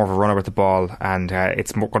of a runner with the ball, and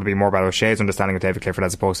it's going to be more about O'Shea's understanding of David Clifford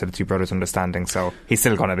as opposed to the two brothers' understanding, so he's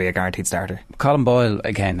still going to be a guaranteed starter. Colin Boyle,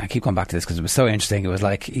 again, I keep going back to this because it was so interesting. It was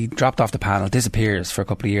like he dropped off the panel, disappears for a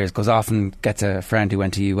couple of years, goes off and gets a friend who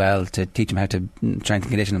went to UL to teach him how to strength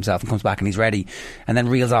and condition himself, and comes back and he's ready, and then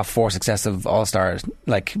reels off 4 successive All-Stars,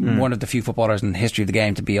 like one of the few footballers in the history of the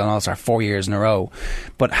game to be an All-Star 4 years in a row,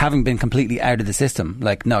 but having been completely out of the system.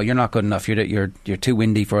 Like, no, you're not good enough, you're too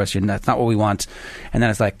windy for us, that's not what we want. And then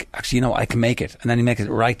it's like, actually, I can make it. And then he makes it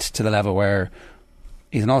right to the level where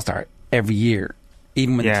he's an All-Star every year,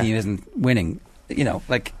 even when the team isn't winning.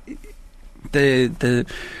 Like the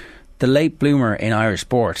late bloomer in Irish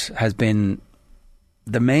sport has been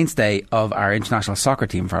the mainstay of our international soccer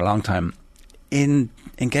team for a long time. In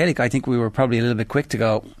Gaelic, I think we were probably a little bit quick to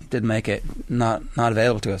go, didn't make it, not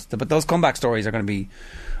available to us. But those comeback stories are going to be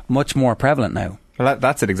much more prevalent now. Well,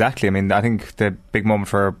 that's it exactly. I mean, I think the big moment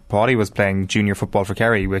for Paudie was playing junior football for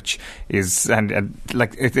Kerry, which is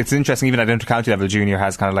like it's interesting. Even at intercounty level, junior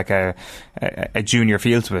has kind of like a junior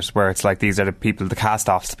feel to it, where it's like these are the people, the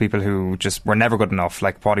cast-offs, the people who just were never good enough.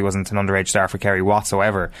 Like Paudie wasn't an underage star for Kerry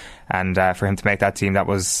whatsoever, and for him to make that team, that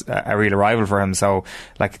was a real arrival for him. So,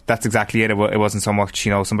 like, that's exactly it. It wasn't so much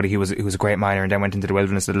somebody who was a great minor and then went into the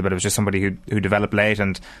wilderness a little bit. It was just somebody who developed late,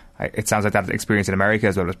 and it sounds like that experience in America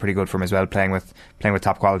as well was pretty good for him as well, playing with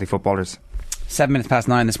top quality footballers.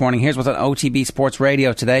 9:07 this morning. Here's what's on OTB Sports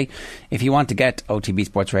Radio today. If you want to get OTB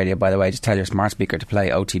Sports Radio, by the way, just tell your smart speaker to play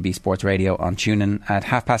OTB Sports Radio on TuneIn at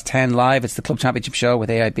 10:30 live. It's the Club Championship Show with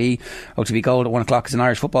AIB. OTB Gold at 1 o'clock is an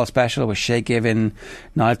Irish football special with Shay Given,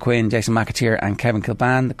 Niall Quinn, Jason McAteer and Kevin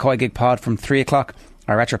Kilban. The Koi Gig Pod from 3 o'clock.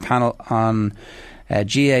 Our retro panel on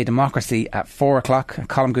GA Democracy at 4 o'clock.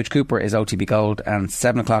 Colin Gooch Cooper is OTB Gold, and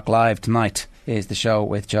 7 o'clock live tonight is the show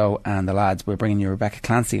with Joe and the lads. We're bringing you Rebecca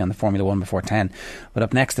Clancy on the Formula 1 before 10. But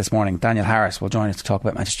up next this morning, Daniel Harris will join us to talk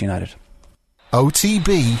about Manchester United.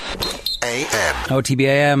 OTB AM. OTB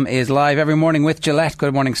AM is live every morning with Gillette.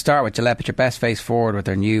 Good morning. Start with Gillette. Put your best face forward with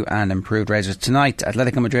their new and improved razors. Tonight,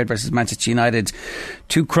 Atletico Madrid versus Manchester United.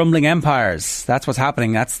 Two crumbling empires. That's what's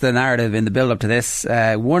happening. That's the narrative in the build-up to this.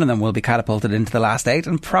 One of them will be catapulted into the last 8,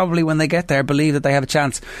 and probably when they get there believe that they have a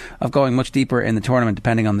chance of going much deeper in the tournament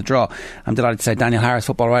depending on the draw. I'm delighted to say Daniel Harris,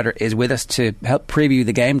 football writer, is with us to help preview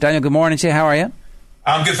the game. Daniel, good morning to you. How are you?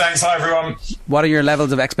 I'm good, thanks. Hi, everyone. What are your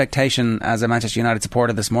levels of expectation as a Manchester United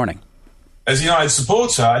supporter this morning? As a United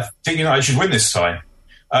supporter, I think United should win this time.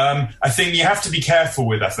 I think you have to be careful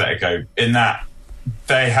with Atletico in that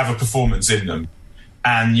they have a performance in them.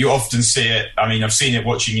 And you often see it. I mean, I've seen it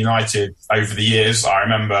watching United over the years. I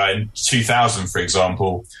remember in 2000, for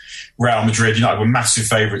example, Real Madrid, United were massive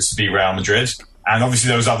favourites to beat Real Madrid. And obviously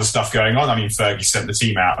there was other stuff going on. I mean, Fergie sent the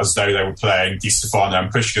team out as though they were playing Di Stefano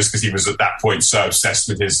and Puskás because he was at that point so obsessed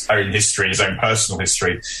with his own history, his own personal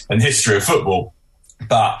history and history of football.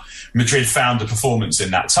 But Madrid found a performance in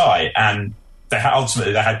that tie, and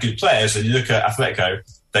ultimately they had good players. And you look at Atletico,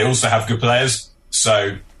 they also have good players.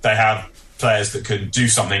 So they have players that can do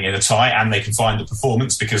something in a tie and they can find a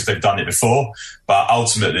performance because they've done it before. But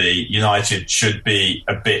ultimately, United should be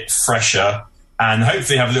a bit fresher and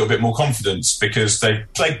hopefully have a little bit more confidence because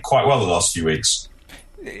they've played quite well the last few weeks.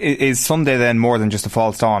 Is Sunday then more than just a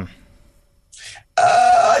false dawn?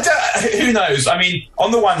 Who knows? I mean,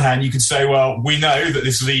 on the one hand, you could say, well, we know that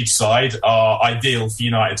this Leeds side are ideal for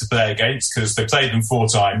United to play against because they played them 4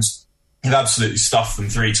 times. They've absolutely stuffed them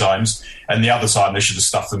 3 times. And the other time, they should have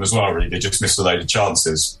stuffed them as well, really. They just missed a load of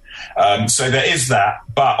chances. So there is that.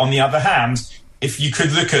 But on the other hand, if you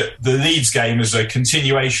could look at the Leeds game as a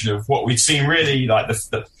continuation of what we'd seen really, like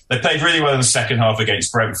they played really well in the second half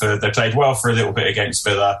against Brentford. They played well for a little bit against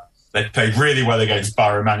Villa. They played really well against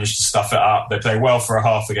Borough, managed to stuff it up. They played well for a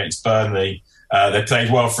half against Burnley. They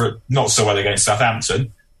played well for not so well against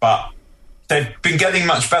Southampton. But they've been getting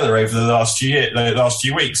much better over the last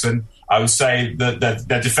few weeks. And I would say that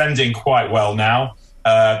they're defending quite well now.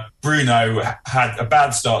 Bruno had a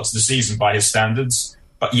bad start to the season by his standards,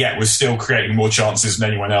 but yet was still creating more chances than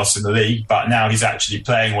anyone else in the league. But now he's actually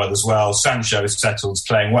playing well as well. Sancho is settled,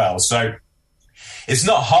 playing well. So it's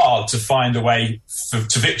not hard to find a way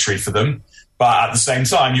to victory for them. But at the same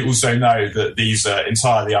time, you also know that these are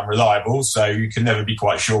entirely unreliable, so you can never be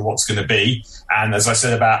quite sure what's going to be. And as I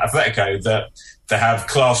said about Atletico, that they have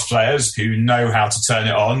class players who know how to turn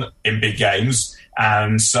it on in big games.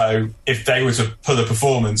 And so if they were to pull a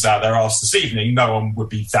performance out their arse this evening, no one would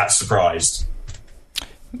be that surprised.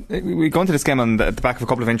 We go into this game on the back of a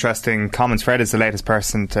couple of interesting comments. Fred is the latest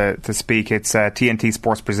person to speak. It's TNT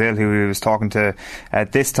Sports Brazil who he was talking to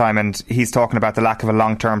this time, and he's talking about the lack of a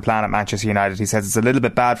long-term plan at Manchester United. He says it's a little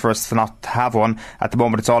bit bad for us to not have one. At the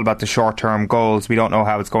moment, it's all about the short-term goals. We don't know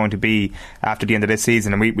how it's going to be after the end of this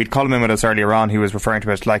season. And we'd call him in with us earlier on. He was referring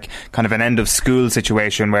to it like kind of an end-of-school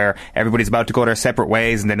situation where everybody's about to go their separate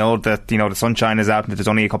ways and they know that, you know, the sunshine is out and that there's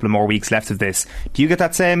only a couple of more weeks left of this. Do you get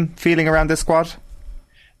that same feeling around this squad?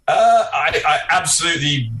 I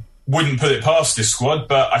absolutely wouldn't put it past this squad,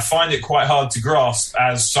 but I find it quite hard to grasp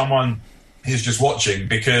as someone who's just watching,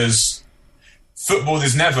 because football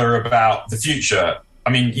is never about the future. I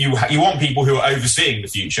mean, you want people who are overseeing the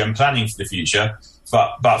future and planning for the future,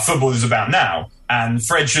 but football is about now. And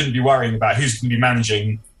Fred shouldn't be worrying about who's going to be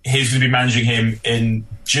managing him in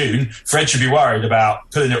June. Fred should be worried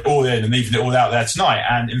about putting it all in and leaving it all out there tonight.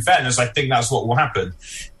 And in fairness, I think that's what will happen.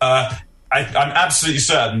 I'm absolutely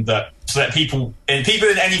certain that people in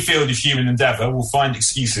any field of human endeavour will find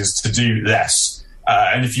excuses to do less.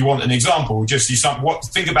 And if you want an example,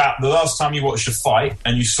 think about the last time you watched a fight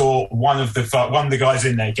and you saw one of the guys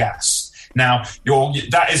in there gas. Now,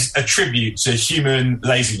 that is a tribute to human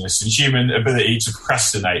laziness and human ability to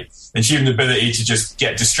procrastinate and human ability to just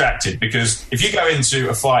get distracted. Because if you go into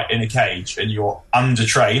a fight in a cage and you're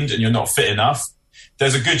undertrained and you're not fit enough,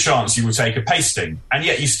 there's a good chance you will take a pasting. And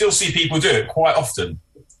yet you still see people do it quite often.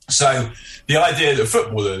 So the idea that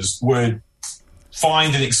footballers would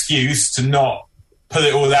find an excuse to not put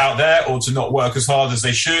it all out there or to not work as hard as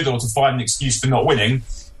they should or to find an excuse for not winning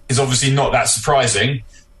is obviously not that surprising.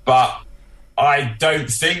 But I don't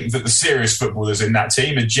think that the serious footballers in that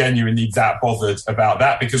team are genuinely that bothered about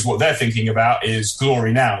that, because what they're thinking about is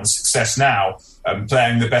glory now and success now and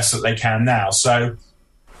playing the best that they can now. So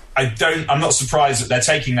I'm not surprised that they're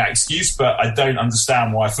taking that excuse, but I don't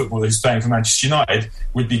understand why a footballer who's playing for Manchester United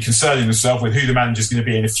would be concerning themselves with who the manager's going to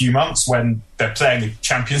be in a few months when they're playing the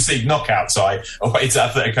Champions League knockout tie away to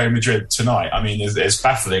Atletico Madrid tonight. I mean, it's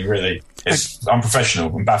baffling, really. It's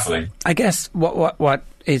unprofessional and baffling. I guess what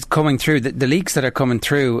is coming through, the leaks that are coming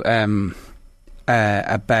through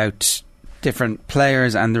about different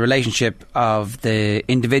players and the relationship of the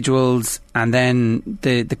individuals, and then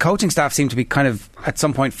the coaching staff seem to be kind of at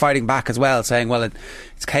some point fighting back as well, saying, well,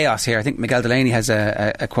 it's chaos here. I think Miguel Delaney has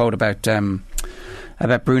a quote about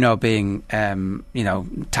Bruno being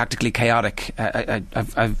tactically chaotic.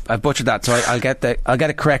 I've butchered that, so I'll get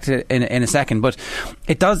it corrected in a second. But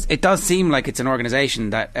it does seem like it's an organisation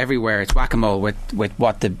that everywhere it's whack-a-mole with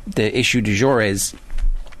what the issue du jour is.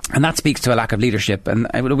 And that speaks to a lack of leadership. And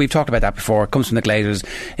we've talked about that before. It comes from the Glazers.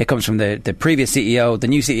 It comes from the previous CEO. The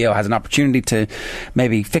new CEO has an opportunity to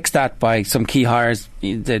maybe fix that by some key hires.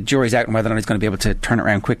 The jury's out on whether or not he's going to be able to turn it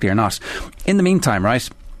around quickly or not. In the meantime, right,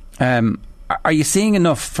 are you seeing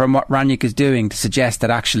enough from what Rangnick is doing to suggest that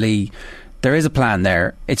actually there is a plan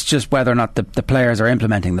there? It's just whether or not the players are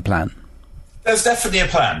implementing the plan. There's definitely a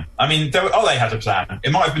plan. I mean, Ole had a plan.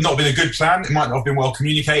 It might have not been a good plan. It might not have been well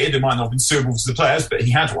communicated. It might not have been suitable to the players, but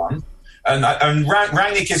he had one. And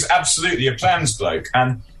Rangnick is absolutely a plans bloke.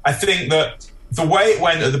 And I think that the way it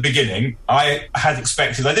went at the beginning, I didn't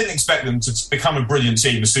expect them to become a brilliant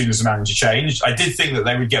team as soon as the manager changed. I did think that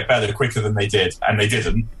they would get better quicker than they did, and they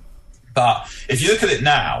didn't. But if you look at it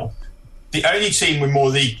now, the only team with more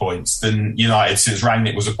league points than United since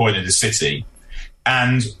Rangnick was appointed is City.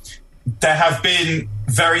 And there have been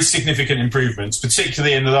very significant improvements,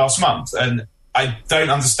 particularly in the last month. And I don't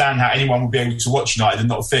understand how anyone would be able to watch United and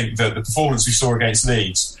not think that the performance we saw against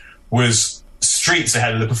Leeds was streets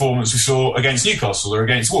ahead of the performance we saw against Newcastle or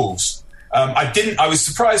against Wolves. I was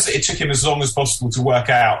surprised that it took him as long as possible to work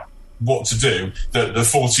out what to do, that the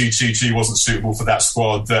 4-2-2-2 wasn't suitable for that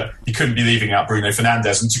squad, that he couldn't be leaving out Bruno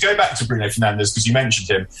Fernandes. And to go back to Bruno Fernandes, because you mentioned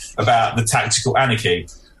him, about the tactical anarchy,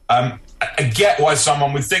 I get why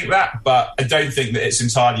someone would think that, but I don't think that it's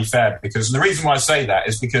entirely fair, because the reason why I say that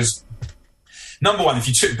is because, number one, if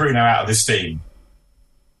you took Bruno out of this team,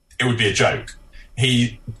 it would be a joke.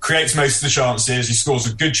 He creates most of the chances, he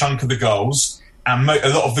scores a good chunk of the goals, and a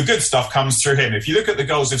lot of the good stuff comes through him. If you look at the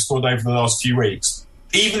goals they've scored over the last few weeks,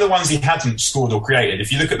 even the ones he hadn't scored or created,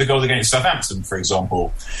 if you look at the goal against Southampton, for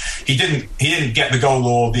example, he didn't get the goal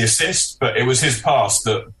or the assist, but it was his pass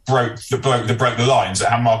that broke the lines,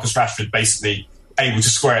 that had Marcus Rashford basically able to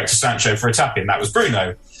square it to Sancho for a tap in. That was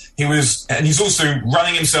Bruno. He's also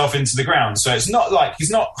running himself into the ground. So it's not like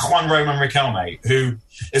he's not Juan Roman Riquelme, who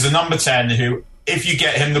is a number 10 who, if you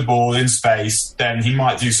get him the ball in space, then he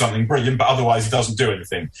might do something brilliant, but otherwise he doesn't do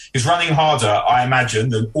anything. He's running harder, I imagine,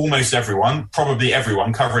 than almost everyone, probably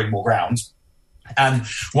everyone, covering more ground. And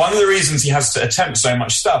one of the reasons he has to attempt so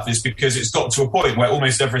much stuff is because it's got to a point where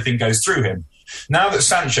almost everything goes through him. Now that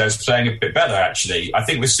Sancho's playing a bit better, actually, I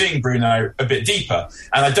think we're seeing Bruno a bit deeper.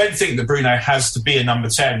 And I don't think that Bruno has to be a number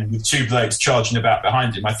 10 with two blokes charging about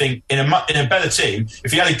behind him. I think in a better team,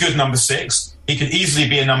 if he had a good number 6, he could easily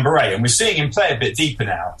be a number 8. And we're seeing him play a bit deeper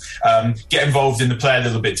now, get involved in the play a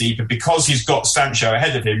little bit deeper, because he's got Sancho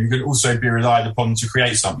ahead of him, who can also be relied upon to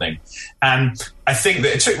create something. And I think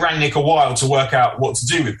that it took Rangnick a while to work out what to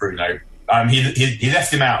do with Bruno. He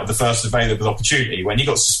left him out of the first available opportunity. When he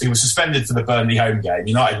was suspended for the Burnley home game,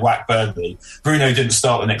 United whacked Burnley. Bruno didn't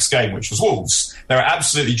start the next game, which was Wolves. They were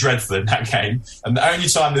absolutely dreadful in that game. And the only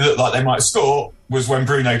time they looked like they might score was when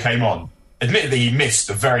Bruno came on. Admittedly, he missed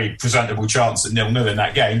a very presentable chance at 0-0 in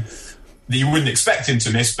that game that you wouldn't expect him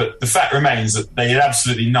to miss, but the fact remains that they had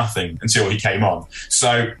absolutely nothing until he came on.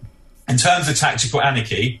 So in terms of tactical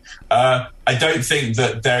anarchy, I don't think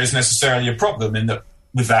that there is necessarily a problem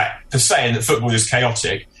with that per se, and that football is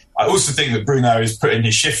chaotic. I also think that Bruno is putting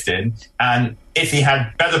his shift in, and if he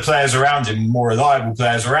had better players around him, more reliable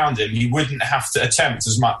players around him, he wouldn't have to attempt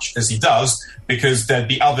as much as he does, because there'd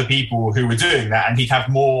be other people who were doing that, and he'd have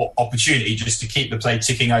more opportunity just to keep the play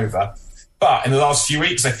ticking over. But in the last few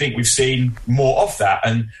weeks, I think we've seen more of that,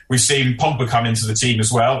 and we've seen Pogba come into the team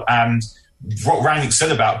as well. And what Rangnick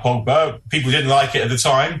said about Pogba, people didn't like it at the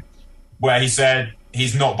time, where he said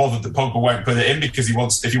he's not bothered that Pogba won't put it in, because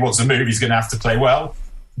if he wants to move, he's going to have to play well.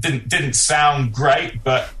 Didn't sound great,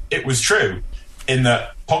 but it was true, in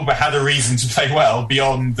that Pogba had a reason to play well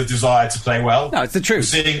beyond the desire to play well. No, it's the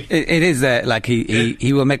truth. It is like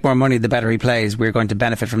he will make more money the better he plays. We're going to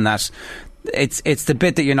benefit from that. It's the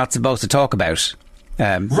bit that you're not supposed to talk about.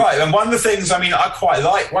 Right, and one of the things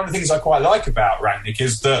I quite like about Rangnick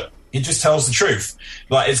is that he just tells the truth.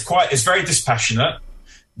 Like it's very dispassionate.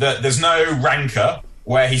 That there's no rancour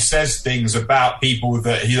where he says things about people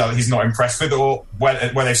that he's not impressed with, or where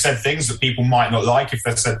they've said things that people might not like if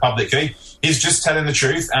they're said publicly. He's just telling the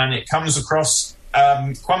truth, and it comes across.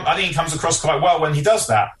 I think he comes across quite well when he does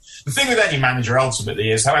that. The thing with any manager ultimately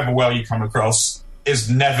is, however well you come across, is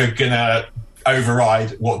never going to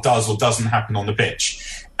override what does or doesn't happen on the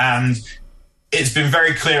pitch. And it's been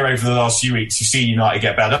very clear over the last few weeks. You've seen United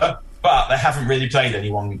get better, but they haven't really played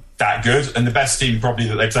anyone that good. And the best team probably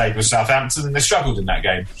that they played was Southampton, and they struggled in that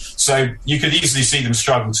game. So you could easily see them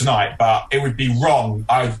struggle tonight, but it would be wrong.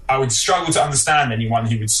 I would struggle to understand anyone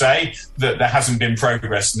who would say that there hasn't been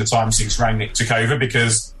progress in the time since Rangnick took over,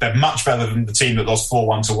 because they're much better than the team that lost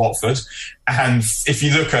 4-1 to Watford. And if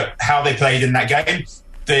you look at how they played in that game,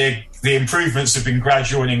 the improvements have been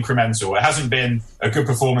gradual and incremental. It hasn't been a good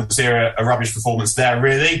performance here, a rubbish performance there,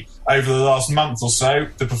 really. Over the last month or so,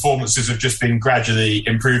 the performances have just been gradually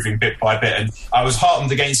improving bit by bit. And I was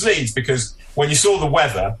heartened against Leeds because when you saw the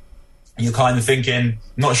weather, you're kind of thinking,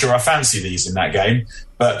 not sure I fancy these in that game,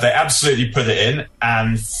 but they absolutely put it in.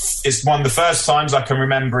 And it's one of the first times I can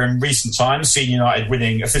remember in recent times seeing United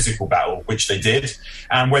winning a physical battle, which they did.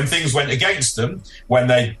 And when things went against them, when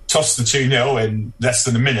they tossed the 2-0 in less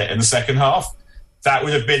than a minute in the second half, that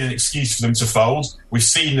would have been an excuse for them to fold. We've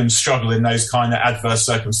seen them struggle in those kind of adverse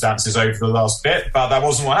circumstances over the last bit, but that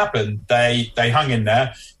wasn't what happened. They hung in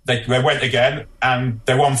there. They went again and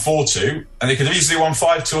they won 4-2, and they could have easily won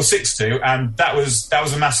 5-2 or 6-2, and that was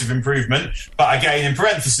a massive improvement. But again, in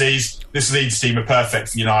parentheses, this Leeds team are perfect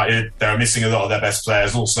for United. They were missing a lot of their best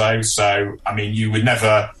players also. So, I mean, you would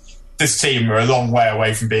never... This team are a long way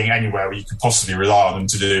away from being anywhere where you could possibly rely on them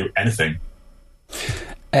to do anything.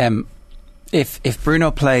 If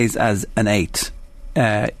Bruno plays as an 8,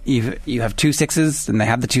 you have 2 6s, and they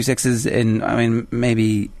have the 2 6s in... I mean,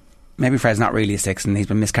 maybe Fred's not really a 6 and he's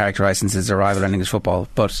been mischaracterised since his arrival in English football,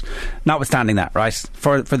 but notwithstanding that, right,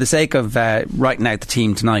 for the sake of writing out the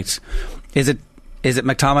team tonight, is it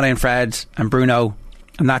McTominay and Fred and Bruno,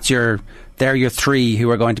 and they're your 3 who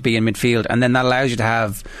are going to be in midfield, and then that allows you to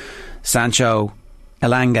have Sancho,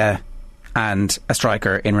 Elanga and a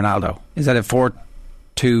striker in Ronaldo? Is that a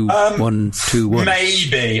 4-2-1-2-1?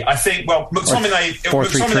 Maybe. I think, well, McTominay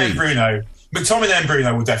and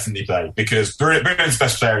Bruno will definitely play because Bruno's the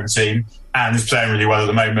best player in the team and is playing really well at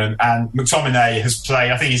the moment. And McTominay has played,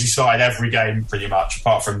 I think he's started every game pretty much,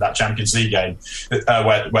 apart from that Champions League game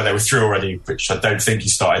where they were through already, which I don't think he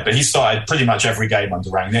started. But he started pretty much every game under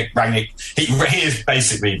Rangnick. He is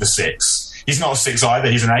basically the 6. He's not a 6 either,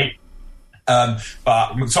 he's an 8.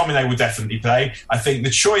 But McTominay will definitely play. I think the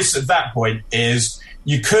choice at that point is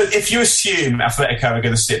if you assume Atletico are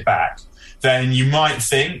going to sit back, then you might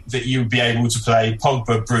think that you would be able to play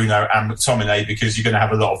Pogba, Bruno and McTominay because you're going to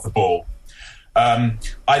have a lot of the ball. I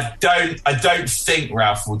don't think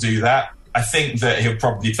Ralph will do that. I think that he'll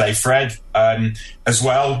probably play Fred as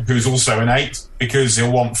well, who's also an 8, because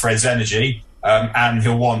he'll want Fred's energy and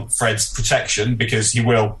he'll want Fred's protection because he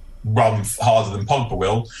will run harder than Pogba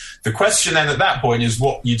will. The question then at that point is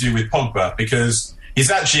what you do with Pogba, because he's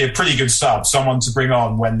actually a pretty good sub, someone to bring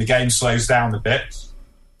on when the game slows down a bit,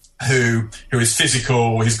 who is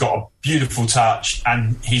physical, he's got a beautiful touch,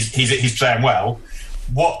 and he's playing well.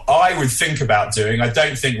 What I would think about doing, I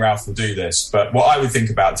don't think Ralph will do this, but what I would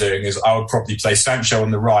think about doing is I would probably play Sancho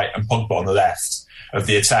on the right and Pogba on the left of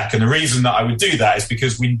the attack. And the reason that I would do that is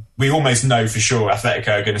because we almost know for sure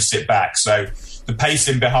Atletico are going to sit back. So the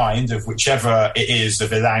pacing behind of whichever it is,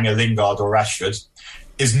 of Elanga, Lingard or Rashford,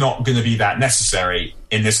 is not going to be that necessary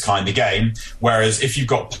in this kind of game. Whereas if you've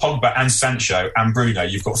got Pogba and Sancho and Bruno,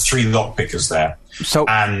 you've got 3 lock pickers there. So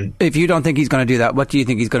if you don't think he's going to do that, what do you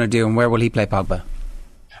think he's going to do, and where will he play Pogba?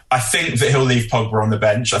 I think that he'll leave Pogba on the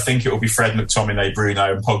bench. I think it will be Fred, McTominay,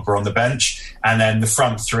 Bruno and Pogba on the bench. And then the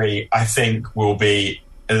front 3, I think, will be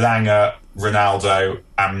Elanga, Ronaldo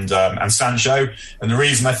and Sancho. And the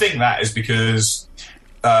reason I think that is because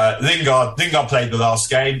Lingard played the last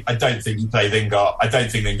game. I don't think he played Lingard. I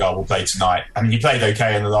don't think Lingard will play tonight. I mean, he played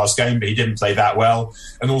okay in the last game, but he didn't play that well.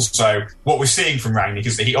 And also, what we're seeing from Rangnick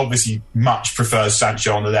is that he obviously much prefers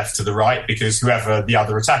Sancho on the left to the right, because whoever the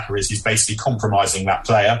other attacker is, he's basically compromising that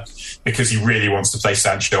player because he really wants to play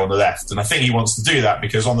Sancho on the left. And I think he wants to do that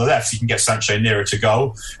because on the left, he can get Sancho nearer to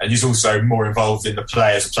goal, and he's also more involved in the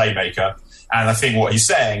play as a playmaker. And I think what he's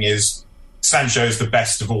saying is, Sancho's the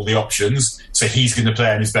best of all the options, so he's going to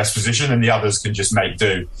play in his best position and the others can just make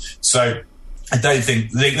do. So I don't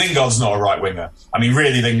think Lingard's not a right winger. I mean,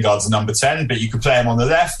 really, Lingard's number 10, but you could play him on the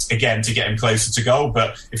left, again, to get him closer to goal.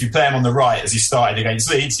 But if you play him on the right, as he started against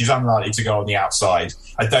Leeds, he's unlikely to go on the outside.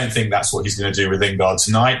 I don't think that's what he's going to do with Lingard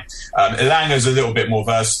tonight. Elanga's a little bit more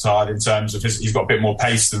versatile in terms of he's got a bit more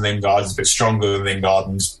pace than Lingard, he's a bit stronger than Lingard,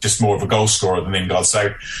 and just more of a goal scorer than Lingard.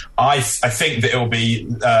 So I think that it'll be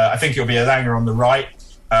Elanga on the right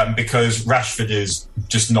because Rashford is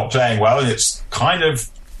just not playing well, and it's kind of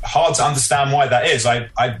hard to understand why that is. I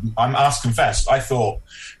must confess, I thought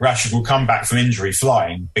Rashford will come back from injury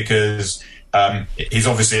flying because he's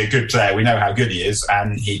obviously a good player. We know how good he is,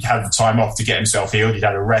 and he'd had the time off to get himself healed. He'd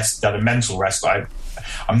had a rest, had a mental rest.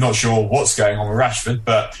 I'm not sure what's going on with Rashford,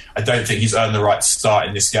 but I don't think he's earned the right to start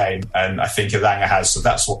in this game, and I think Elanga has. So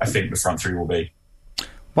that's what I think the front 3 will be.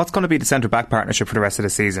 What's going to be the centre-back partnership for the rest of the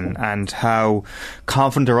season, and how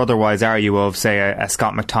confident or otherwise are you of, say, a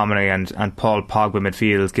Scott McTominay and Paul Pogba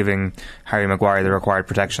midfield giving Harry Maguire the required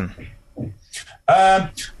protection? I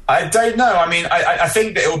I don't know. I mean, I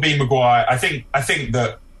think that it will be Maguire. I think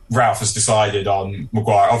that Ralph has decided on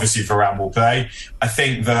Maguire. Obviously, Varane will play. I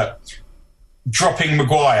think that dropping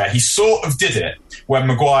Maguire, he sort of did it when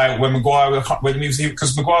Maguire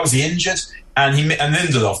because Maguire was injured and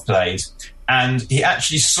Lindelof played, and he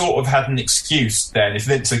actually sort of had an excuse then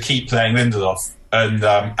to keep playing Lindelof and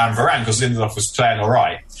Varane because Lindelof was playing all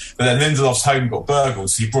right. But then Lindelof's home got burgled,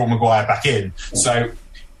 so he brought Maguire back in. So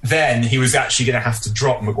then he was actually going to have to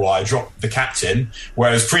drop Maguire, drop the captain,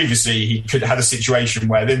 whereas previously he could have had a situation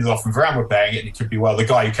where Lindelof and Varane were playing it, and it could be, well, the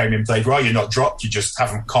guy who came in played well, you're not dropped, you just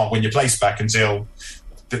can't win your place back until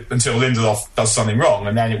Lindelof does something wrong,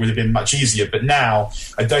 and then it would have been much easier. But now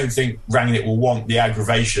I don't think Rangnick will want the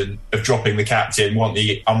aggravation of dropping the captain, want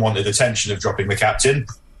the unwanted attention of dropping the captain.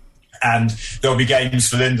 And there'll be games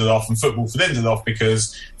for Lindelof and football for Lindelof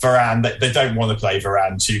because Varane, they don't want to play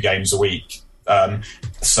Varane 2 games a week.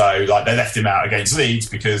 So they left him out against Leeds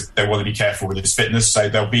because they want to be careful with his fitness. So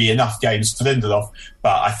there'll be enough games for Lindelof,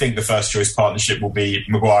 but I think the first choice partnership will be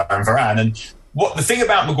Maguire and Varane. And the thing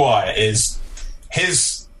about Maguire is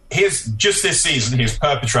his just this season he has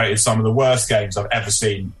perpetrated some of the worst games I've ever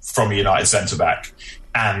seen from a United centre back,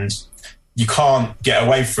 and you can't get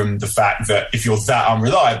away from the fact that if you're that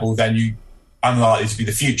unreliable, then you're unlikely to be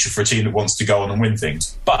the future for a team that wants to go on and win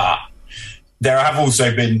things. But there have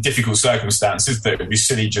also been difficult circumstances that it would be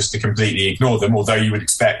silly just to completely ignore them, although you would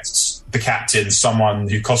expect the captain, someone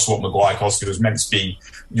who costs what Maguire cost, who was meant to be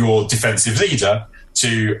your defensive leader,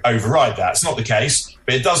 to override that. It's not the case,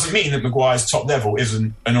 but it doesn't mean that Maguire's top level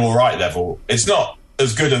isn't an all right level. It's not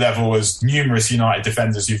as good a level as numerous United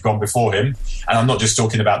defenders who've gone before him, and I'm not just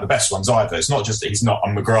talking about the best ones either. It's not just that he's not a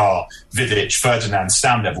McGrath, Vidic, Ferdinand,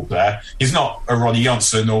 Stam level player. He's not a Ronnie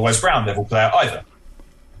Johnson or Wes Brown level player either.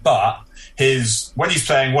 But when he's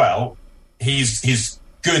playing well, he's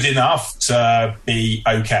good enough to be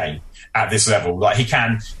okay at this level. He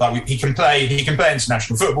can play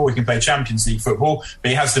international football, he can play Champions League football, but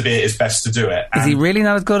he has to be at his best to do it. Is he really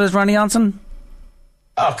not as good as Ronnie Johnson?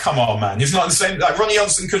 Oh, come on, man. He's not the same. Ronnie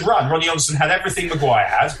Johnson could run. Ronnie Johnson had everything Maguire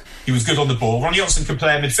had. He was good on the ball. Ronnie Johnson could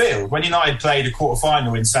play in midfield. When United played a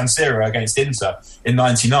quarter-final in San Siro against Inter in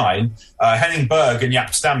 99, Henning Berg and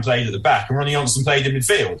Jaap Stam played at the back, and Ronnie Johnson played in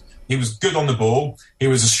midfield. He was good on the ball. He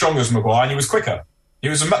was as strong as Maguire, and he was quicker. He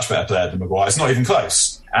was a much better player than Maguire. It's not even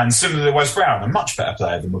close. And similarly, Wes Brown, a much better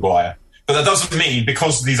player than Maguire. But that doesn't mean,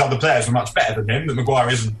 because these other players were much better than him, that Maguire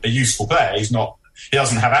isn't a useful player. He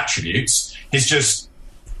doesn't have attributes.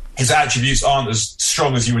 His attributes aren't as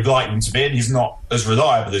strong as you would like them to be, and he's not as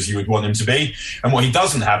reliable as you would want him to be. And what he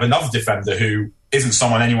doesn't have, another defender who isn't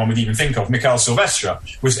someone anyone would even think of, Mikael Silvestre,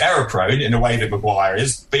 was error-prone in a way that Maguire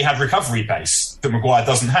is, but he had recovery pace that Maguire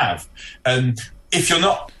doesn't have. And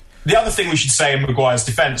the other thing we should say in Maguire's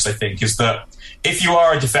defence, I think, is that if you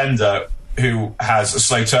are a defender who has a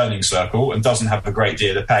slow turning circle and doesn't have a great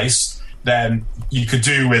deal of pace, then you could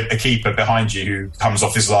do with a keeper behind you who comes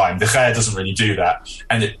off his line. De Gea doesn't really do that.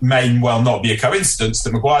 And it may well not be a coincidence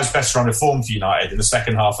that Maguire's best run of form for United in the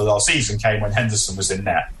second half of last season came when Henderson was in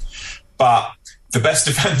net. But the best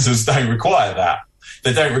defenders don't require that.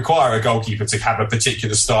 They don't require a goalkeeper to have a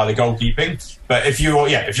particular style of goalkeeping. But if you're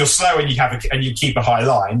slow and you keep a high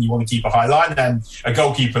line, you want to keep a high line, then a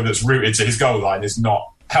goalkeeper that's rooted to his goal line is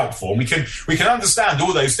not helpful. And we can understand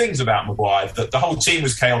all those things about Maguire, that the whole team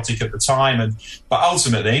was chaotic at the time, but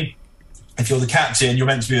ultimately, if you're the captain, you're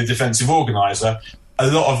meant to be the defensive organiser. A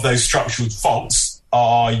lot of those structural faults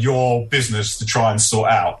are your business to try and sort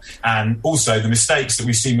out. And also the mistakes that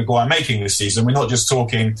we've seen Maguire making this season, we're not just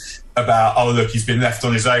talking about, oh look, he's been left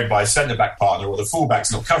on his own by a centre-back partner, or the full-back's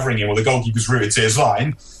not covering him, or the goalkeeper's rooted to his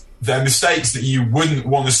line. They're mistakes that you wouldn't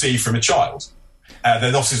want to see from a child.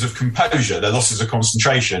 They're losses of composure, they're losses of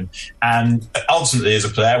concentration. And ultimately, as a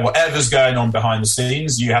player, whatever's going on behind the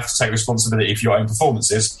scenes, you have to take responsibility for your own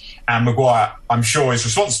performances. And Maguire, I'm sure, takes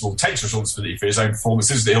responsibility for his own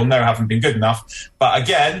performances that he'll know haven't been good enough. But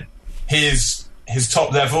again, his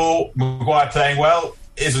top level, Maguire playing well,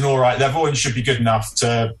 is an all right level and should be good enough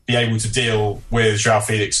to be able to deal with João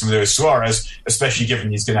Felix and Luis Suarez, especially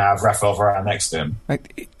given he's going to have Rafael Varane next to him.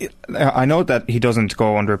 I know that he doesn't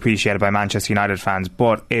go underappreciated by Manchester United fans,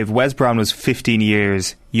 but if Wes Brown was 15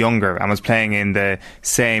 years younger and was playing in the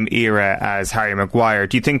same era as Harry Maguire,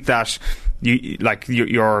 do you think that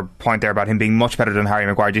your point there about him being much better than Harry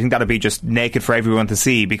Maguire, do you think that would be just naked for everyone to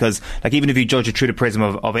see? Because even if you judge it through the prism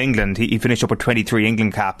of England, he finished up with 23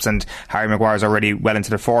 England caps, and Harry Maguire's already well into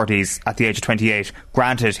the 40s at the age of 28.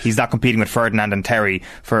 Granted, he's not competing with Ferdinand and Terry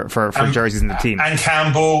for jerseys in the team. And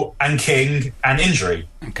Campbell and King and injury.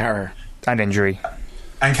 And Carrer. And injury.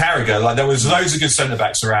 and Carragher, like there was loads of good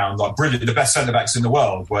centre-backs around, like brilliant. The best centre-backs in the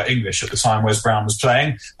world were English at the time Wes Brown was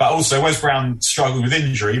playing, but also Wes Brown struggled with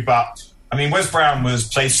injury. But I mean, Wes Brown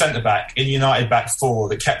played centre-back in United back four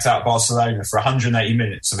that kept out Barcelona for 180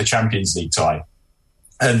 minutes of a Champions League tie.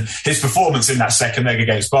 And his performance in that second leg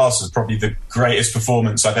against Barca was probably the greatest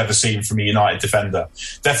performance I've ever seen from a United defender.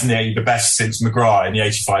 Definitely the best since Maguire in the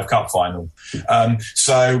 85 Cup final.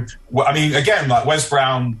 So, I mean, again, like Wes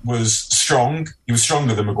Brown was strong. He was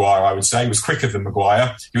stronger than Maguire, I would say. He was quicker than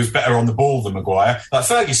Maguire. He was better on the ball than Maguire. Like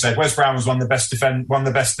Fergie said, Wes Brown was one of the best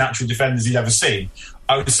natural defenders he'd ever seen.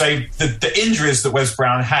 I would say the injuries that Wes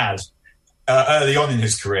Brown had early on in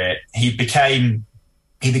his career, he became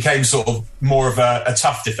sort of more of a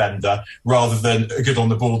tough defender rather than a good on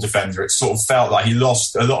the ball defender. It sort of felt like he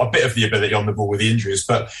lost a bit of the ability on the ball with the injuries.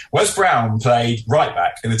 But Wes Brown played right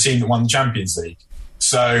back in the team that won the Champions League.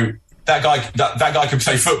 So that guy could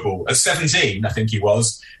play football. At 17, I think he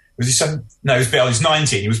was. Was he 7? No, he was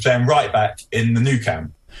 19. He was playing right back in the Nou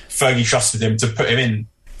Camp. Fergie trusted him to put him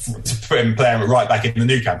playing right back in the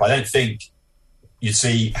Nou Camp. I don't think you'd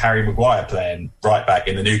see Harry Maguire playing right back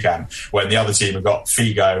in the Nou Camp when the other team have got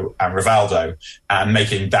Figo and Rivaldo and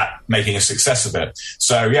making a success of it.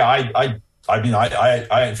 So yeah, I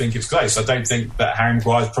don't think it's close. I don't think that Harry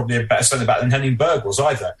Maguire is probably a better centre back than Henning Berg was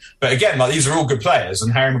either. But again, like these are all good players,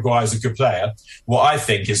 and Harry Maguire is a good player. What I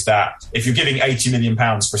think is that if you're giving £80 million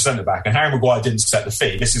for a centre back, and Harry Maguire didn't set the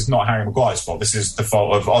fee, this is not Harry Maguire's fault. This is the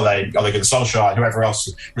fault of Ole Gunnar Solskjaer and whoever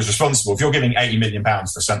else was responsible. If you're giving £80 million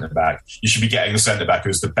for a centre back, you should be getting the centre back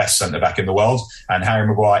who's the best centre back in the world. And Harry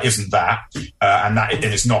Maguire isn't that, and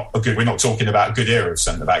it's not a good. We're not talking about a good era of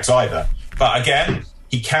centre backs either. But again,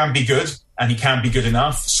 he can be good. And he can be good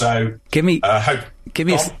enough. So give me a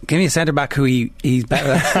centre back who he's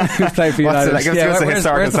better than, who's played for United.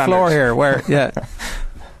 Where's the floor here? Who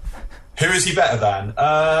is he better than?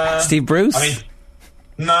 Steve Bruce. I mean,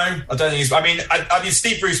 no, I don't think he's. I mean,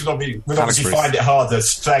 Steve Bruce would obviously find it harder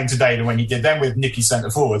playing today than when he did then with Nicky centre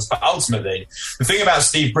forwards. But ultimately, the thing about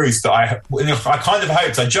Steve Bruce that I kind of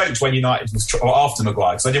hoped, I joked when United was after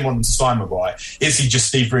Maguire because I didn't want them to sign Maguire. Is he just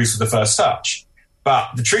Steve Bruce with the first touch?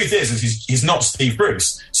 But the truth is he's not Steve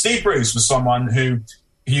Bruce. Steve Bruce was someone who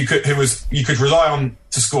you could rely on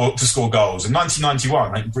to score goals. In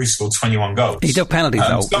 1991, I think Bruce scored 21 goals. He took penalties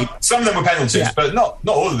though. Some of them were penalties, but not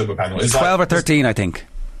all of them were penalties. 12 or 13, I think.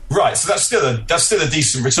 Right, so that's still a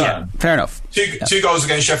decent return. Yeah, fair enough. Two goals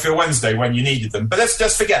against Sheffield Wednesday when you needed them. But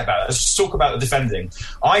let's forget about it. Let's just talk about the defending.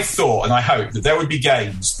 I thought and I hope that there would be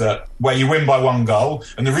games where you win by one goal,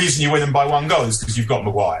 and the reason you win them by one goal is because you've got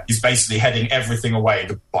Maguire. He's basically heading everything away.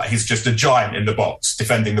 He's just a giant in the box,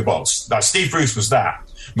 defending the box. Like Steve Bruce was that.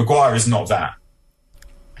 Maguire is not that.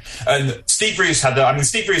 And Steve Bruce had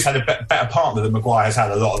a better partner than Maguire has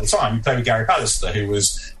had a lot of the time. He played with Gary Pallister, who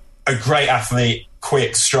was a great athlete,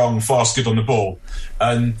 quick, strong, fast, good on the ball.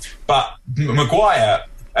 But Maguire,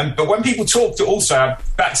 but when people talk to also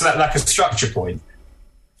back to that lack of structure point,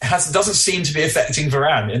 doesn't seem to be affecting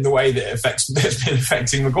Varane in the way that it's been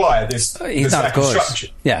affecting Maguire. He's this not lack good. Of structure.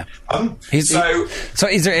 Yeah. So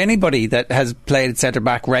is there anybody that has played centre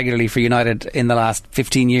back regularly for United in the last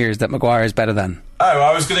 15 years that Maguire is better than? Oh,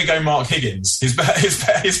 I was going to go Mark Higgins. He's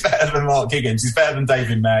better than Mark Higgins. He's better than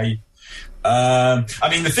David May. I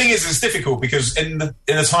mean, the thing is, it's difficult because in the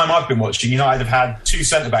time I've been watching, United have had two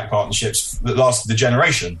centre-back partnerships that lasted a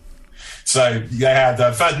generation. So they had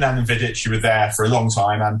Ferdinand and Vidic, who were there for a long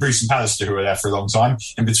time, and Bruce and Pallister, who were there for a long time.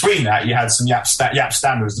 In between that, you had some Jaap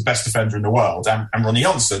Stam, who was the best defender in the world, and Ronnie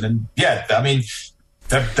Johnson. And yeah, I mean,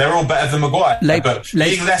 they're all better than Maguire, but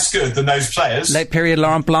being less good than those players. Late period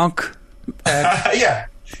Laurent Blanc. Yeah.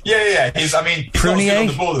 He's Prunier? not as good on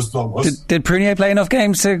the ball as Blanc was. Did Prunier play enough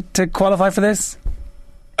games to qualify for this?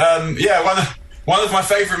 One of my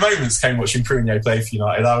favourite moments came watching Prunier play for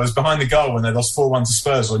United. I was behind the goal when they lost 4-1 to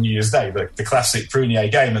Spurs on New Year's Day, the classic Prunier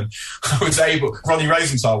game, and Ronnie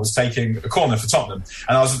Rosenthal was taking a corner for Tottenham,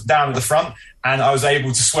 and I was down at the front, and I was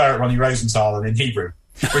able to swear at Ronnie Rosenthal and in Hebrew,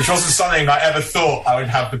 which wasn't something I ever thought I would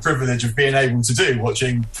have the privilege of being able to do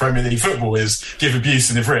watching Premier League football, is give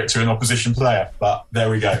abuse in a Brit to an opposition player. But there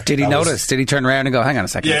we go. Did he notice? Did he turn around and go, hang on a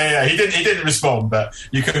second? Yeah, he didn't respond, but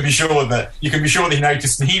you can be sure that he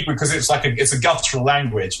noticed in Hebrew, because it's a guttural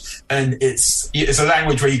language, and it's a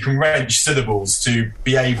language where you can wrench syllables to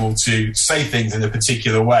be able to say things in a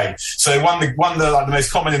particular way. So one of the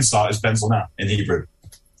most common insight is Benzona in Hebrew.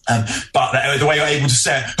 But the way you're able to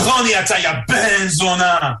say it, Ronnie Ataya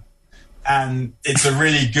Benzona, and it's a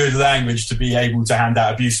really good language to be able to hand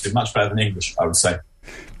out abuse to, much better than English, I would say.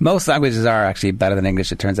 Most languages are actually better than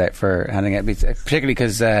English, it turns out, for handing out abuse, particularly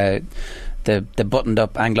because the buttoned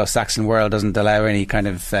up Anglo-Saxon world doesn't allow any kind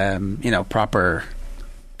of proper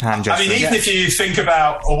hand gesture. I mean, even if you think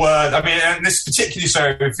about a word, I mean, and this is particularly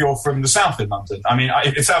so if you're from the south in London. I mean,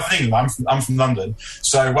 in South England, I'm from London,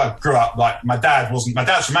 so I grew up like my dad's from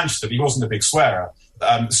Manchester, but he wasn't a big swearer.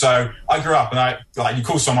 So I grew up and you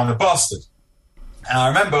call someone a bastard. And I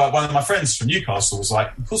remember one of my friends from Newcastle was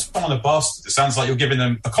like, you call someone a bastard, it sounds like you're giving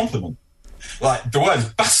them a compliment. Like, the word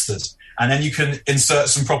is bastard. And then you can insert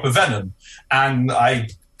some proper venom. And I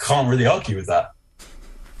can't really argue with that.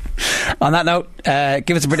 On that note,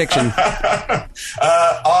 give us a prediction.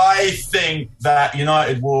 I think that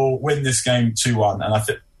United will win this game 2-1, and I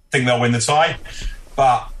think they'll win the tie.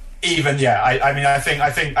 But even, I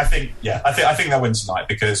think they'll win tonight,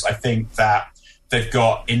 because I think that they've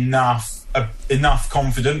got enough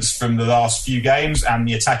confidence from the last few games, and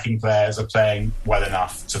the attacking players are playing well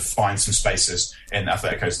enough to find some spaces in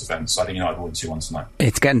Atletico's defence. So I think United will win 2-1 tonight.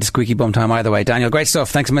 It's getting to squeaky bum time either way. Daniel, great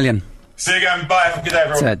stuff. Thanks a million. See you again. Bye. Have a good day,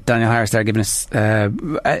 everyone. Daniel Harris there giving us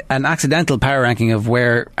an accidental power ranking of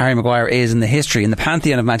where Harry Maguire is in the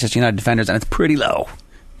pantheon of Manchester United defenders, and it's pretty low.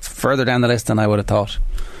 It's further down the list than I would have thought.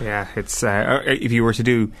 Yeah, it's if you were to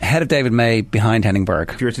do ahead of David May, behind Henning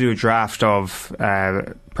Berg. If you were to do a draft of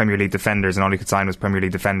Premier League defenders and all he could sign was Premier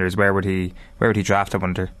League defenders, where would he draft up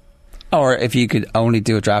under? Or if you could only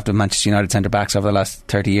do a draft of Manchester United centre backs over the last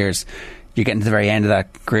 30 years, you're getting to the very end of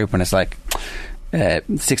that group, and it's like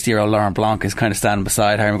 60-year-old Laurent Blanc is kind of standing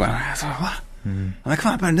beside Harry Maguire. So, what? I'm like,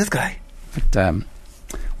 come on, better than this guy. But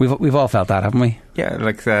we've all felt that, haven't we? Yeah,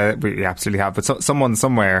 we absolutely have. But someone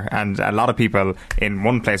somewhere, and a lot of people in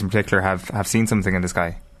one place in particular have seen something in this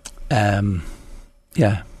guy.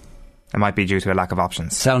 Yeah. It might be due to a lack of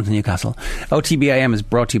options. Sell him to Newcastle. OTBAM is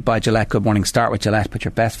brought to you by Gillette. Good morning. Start with Gillette. Put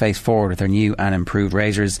your best face forward with their new and improved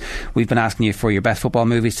razors. We've been asking you for your best football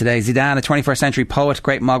movies today. Zidane, a 21st century poet.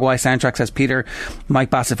 Great Mogwai soundtrack, says Peter. Mike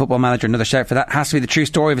Bassett, football manager. Another shout for that. Has to be the true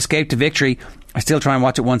story of escape to victory. I still try and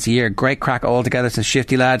watch it once a year. Great crack altogether, says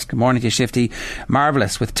Shifty Lads. Good morning to you, Shifty.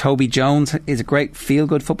 Marvellous with Toby Jones is a great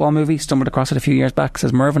feel-good football movie. Stumbled across it a few years back,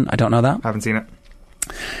 says Mervyn. I don't know that. Haven't seen it.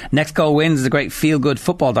 Next Goal Wins is a great feel-good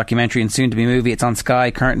football documentary and soon-to-be movie. It's on Sky,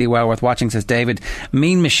 currently well worth watching, says David.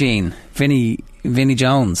 Mean Machine, Vinnie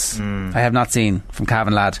Jones. I have not seen, from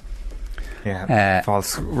Cavan Lad. Yeah,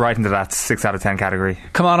 falls right into that 6 out of 10 category.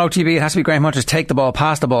 Come on, OTB, it has to be Graham Hunter's Take the Ball,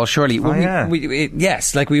 Pass the Ball, surely.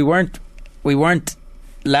 Yes, like we weren't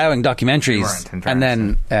allowing documentaries,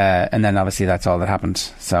 and then obviously that's all that happened.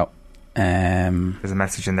 So there's a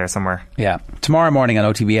message in there somewhere. Yeah. Tomorrow morning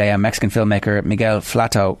on OTBAM, Mexican filmmaker Miguel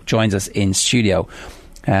Flato joins us in studio.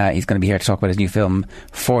 He's going to be here to talk about his new film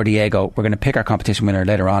For Diego. We're going to pick our competition winner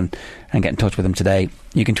later on and get in touch with him today.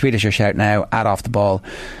 You can tweet us your shout now at Off the Ball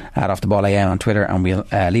AM on Twitter, and we'll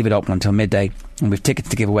leave it open until midday, and we've tickets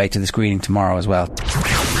to give away to the screening tomorrow as well.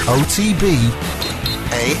 OTB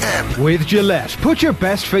AM with Gillette. Put your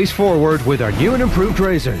best face forward with our new and improved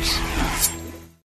razors.